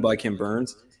 filmed by Ken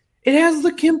Burns, it has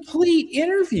the complete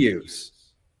interviews.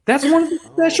 That's one of the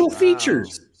special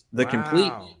features, the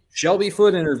complete Shelby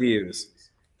Foote interviews.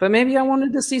 But maybe I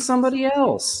wanted to see somebody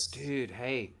else. Dude,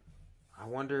 hey, I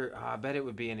wonder, I bet it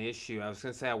would be an issue. I was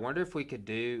going to say, I wonder if we could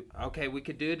do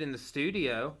it in the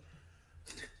studio,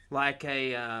 like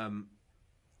a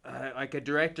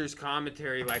director's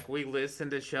commentary, like we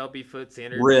listen to Shelby Foote's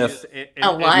interviews. Riff.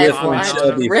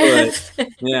 Riff.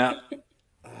 Yeah.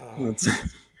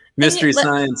 Mystery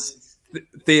Science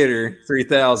Theater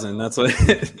 3000. That's what.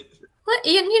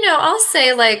 You know, I'll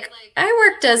say, like, I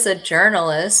worked as a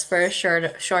journalist for a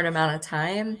short amount of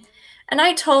time, and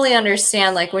I totally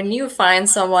understand, like, when you find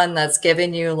someone that's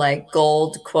giving you like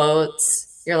gold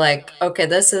quotes, you're like, okay,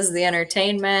 this is the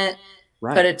entertainment.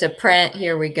 Right. Put it to print.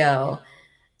 Here we go.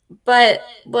 But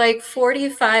like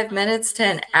 45 minutes to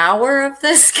an hour of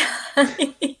this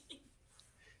guy,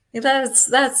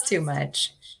 that's too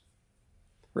much.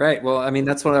 Right. Well, I mean,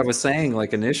 that's what I was saying,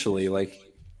 like initially, like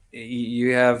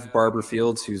you have Barbara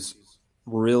Fields, who's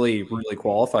really, really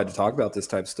qualified to talk about this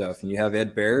type of stuff. And you have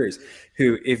Ed Bears,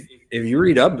 who, if you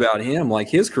read up about him, like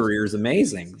his career is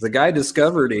amazing. The guy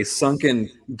discovered a sunken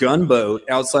gunboat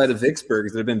outside of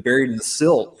Vicksburg that had been buried in the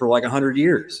silt for like 100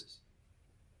 years.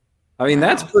 I mean,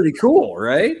 that's pretty cool,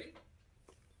 right?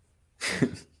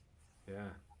 Yeah.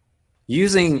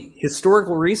 Using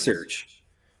historical research.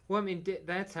 Well, I mean,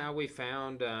 that's how we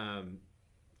found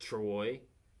Troy,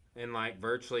 and like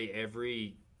virtually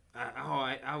every.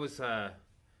 I was.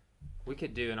 We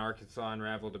could do an Arkansas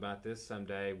Unraveled about this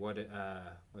someday.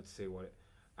 Let's see what.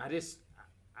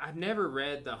 I've never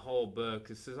read the whole book.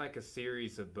 This is like a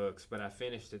series of books, but I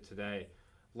finished it today.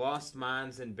 Lost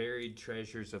Mines and Buried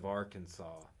Treasures of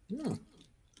Arkansas. Hmm.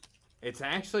 It's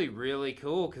actually really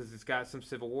cool because it's got some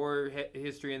Civil War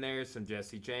history in there, some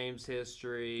Jesse James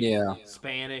history,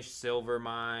 Spanish silver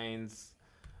mines.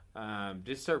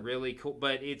 Just a really cool.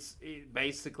 But it's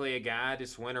basically a guy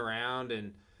just went around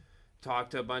and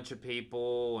talked to a bunch of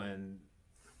people and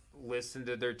listened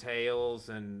to their tales,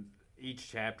 and each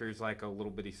chapter is like a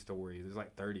little bitty story. There's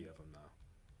like 30 of them though.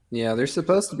 Yeah, there's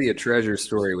supposed to be a treasure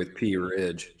story with P.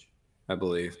 Ridge, I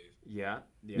believe. Yeah.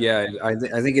 Yeah, I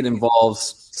think it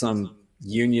involves some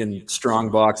Union strong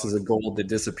boxes of gold that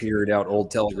disappeared out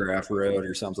Old Telegraph Road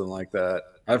or something like that.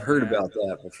 I've heard about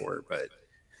that before, but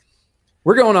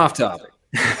we're going off topic.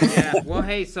 Yeah. Well,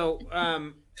 hey, so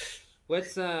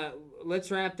let's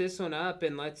wrap this one up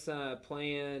and let's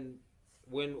plan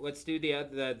let's do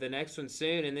the next one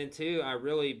soon. And then too, I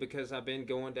really, because I've been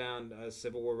going down a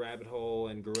Civil War rabbit hole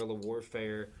and guerrilla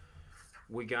warfare,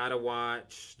 we gotta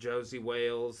watch Josie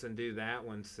Wales and do that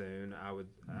one soon. I would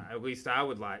at least I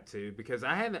would like to, because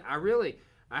I haven't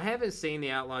seen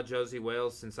the Outlaw Josie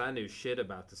Wales since I knew shit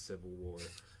about the Civil War.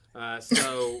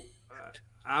 So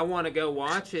I want to go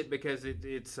watch it because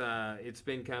it's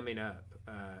been coming up.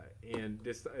 And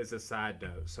just as a side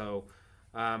note, so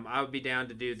I would be down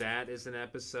to do that as an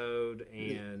episode.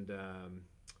 And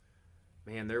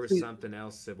man, there was something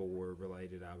else Civil War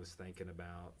related I was thinking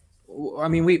about. I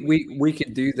mean, we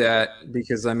could do that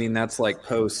because I mean that's like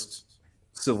post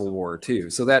Civil War too,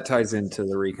 so that ties into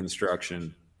the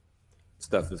Reconstruction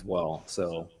stuff as well.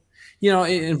 So,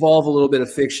 it involve a little bit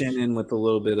of fiction and with a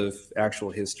little bit of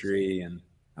actual history, and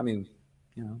I mean,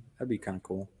 that'd be kind of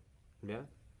cool. Yeah.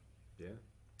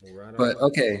 Well, right but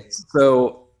okay,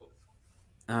 so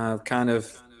kind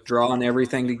of drawing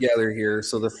everything together here.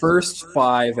 So the first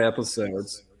 5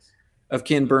 episodes of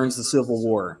Ken Burns' The Civil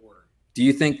War. Do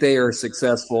you think they are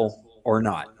successful or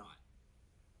not?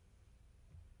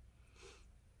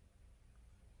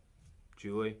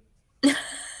 Julie?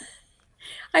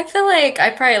 I feel like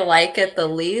I probably like it the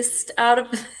least out of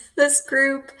this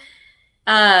group.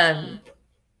 It's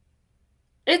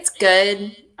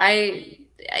good. I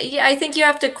think you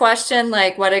have to question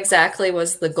like what exactly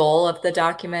was the goal of the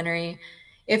documentary.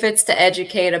 If it's to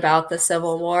educate about the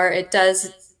Civil War, it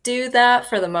does do that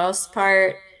for the most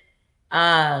part.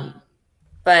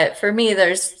 But for me,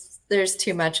 there's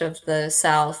too much of the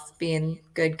South being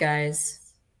good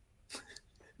guys.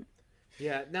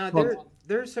 Yeah, now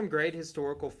there's some great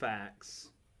historical facts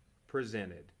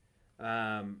presented.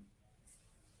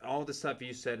 All the stuff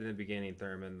you said in the beginning,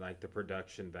 Thurman, like the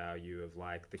production value of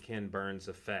like the Ken Burns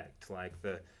effect, like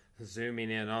the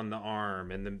zooming in on the arm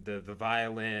and the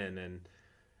violin, and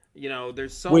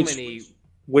there's so many.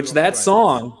 Which that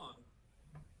song,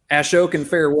 Ashokan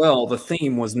Farewell, the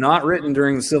theme was not written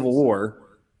during the Civil War.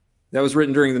 That was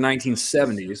written during the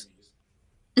 1970s.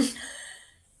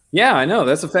 Yeah, I know.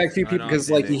 That's a fact. Few people, because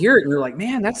like you hear it and you're like,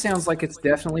 man, that sounds like it's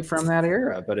definitely from that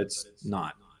era, but it's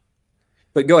not.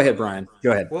 But go ahead, Brian.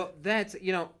 Go ahead. Well, that's,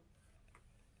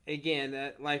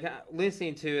 again, like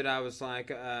listening to it, I was like,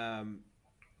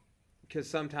 because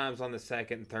sometimes on the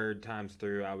second and third times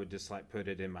through, I would just like put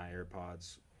it in my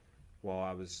AirPods while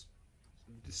I was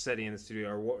sitting in the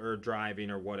studio or driving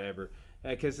or whatever.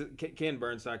 Because Ken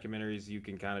Burns documentaries, you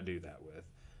can kind of do that with.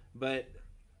 But,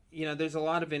 there's a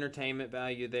lot of entertainment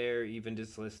value there, even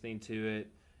just listening to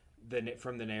it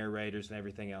from the narrators and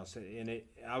everything else. And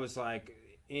I was like,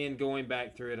 in going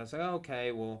back through it, I was like,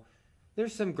 okay, well,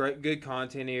 there's some good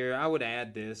content here. I would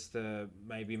add this to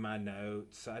maybe my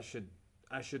notes. I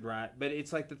should write. But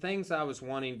it's like the things I was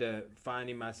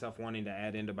finding myself wanting to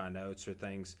add into my notes are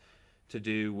things to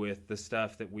do with the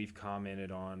stuff that we've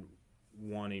commented on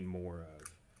wanting more of,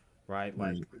 right?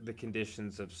 Like the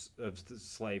conditions of the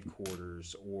slave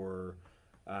quarters or,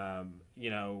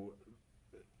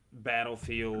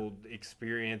 battlefield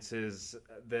experiences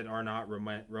that are not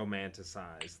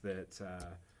romanticized, that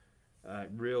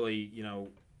really,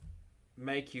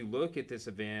 make you look at this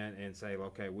event and say,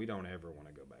 okay, we don't ever want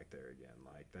to go back there again.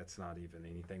 Like, that's not even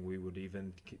anything we would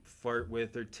even flirt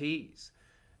with or tease.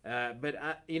 But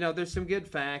there's some good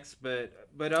facts, but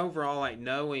overall, like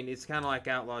knowing, it's kind of like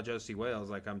Outlaw Josie Wales,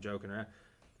 like I'm joking around,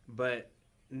 but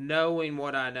knowing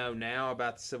what I know now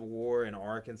about the Civil War in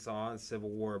Arkansas and Civil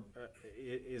War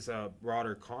is a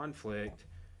broader conflict,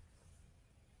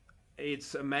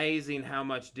 it's amazing how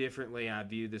much differently I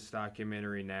view this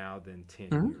documentary now than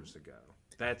 10 years ago.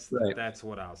 That's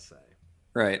what I'll say.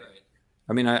 Right.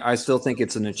 I mean, I still think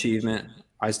it's an achievement.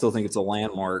 I still think it's a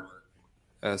landmark,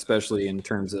 especially in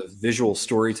terms of visual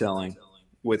storytelling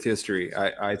with history.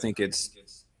 I think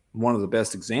it's one of the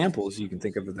best examples you can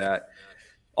think of that.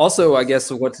 Also, I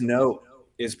guess what to note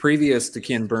is previous to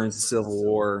Ken Burns' Civil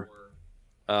War,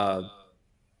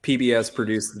 PBS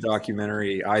produced the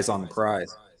documentary Eyes on the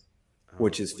Prize,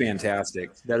 which is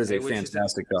fantastic. That is a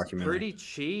fantastic documentary. Pretty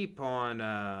cheap on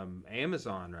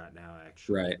Amazon right now,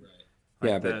 actually. Right. Like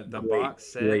yeah, but the great,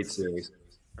 box sets great series.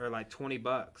 Are like $20.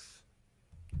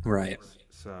 Right.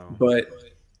 So, but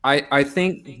I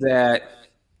think that,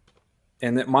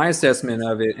 and that my assessment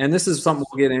of it, and this is something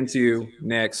we'll get into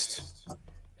next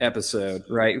episode,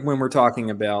 right? When we're talking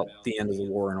about the end of the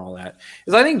war and all that,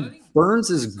 is I think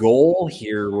Burns's goal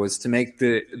here was to make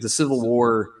the Civil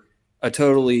War a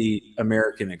totally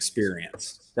American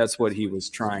experience. That's what he was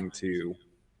trying to,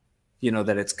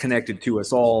 that it's connected to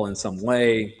us all in some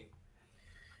way.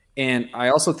 And I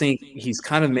also think he's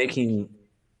kind of making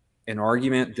an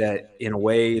argument that in a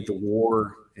way the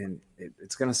war, and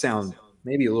it's going to sound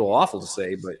maybe a little awful to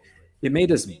say, but it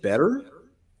made us better.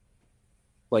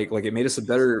 Like it made us a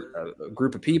better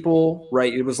group of people,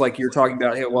 right? It was like you're talking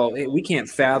about, hey, we can't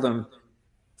fathom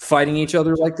fighting each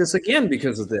other like this again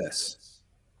because of this.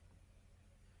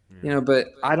 But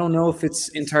I don't know if it's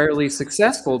entirely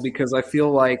successful, because I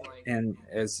feel like, and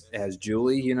as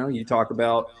Julie, you talk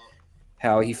about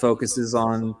how he focuses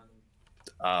on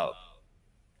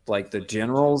like the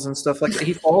generals and stuff like that.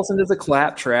 He falls into the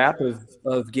claptrap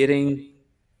of getting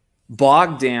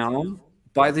bogged down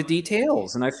by the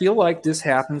details. And I feel like this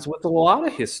happens with a lot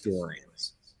of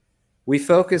historians. We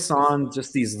focus on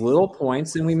just these little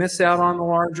points and we miss out on the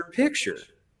larger picture.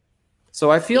 So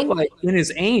I feel like in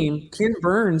his aim, Ken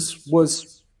Burns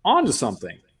was onto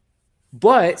something.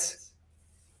 But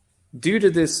due to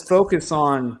this focus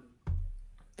on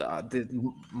the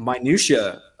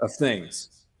minutia of things,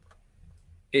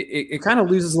 it kind of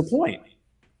loses the point.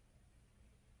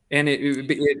 And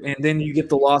and then you get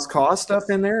the lost cause stuff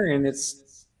in there, and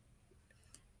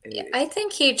I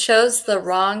think he chose the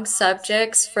wrong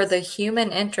subjects for the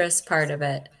human interest part of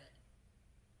it.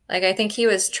 Like, I think he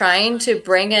was trying to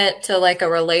bring it to like a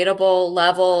relatable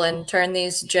level and turn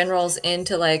these generals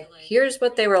into like, here's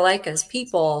what they were like as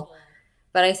people.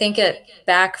 But I think it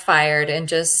backfired and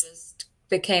just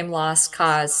became lost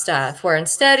cause stuff, where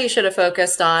instead he should have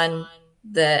focused on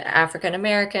the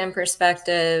African-American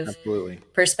perspective, absolutely,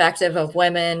 perspective of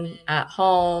women at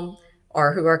home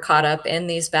or who are caught up in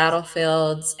these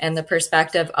battlefields, and the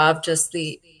perspective of just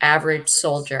the average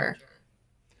soldier.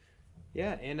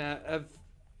 Yeah, and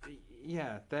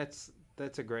that's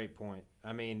a great point.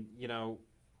 I mean,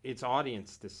 it's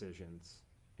audience decisions.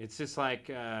 It's just like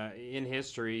in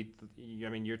history, I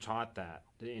mean, you're taught that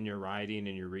in your writing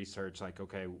and your research, like,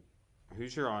 okay,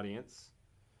 who's your audience?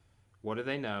 What do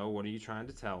they know? What are you trying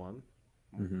to tell them?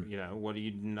 Mm-hmm. What do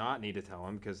you not need to tell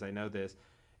them because they know this?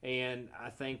 And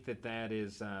I think that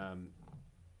is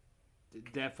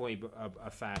definitely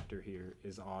a factor here,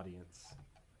 is audience.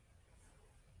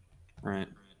 Right.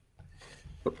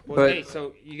 Well, hey,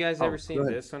 so you guys ever seen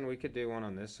this one? We could do one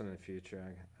on this one in the future.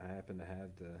 I happen to have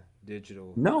the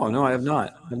digital. No, I have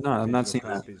not. I've not seen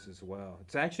that as well.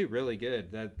 It's actually really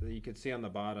good. That you can see on the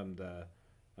bottom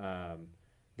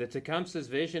the Tecumseh's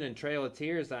Vision and Trail of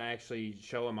Tears. I actually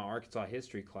show in my Arkansas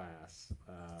history class.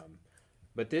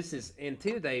 But this is, and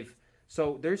two,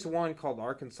 so there's one called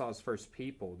Arkansas's First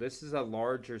People. This is a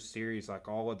larger series, like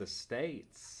all of the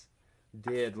states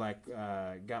did, like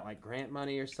got like grant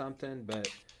money or something. But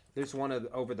there's one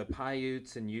over the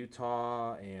Paiutes in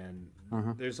Utah, and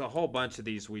there's a whole bunch of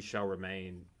these We Shall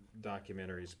Remain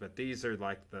documentaries. But these are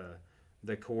like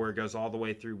the core. It goes all the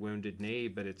way through Wounded Knee,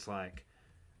 but it's like,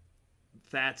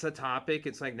 that's a topic.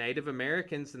 It's like Native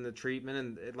Americans and the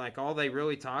treatment, and like all they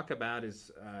really talk about is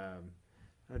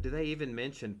do they even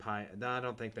mention No, I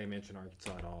don't think they mention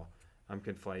Arkansas at all. I'm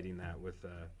conflating that with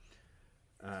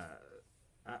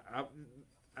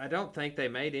I don't think they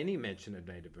made any mention of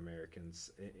Native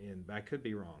Americans, and I could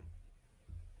be wrong.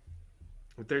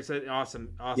 But there's an awesome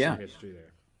history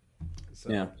there.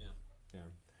 So, yeah.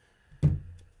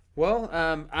 Well,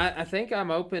 I think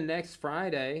I'm open next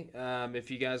Friday.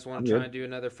 If you guys want to try and do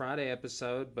another Friday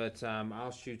episode, but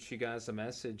I'll shoot you guys a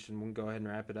message and we'll go ahead and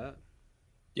wrap it up.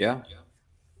 Yeah.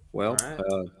 Well,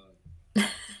 right.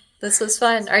 This was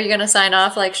fun. Are you going to sign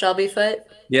off like Shelby Foote?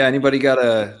 Yeah. Anybody got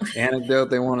a anecdote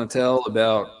they want to tell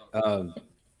about?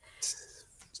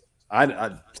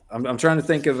 I'm trying to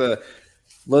think of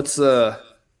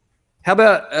how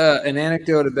about an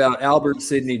anecdote about Albert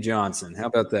Sidney Johnson? How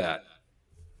about that?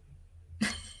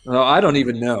 No, I don't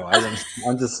even know.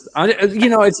 It's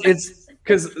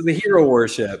because the hero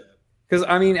worship. Because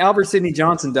I mean, Albert Sidney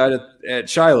Johnson died at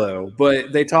Shiloh,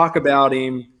 but they talk about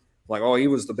him like, oh, he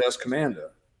was the best commander.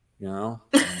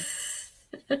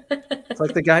 It's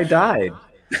like the guy died.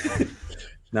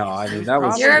 No, I mean that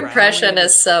was your impression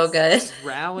is so good.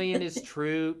 Rallying his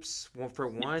troops for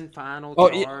one final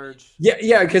charge.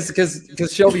 Yeah,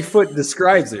 because Shelby Foote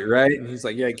describes it, right? And he's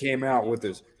like, yeah, he came out with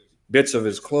his bits of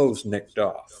his clothes nicked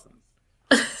off,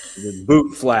 his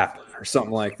boot flapping or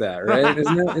something like that, right?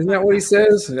 Isn't that what he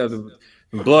says? The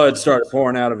blood started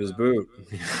pouring out of his boot.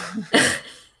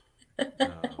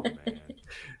 Oh, man.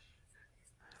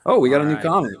 Oh, we got a new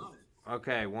comment.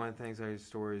 Okay, one of the things are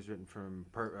stories written from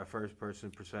a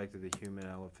first-person perspective, the human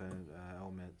elephant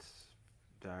elements,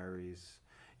 diaries.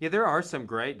 Yeah, there are some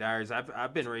great diaries.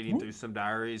 I've been reading through some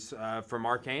diaries from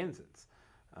Arkansans.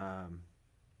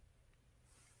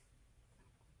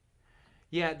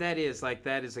 Yeah, that is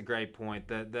a great point.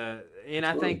 And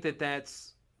I think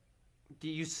that's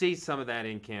you see some of that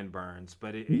in Ken Burns,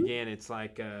 but again, it's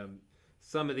like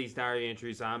some of these diary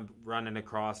entries I'm running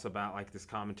across about like this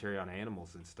commentary on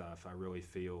animals and stuff. I really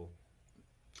feel,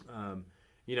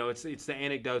 it's the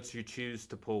anecdotes you choose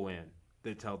to pull in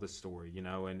that tell the story,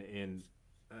 and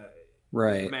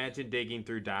right. Imagine digging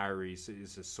through diaries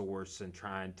as a source and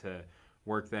trying to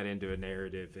work that into a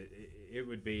narrative. It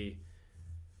would be.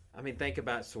 I mean, think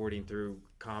about sorting through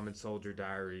common soldier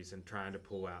diaries and trying to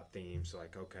pull out themes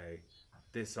like, okay,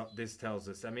 this tells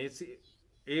us. I mean,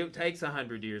 it takes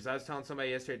 100 years. I was telling somebody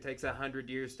yesterday, it takes 100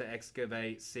 years to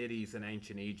excavate cities in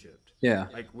ancient Egypt. Yeah.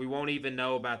 Like, we won't even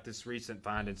know about this recent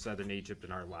find in southern Egypt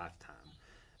in our lifetime.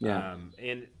 Yeah.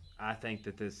 And I think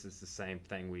that this is the same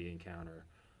thing we encounter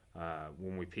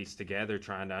when we piece together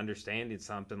trying to understand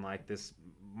something like this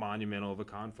monumental of a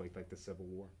conflict like the Civil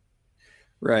War.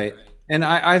 Right. And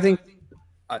I think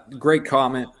great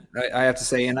comment, I have to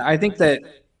say. And I think that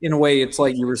in a way, it's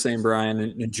like you were saying, Brian,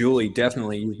 and Julie,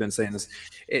 definitely you've been saying this,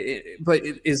 but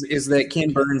is that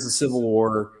Ken Burns' The Civil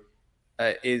War,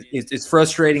 it's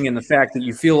frustrating in the fact that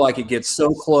you feel like it gets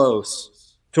so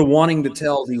close to wanting to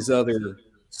tell these other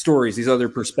stories, these other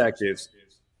perspectives,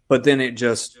 but then it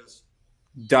just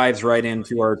dives right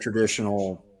into our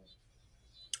traditional.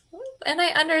 And I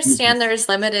understand there's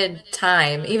limited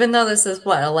time, even though this is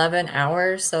 11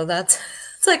 hours. So it's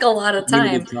like a lot of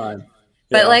time. Yeah.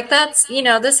 But like, that's,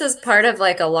 this is part of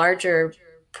like a larger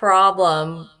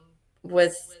problem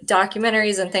with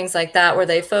documentaries and things like that, where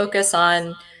they focus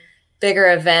on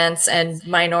bigger events and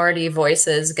minority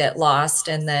voices get lost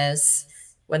in this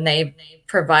when they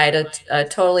provide a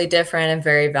totally different and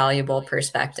very valuable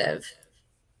perspective.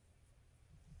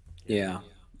 Yeah,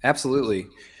 absolutely.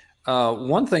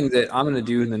 One thing that I'm going to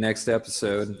do in the next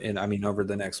episode, and I mean over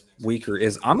the next week,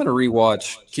 is I'm going to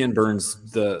rewatch Ken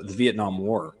Burns' the Vietnam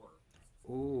War.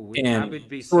 Ooh, I would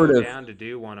be so down to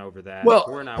do one over that. Well,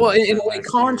 in a way,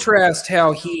 contrast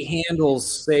how he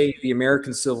handles, say, the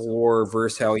American Civil War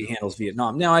versus how he handles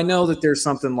Vietnam. Now, I know that there's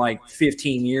something like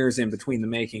 15 years in between the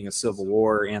making of Civil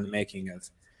War and the making of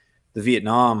the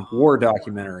Vietnam War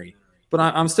documentary, but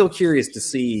I'm still curious to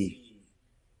see,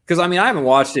 because I mean I haven't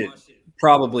watched it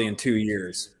probably in 2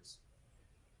 years,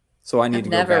 so I need to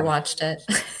go back. I've never watched it.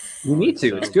 You need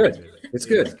to. It's good. It's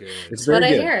good. It's very good.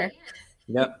 I hear.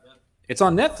 Yep. It's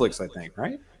on Netflix, I think,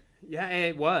 right? Yeah,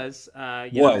 it was.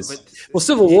 Well,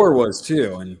 Civil War was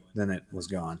too, and then it was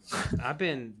gone. I've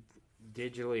been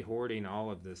digitally hoarding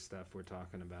all of this stuff we're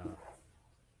talking about.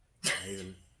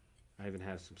 I even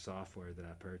have some software that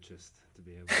I purchased to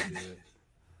be able to do it.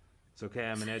 It's okay.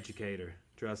 I'm an educator.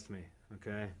 Trust me.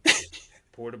 Okay.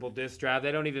 Portable disk drive.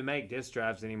 They don't even make disk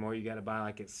drives anymore. You got to buy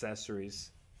like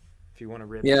accessories if you want to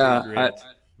rip.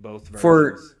 Both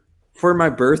versions. For my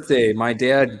birthday, my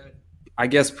dad, I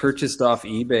guess, purchased off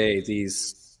eBay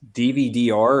these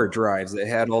DVD-R drives that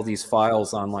had all these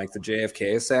files on like the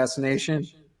JFK assassination.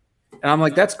 And I'm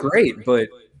like, that's great, but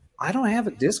I don't have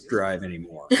a disk drive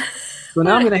anymore. So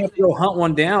now I'm going to have to go hunt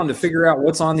one down to figure out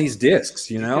what's on these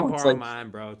discs, You can borrow mine,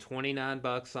 bro.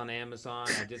 $29 on Amazon.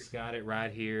 I just got it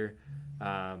right here.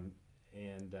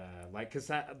 Because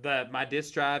my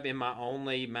disk drive in my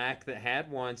only Mac that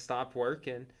had one stopped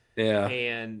working. Yeah.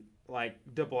 And like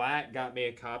DeBlack got me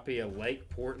a copy of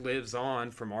Lakeport Lives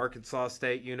On from Arkansas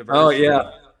State University. Oh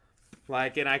yeah.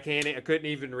 Like, and I couldn't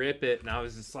even rip it, and I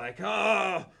was just like,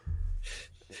 oh.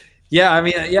 Yeah, I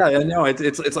mean, yeah, no,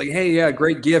 it's like, hey, yeah,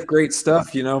 great gift, great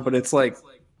stuff, but it's like,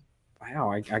 wow,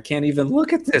 I can't even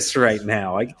look at this right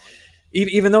now.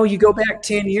 Even though you go back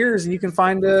 10 years and you can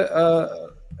find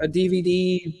a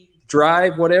DVD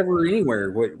drive, whatever,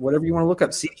 anywhere, whatever you want to look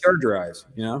up, CDR drives,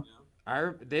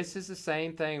 This is the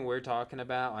same thing we're talking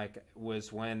about. Like,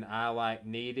 was when I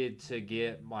needed to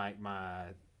get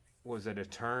was it a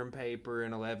term paper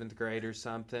in 11th grade or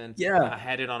something? Yeah, I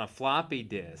had it on a floppy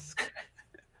disk.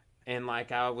 And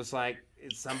I was at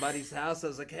somebody's house. I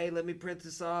was like, hey, let me print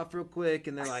this off real quick.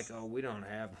 And they're like, oh, we don't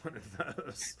have one of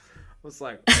those. I was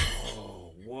like,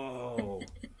 oh, whoa.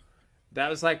 That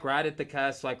was right at the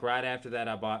cusp. Right after that,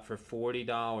 I bought for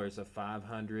 $40 a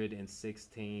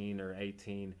 516 or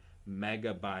 18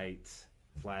 megabyte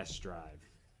flash drive.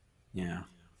 Yeah.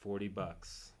 $40,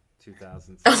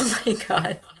 2006. Oh my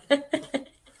God.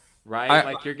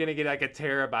 Right? You're going to get a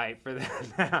terabyte for that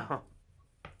now.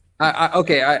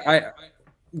 Okay, I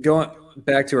going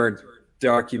back to our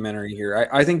documentary here.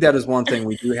 I think that is one thing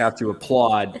we do have to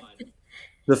applaud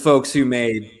the folks who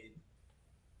made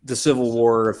the Civil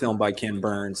War, a film by Ken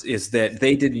Burns, is that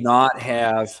they did not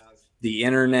have the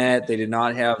internet. They did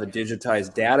not have a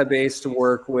digitized database to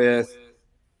work with.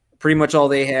 Pretty much all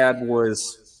they had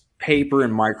was paper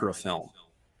and microfilm.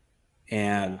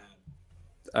 And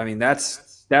I mean,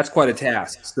 that's quite a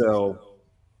task. So,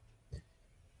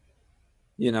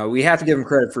 you know, we have to give them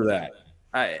credit for that.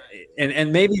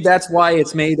 And maybe that's why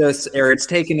it's made us, or it's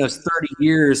taken us 30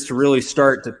 years to really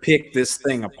start to pick this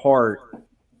thing apart,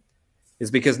 is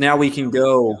because now we can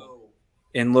go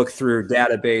and look through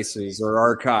databases or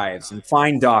archives and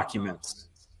find documents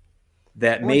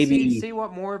that maybe see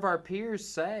what more of our peers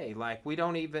say. Like, we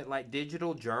don't even, like,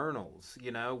 digital journals,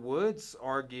 you know. Woods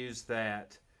argues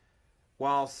that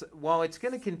while it's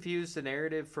going to confuse the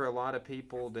narrative for a lot of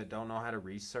people that don't know how to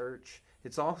research,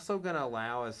 it's also going to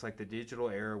allow us, like the digital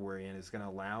era we're in is going to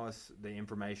allow us, the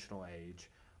informational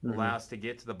age, allow us to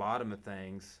get to the bottom of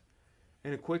things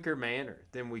in a quicker manner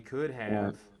than we could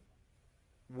have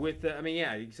with the, I mean,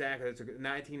 yeah, exactly. It's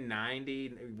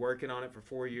 1990, working on it for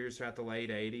 4 years throughout the late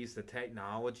 80s. The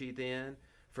technology then,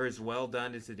 for as well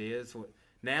done as it is,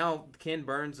 now Ken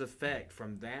Burns' effect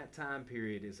from that time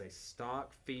period is a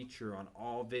stock feature on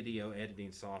all video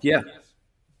editing software. Yeah.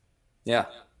 Yeah.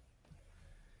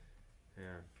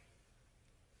 Yeah.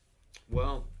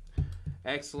 Well,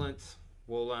 excellent.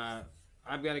 Well,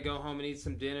 I'm going to go home and eat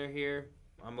some dinner here.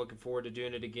 I'm looking forward to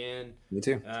doing it again. Me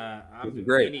too. I'm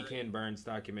great. Any Ken Burns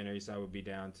documentaries I would be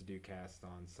down to do cast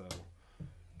on. So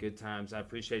good times. I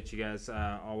appreciate you guys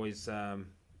always,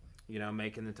 you know,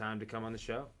 making the time to come on the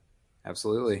show.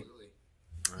 Absolutely.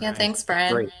 All right. Thanks,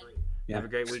 Brian. Great. Yeah. Have a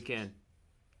great weekend.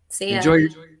 See ya.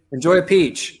 Enjoy a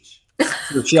peach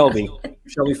for Shelby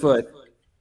Foote.